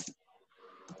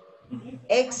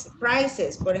eggs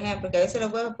prices, por ejemplo, que a veces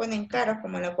los huevos ponen caros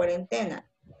como en la cuarentena.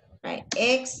 Right?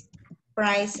 Eggs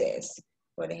prices,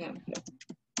 por ejemplo,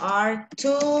 are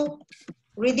too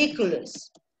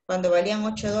ridiculous. Cuando valían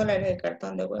 $8 el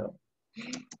cartón de huevo.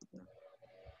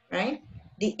 Right?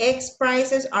 The eggs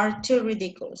prices are too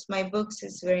ridiculous. My books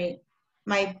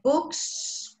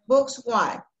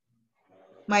what?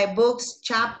 My books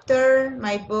chapter,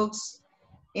 my books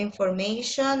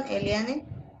information, Eliane.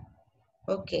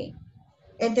 Ok.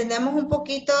 Entendemos un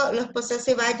poquito los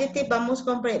possessive adjectives, vamos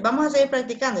a seguir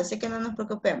practicando, así que no nos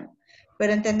preocupemos.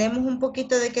 Pero entendemos un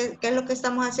poquito de qué es lo que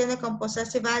estamos haciendo con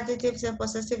possessive adjectives y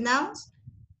possessive nouns.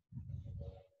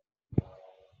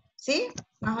 ¿Sí?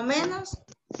 ¿Más o menos?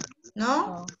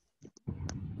 ¿No?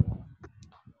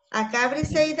 Acá,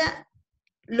 Briseida,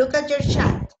 look at your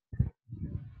chat.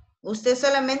 Usted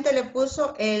solamente le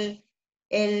puso el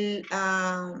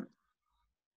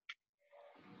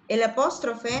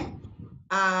apóstrofe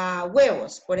a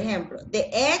huevos, por ejemplo. The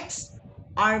eggs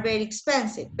are very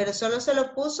expensive, pero solo se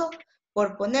lo puso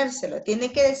por ponérselo.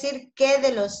 Tiene que decir qué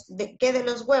de los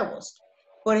huevos.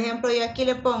 Por ejemplo, yo aquí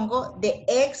le pongo the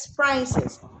eggs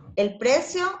prices. ¿El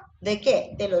precio de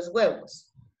qué? De los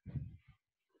huevos.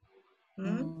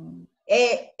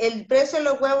 El precio de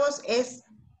los huevos es,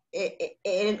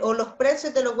 o los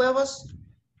precios de los huevos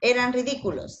eran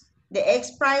ridículos. The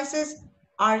eggs prices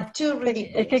are too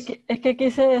ridiculous. Es que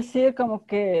quise decir como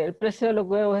que el precio de los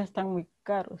huevos están muy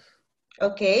caros.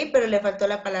 Ok, pero le faltó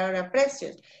la palabra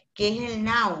precios, que es el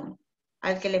noun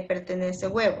al que le pertenece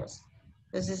huevos.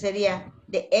 Entonces sería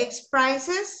the eggs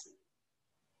prices.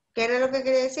 ¿Qué era lo que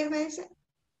quería decir, me dice?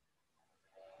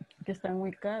 Que están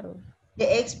muy caros.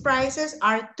 The eggs prices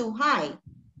are too high,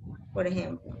 por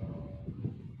ejemplo.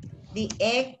 The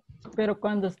egg. Pero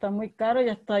cuando está muy caro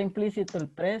ya está implícito el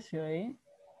precio ahí.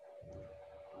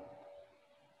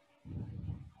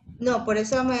 No, por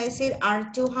eso vamos a decir are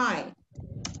too high.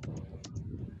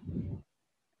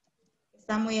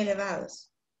 Están muy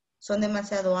elevados. Son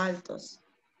demasiado altos.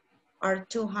 Are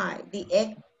too high. The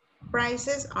egg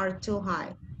prices are too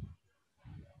high.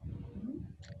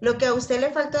 Lo que a usted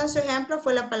le faltó en su ejemplo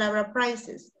fue la palabra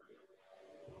prices.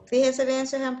 Fíjese bien en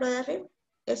su ejemplo de arriba.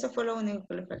 Eso fue lo único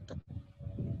que le faltó.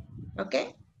 ¿Ok?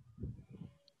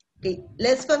 Okay.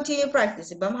 Let's continue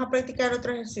practicing. Vamos a practicar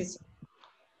otro ejercicio.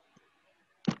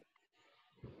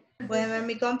 ¿Pueden ver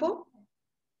mi compu?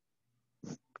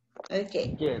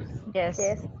 Okay. Yes.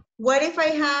 What if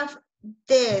I have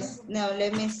this? Now,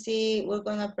 let me see. We're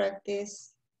going to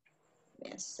practice.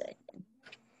 Give me a second.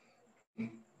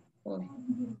 Oh.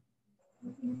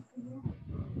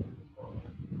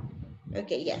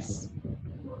 Okay, yes.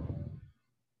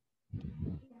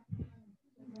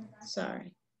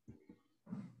 Sorry.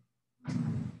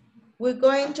 We're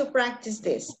going to practice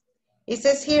this. It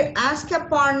says here, ask a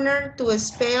partner to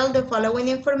spell the following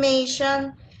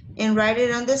information and write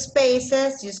it on the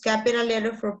spaces. Use capital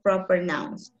letter for proper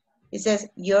nouns. It says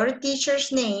your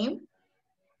teacher's name,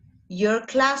 your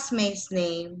classmate's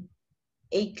name,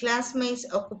 a classmate's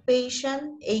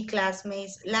occupation, a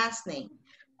classmate's last name.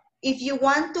 If you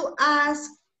want to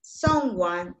ask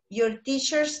someone your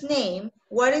teacher's name,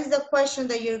 what is the question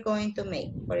that you're going to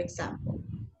make, for example?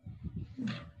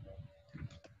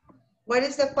 What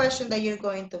is the question that you're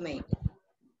going to make?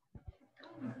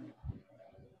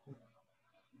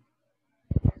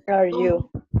 Are you?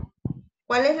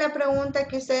 ¿Cuál es la pregunta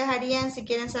que ustedes harían si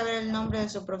quieren saber el nombre de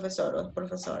su profesor o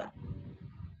profesora?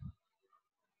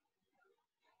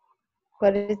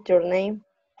 What is your name?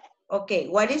 Ok,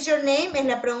 what is your name? Es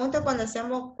la pregunta cuando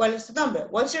hacemos, ¿cuál es tu nombre?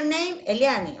 What's your name?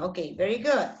 Eliani. Ok, very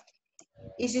good.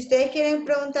 Y si ustedes quieren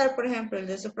preguntar, por ejemplo, el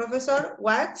de su profesor,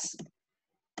 what's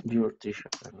Your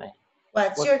teacher's name.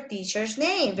 What's your teacher's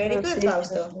name? Very Your good, teacher's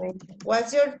Fausto. name.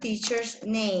 What's your teacher's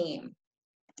name?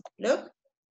 Look.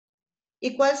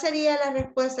 ¿Y cuál sería la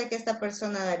respuesta que esta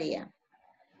persona daría?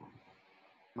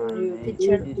 My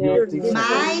Teacher, your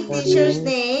My teacher's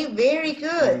name. Very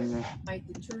good. My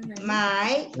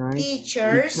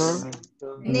teacher's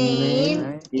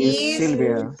name is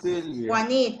Silvia.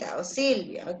 Juanita or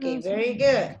Silvia. Okay, very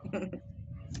good.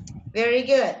 Very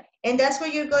good. And that's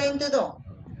what you're going to do.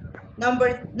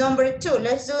 Number two.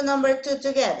 Let's do number two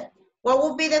together. What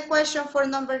would be the question for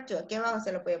number two? Aquí abajo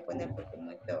se lo voy a poner porque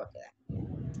muy feo va a quedar.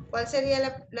 ¿Cuál sería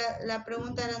la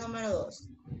pregunta de la número dos?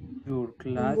 Your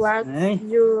class What's name.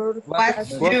 your What's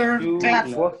your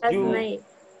classmate?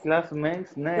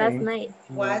 classmate's name? Classmate.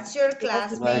 What's your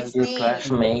classmate's What's your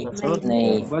name? classmate's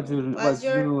name? What's What's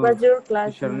your teacher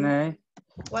classmate? name?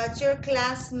 What's your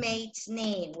classmate's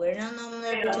name? We're on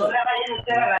number two,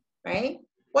 right?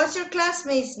 What's your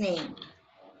classmate's name?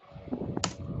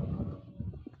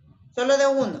 Solo de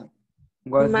uno.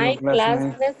 What's My your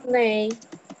classmate? classmate's name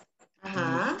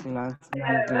Ajá.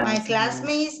 Classmate. My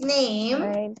classmate's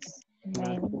name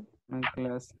My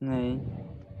class name.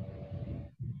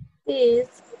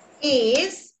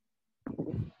 is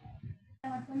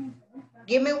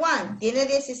give me one. Tiene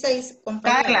 16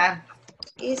 compañeros. Carla.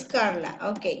 Is Carla.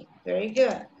 Okay, very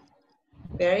good.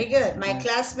 Very good. My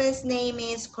classmate's name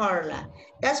is Carla.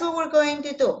 That's what we're going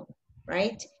to do,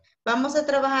 right? Vamos a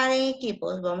trabajar en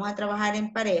equipos, vamos a trabajar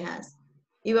en parejas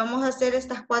y vamos a hacer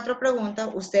estas 4 preguntas.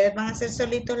 Ustedes van a hacer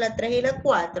solitos la 3 y la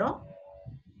 4,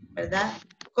 ¿verdad?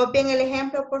 Copien el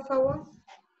ejemplo, por favor,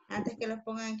 antes que los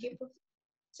pongan en equipos.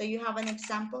 So you have an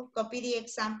example. Copy the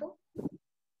example.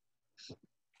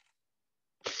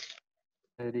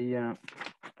 Sería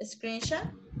Screenshot.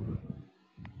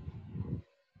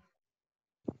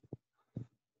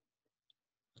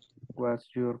 what's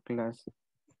your class?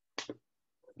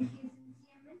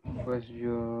 What's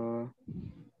your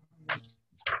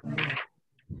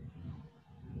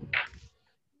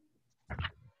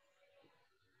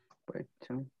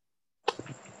question?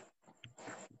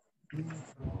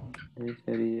 Ahí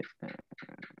sería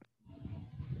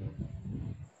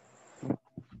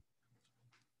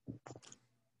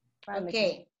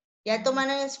Okay. ¿Ya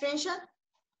tomaron el screenshot?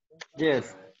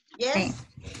 Yes. Yes?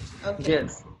 Okay.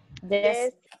 Yes.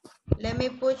 yes. Let me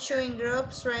put you in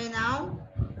groups right now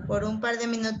por un par de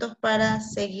minutos para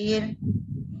seguir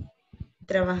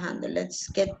trabajando.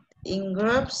 Let's get in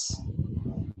groups.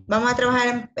 Vamos a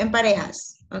trabajar en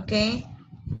parejas, ¿ok?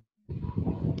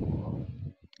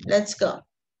 Let's go.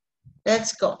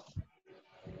 Let's go.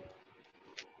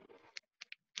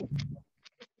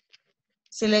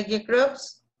 Select your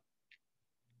groups.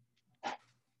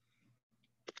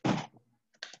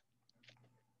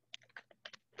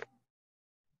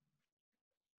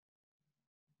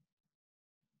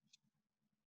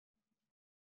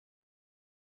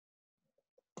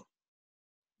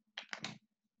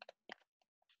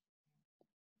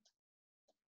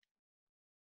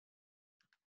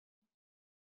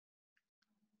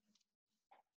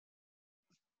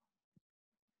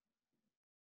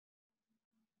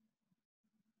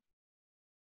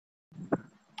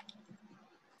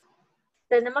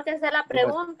 Tenemos que hacer la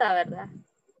pregunta, ¿verdad?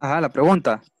 Ajá, la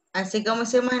pregunta. Así como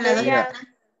hicimos en la Sería,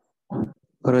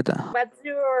 Correcta. what's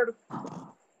your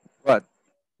What?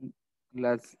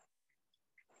 Class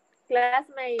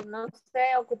classmate? No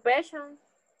sé, occupation.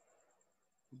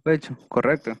 pecho,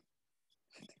 correcto.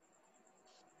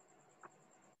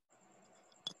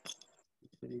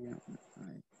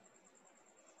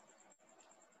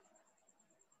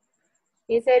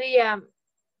 Y sería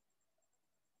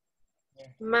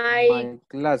My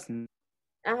class.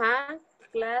 ajá,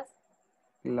 class.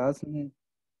 Classmate.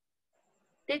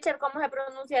 Teacher, ¿cómo se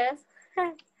pronuncia eso?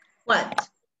 What?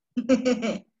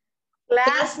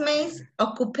 Classmates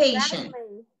occupation.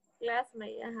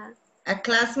 Classmate, ajá. A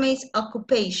classmate's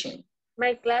occupation.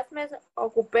 My classmate's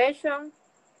occupation.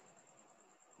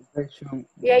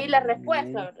 Y ahí la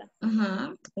respuesta,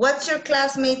 ¿verdad? What's your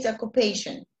classmate's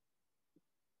occupation?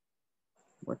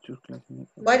 What's your classmate?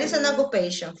 What is an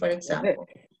occupation, for example?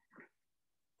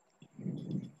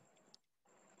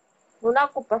 Una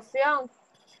ocupación.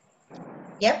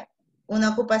 Yep, una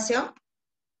ocupación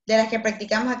de las que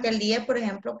practicamos aquel día, por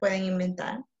ejemplo, pueden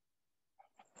inventar.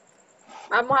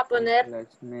 Vamos a poner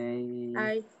Classmate.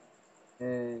 ahí.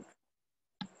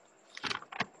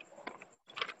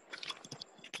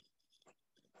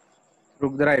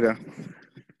 Truck driver.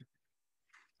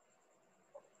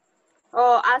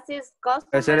 assist Puede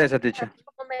ser customers, esa, teacher.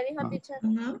 como me dijo, teacher.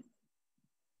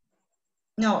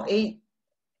 No,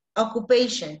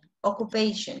 occupation.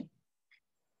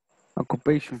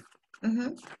 Occupation.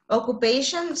 Ujú.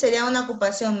 Occupation sería una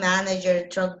ocupación, manager,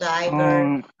 truck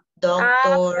driver, Ah,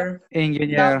 doctor,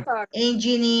 Engineer. doctor.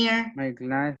 engineer, My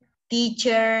class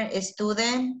teacher,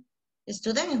 student.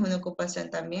 Student es una ocupación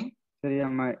también. sería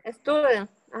my Student.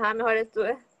 Ajá, mejor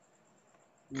student.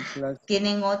 class.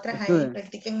 Tienen otras ahí, Student.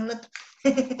 practiquen el otro.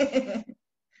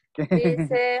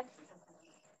 Dice,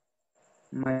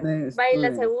 My va y la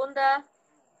student. segunda,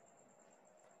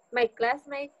 my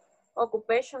classmate,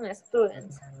 occupation,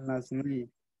 students. Last name.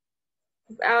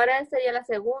 Ahora sería la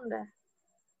segunda.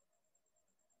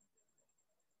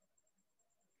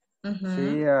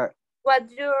 Sería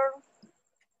What's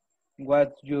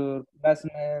your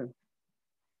classmate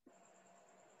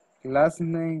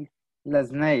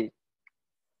last name.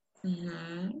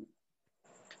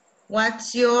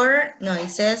 What's your, no,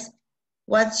 it says,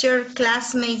 what's your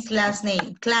classmate's last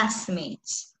name?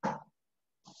 Classmates.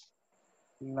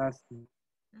 Last name.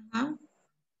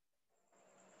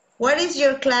 What is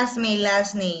your classmate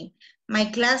last name? My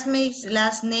classmate's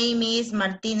last name is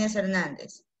Martinez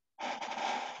Hernandez,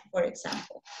 for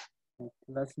example.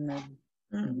 Classmate.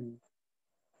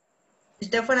 Si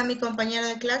usted fuera mi compañero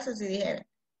de clases y dijera,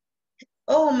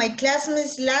 oh, my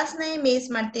classmate's last name is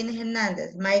Martinez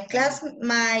Hernandez. My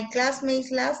classmate's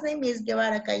last name is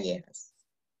Guevara Callejas.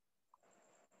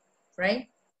 Right?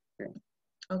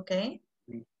 Okay.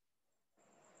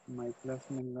 My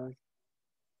classmate last.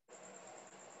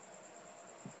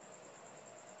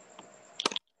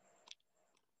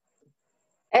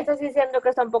 Esta sí siento que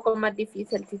está un poco más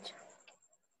difícil, teacher.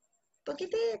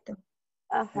 Poquitito.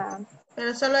 Ajá.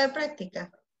 Pero solo de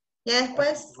práctica. Ya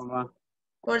después,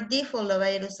 por default lo va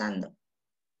a ir usando.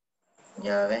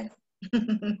 Ya va a ver.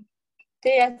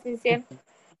 Sí, así siempre.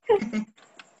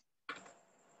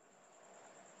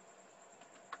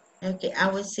 Okay, I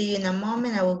will see you in a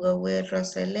moment. I will go with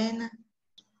Roselena.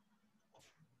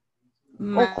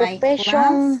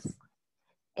 Occupation,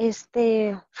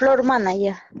 floor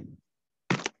manager.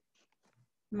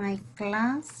 My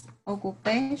class,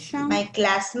 occupation. My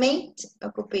classmate,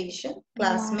 occupation,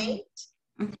 classmate.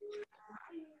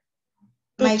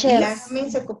 My Teacher.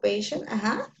 classmate's occupation,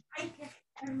 ajá.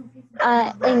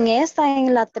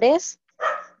 En la 3,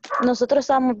 nosotros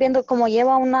estábamos viendo cómo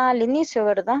lleva una al inicio,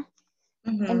 ¿verdad?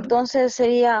 Entonces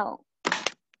sería,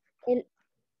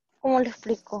 ¿cómo le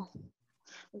explico?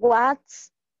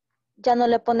 What's, ya no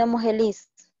le ponemos el is.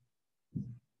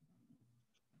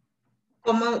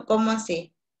 ¿Cómo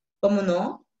así? ¿Cómo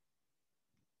no?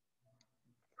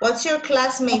 What's your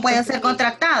classmate? ¿O puede ser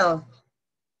contractado?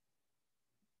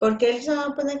 ¿Por qué él se va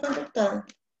a poner contractado?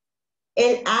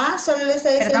 El A solo le está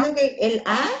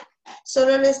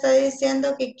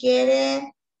diciendo que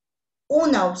quiere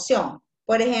una opción.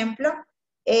 Por ejemplo,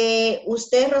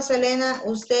 usted, Rosalena,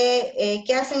 usted,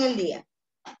 ¿qué hace en el día?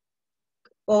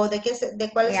 ¿O de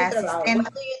cuál es su trabajo?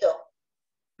 What do you do?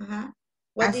 Ajá.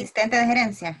 Asistente de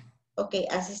gerencia. Ok,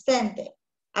 asistente.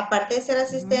 Aparte de ser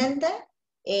asistente,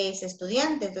 es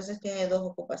estudiante, entonces tiene dos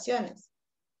ocupaciones.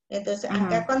 Entonces,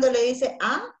 acá cuando le dice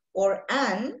a or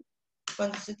an,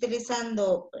 cuando estoy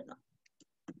utilizando, bueno,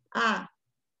 a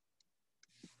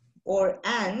or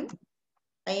an,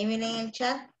 ahí miren en el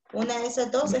chat, una de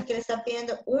esas dos es que le está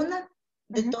pidiendo una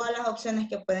de todas las opciones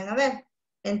que pueden haber.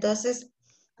 Entonces,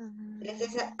 les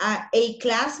dice a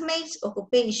classmate's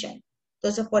occupation.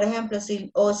 Entonces, por ejemplo,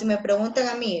 si me preguntan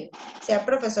a mí, sea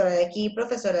profesora de aquí,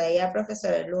 profesora de allá,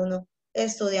 profesora del uno,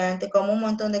 estudiante, como un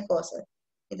montón de cosas.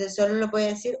 Entonces, solo le voy a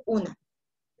decir una.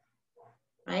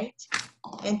 Right?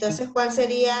 Entonces, ¿cuál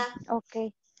sería?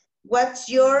 Okay. What's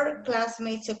your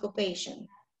classmate's occupation?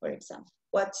 For example.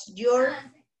 What's your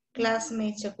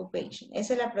classmate's occupation?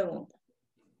 Esa es la pregunta.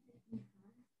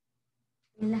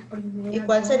 ¿Y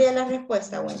cuál sería la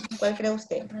respuesta? Bueno, ¿cuál cree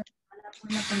usted?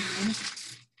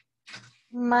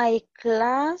 My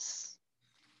class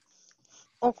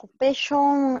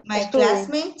occupation My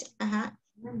classmate,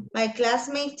 my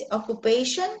classmate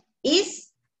occupation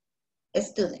is a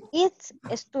student. It's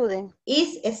a student.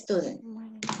 Is a student.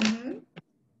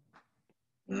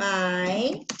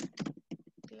 My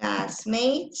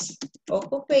classmate's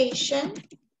occupation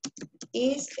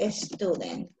is a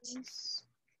student.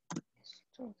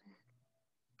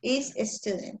 Is a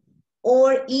student.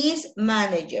 Or is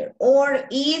manager. Or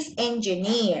is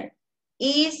engineer.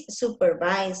 Is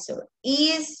supervisor.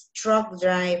 Is truck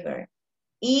driver.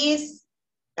 Is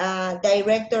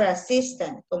director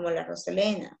assistant, como la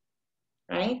Rosalena.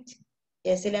 Right?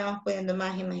 Y así le vamos poniendo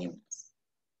más y más y más.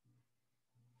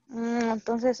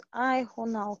 Entonces, es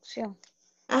una opción.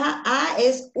 Ajá, a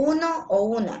es uno o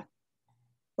una.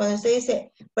 Cuando usted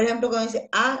dice, por ejemplo, cuando dice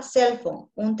a cell phone,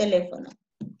 un teléfono.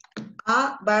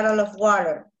 A bottle of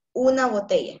water, una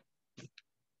botella.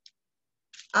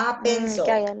 A pencil.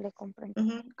 Ya le compré.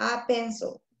 A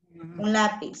pencil, un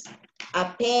lápiz.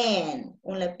 A pen,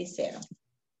 un lapicero.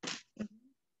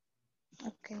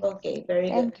 Okay, very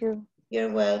good. Thank you.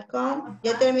 You're welcome.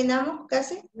 ¿Ya terminamos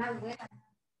casi?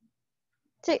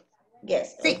 Sí.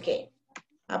 Yes, okay.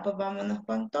 Pues vámonos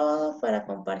con todo para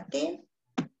compartir.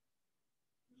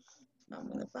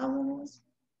 Vámonos.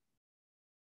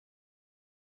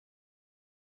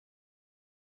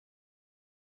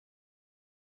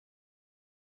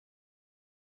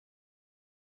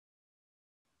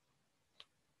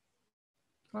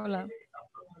 Hola.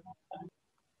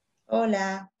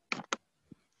 Hola.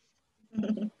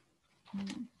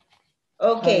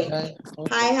 Okay.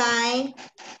 Hi.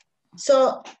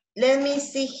 So let me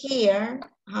see here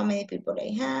how many people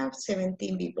I have.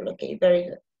 17 people. Okay, very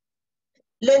good.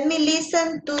 Let me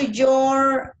listen to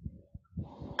your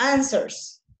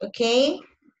answers. Okay.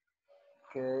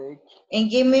 Okay. And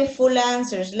give me full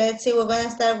answers. Let's see. We're going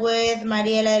to start with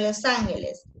Mariela de Los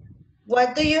Ángeles.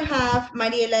 What do you have,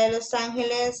 Mariela de Los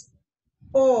Ángeles,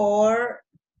 for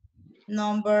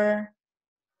number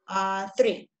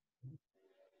 3?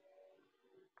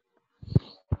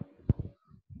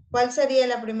 ¿Cuál sería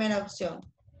la primera opción?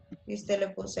 Y usted le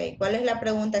puso ahí. ¿Cuál es la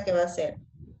pregunta que va a hacer?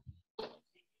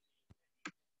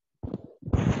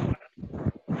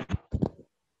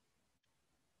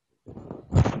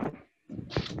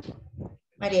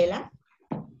 Mariela.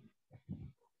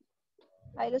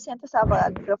 Ay, lo siento, estaba apagado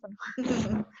el micrófono.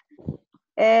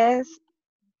 Es,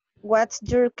 what's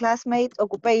your classmate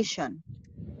occupation?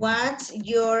 What's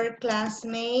your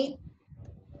classmate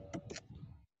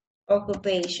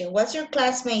occupation? What's your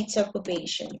classmate's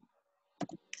occupation?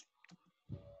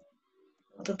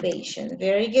 Occupation,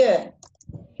 very good.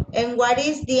 And what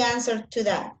is the answer to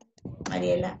that,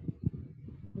 Mariela?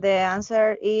 The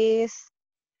answer is,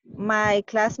 my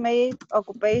classmate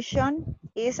occupation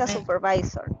is a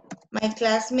supervisor. My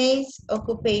classmate's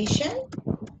occupation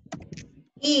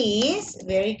is,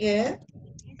 very good,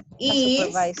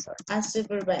 is a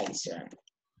supervisor.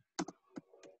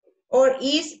 Or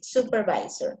is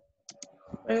supervisor.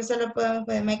 Por eso lo podemos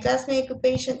poner, my classmate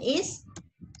occupation is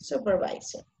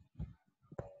supervisor.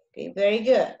 Okay, very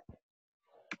good.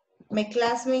 My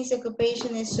classmate's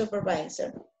occupation is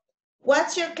supervisor.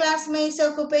 What's your classmate's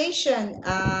occupation,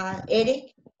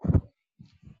 Eric?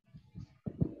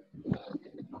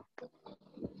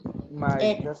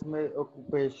 My classmate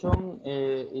occupation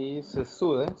is a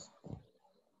student.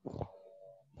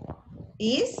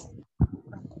 Is?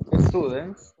 A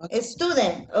student. A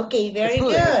student. Okay, very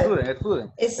good.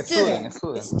 A student.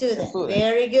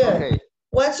 Very good. Okay.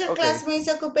 What's your classmate's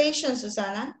occupation,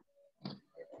 Susana?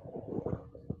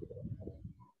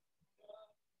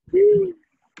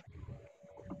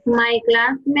 My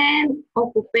classmate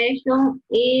occupation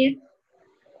is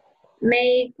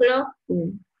make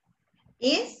clothing.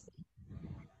 Is?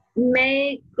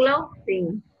 Make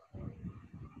clothing.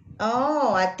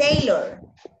 Oh, a tailor.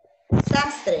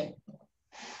 Sastre.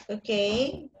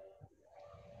 Okay.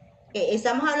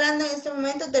 Estamos hablando en este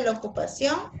momento de la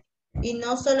ocupación y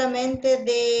no solamente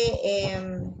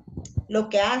de lo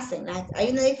que hacen.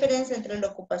 Hay una diferencia entre la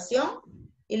ocupación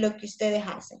y lo que ustedes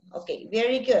hacen. Okay,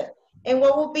 very good. And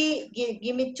what would be,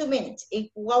 give me 2 minutes.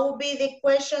 What would be the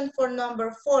question for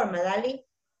number 4, Madali?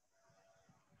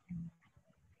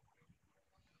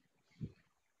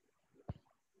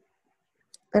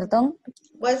 Perdón.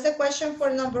 What's the question for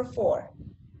number 4?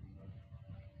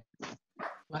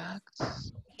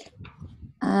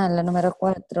 La número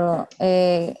 4.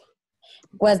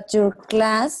 What's your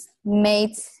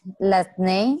classmate's last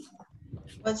name?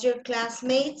 What's your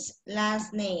classmate's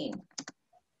last name?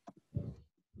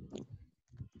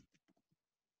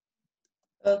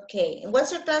 Okay.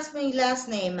 What's your classmate's last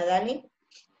name, Madali?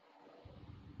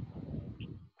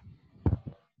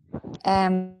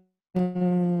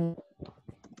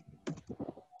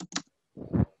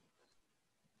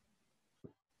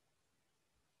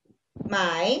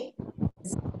 My.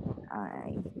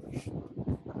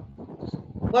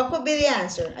 What could be the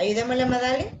answer? Ayúdemosle,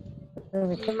 Madali.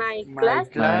 My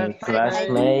classmate's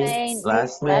last name. My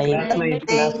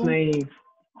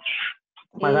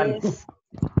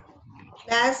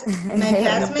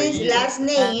classmate's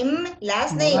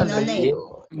last name, no name.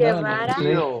 Guevara.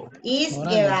 Is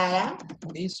Guevara.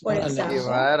 For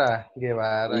example.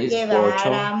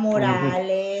 Guevara,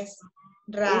 Morales,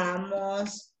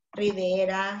 Ramos,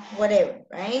 Rivera, whatever,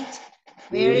 right?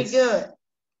 Very good.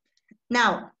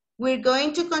 Now, we're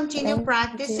going to continue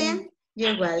practicing.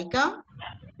 You're welcome.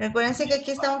 Recuérdense que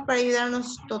aquí estamos para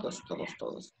ayudarnos todos.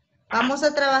 Vamos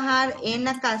a trabajar en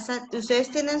la casa. Ustedes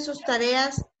tienen sus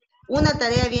tareas, una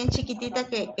tarea bien chiquitita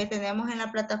que tenemos en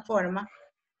la plataforma,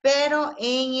 pero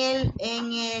en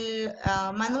el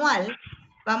manual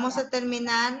vamos a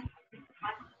terminar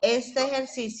este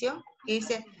ejercicio que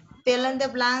dice fill in the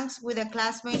blanks with the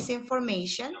classmates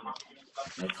information.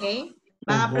 Ok.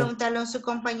 Van a preguntarle a su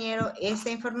compañero esta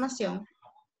información.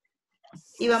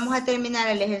 Y vamos a terminar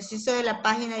el ejercicio de la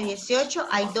página 18.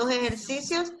 Hay 2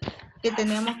 ejercicios que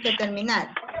tenemos que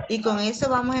terminar. Y con eso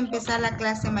vamos a empezar la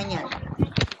clase mañana.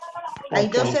 Hay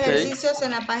 2 ejercicios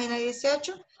en la página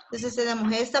 18. Entonces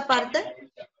tenemos esta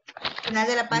parte, final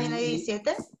de la página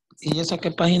 17. ¿Y esa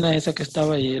qué página es esa que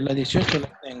estaba ahí? La 18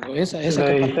 la tengo. Esa La qué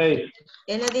 16. página.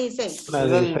 Es la 16. La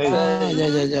 16. Ah,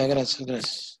 ya,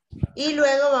 gracias. Y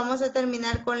luego vamos a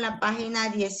terminar con la página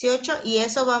 18 y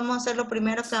eso vamos a hacer lo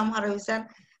primero que vamos a revisar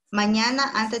mañana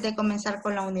antes de comenzar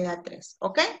con la unidad 3.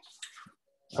 ¿Ok?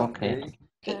 Ok.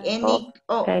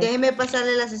 Déjenme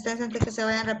pasarle la asistencia antes que se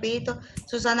vayan rapidito.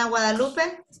 Susana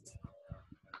Guadalupe.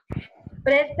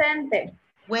 Presente.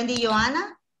 Wendy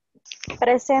Joana.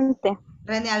 Presente.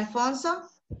 René Alfonso.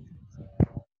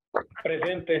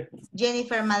 Presente.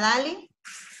 Jennifer Madali.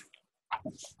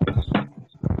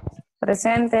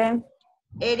 Presente.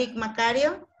 Eric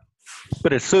Macario.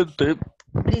 Presente.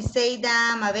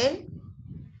 Briseida Mabel.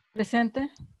 Presente.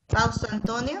 Fausto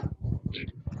Antonio.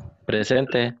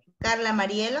 Presente. Carla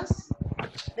Marielos.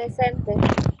 Presente.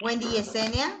 Wendy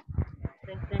Yesenia.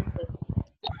 Presente.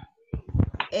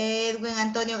 Edwin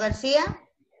Antonio García.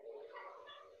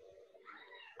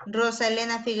 Rosa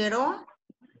Elena Figueroa.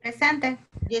 Presente.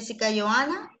 Jessica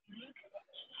Joana.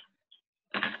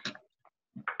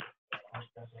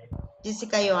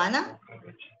 Jessica Joana.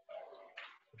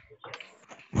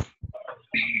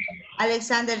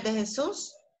 Alexander de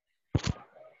Jesús.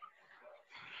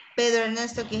 Pedro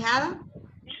Ernesto Quijada.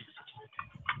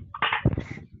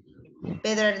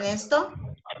 Pedro Ernesto.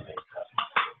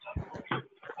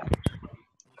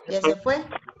 Ya se fue.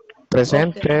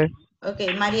 Presente. Ok,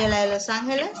 Mariela de Los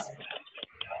Ángeles.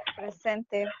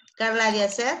 Presente. Carla de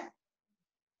Acer.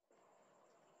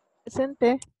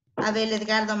 Presente. Abel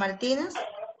Edgardo Martínez.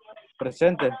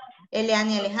 Presente.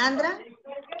 Eliani Alejandra.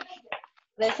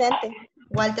 Presente.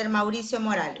 Walter Mauricio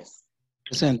Morales.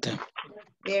 Presente.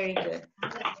 Very good.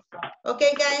 Ok,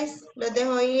 guys, los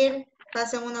dejo ir.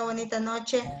 Pasen una bonita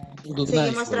noche. Good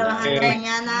Seguimos night. trabajando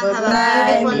mañana. Good Have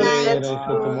a beautiful night. night.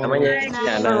 Hasta Good night.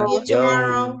 mañana. See you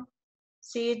tomorrow.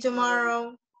 See you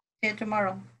tomorrow. See you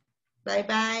tomorrow. Bye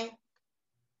bye.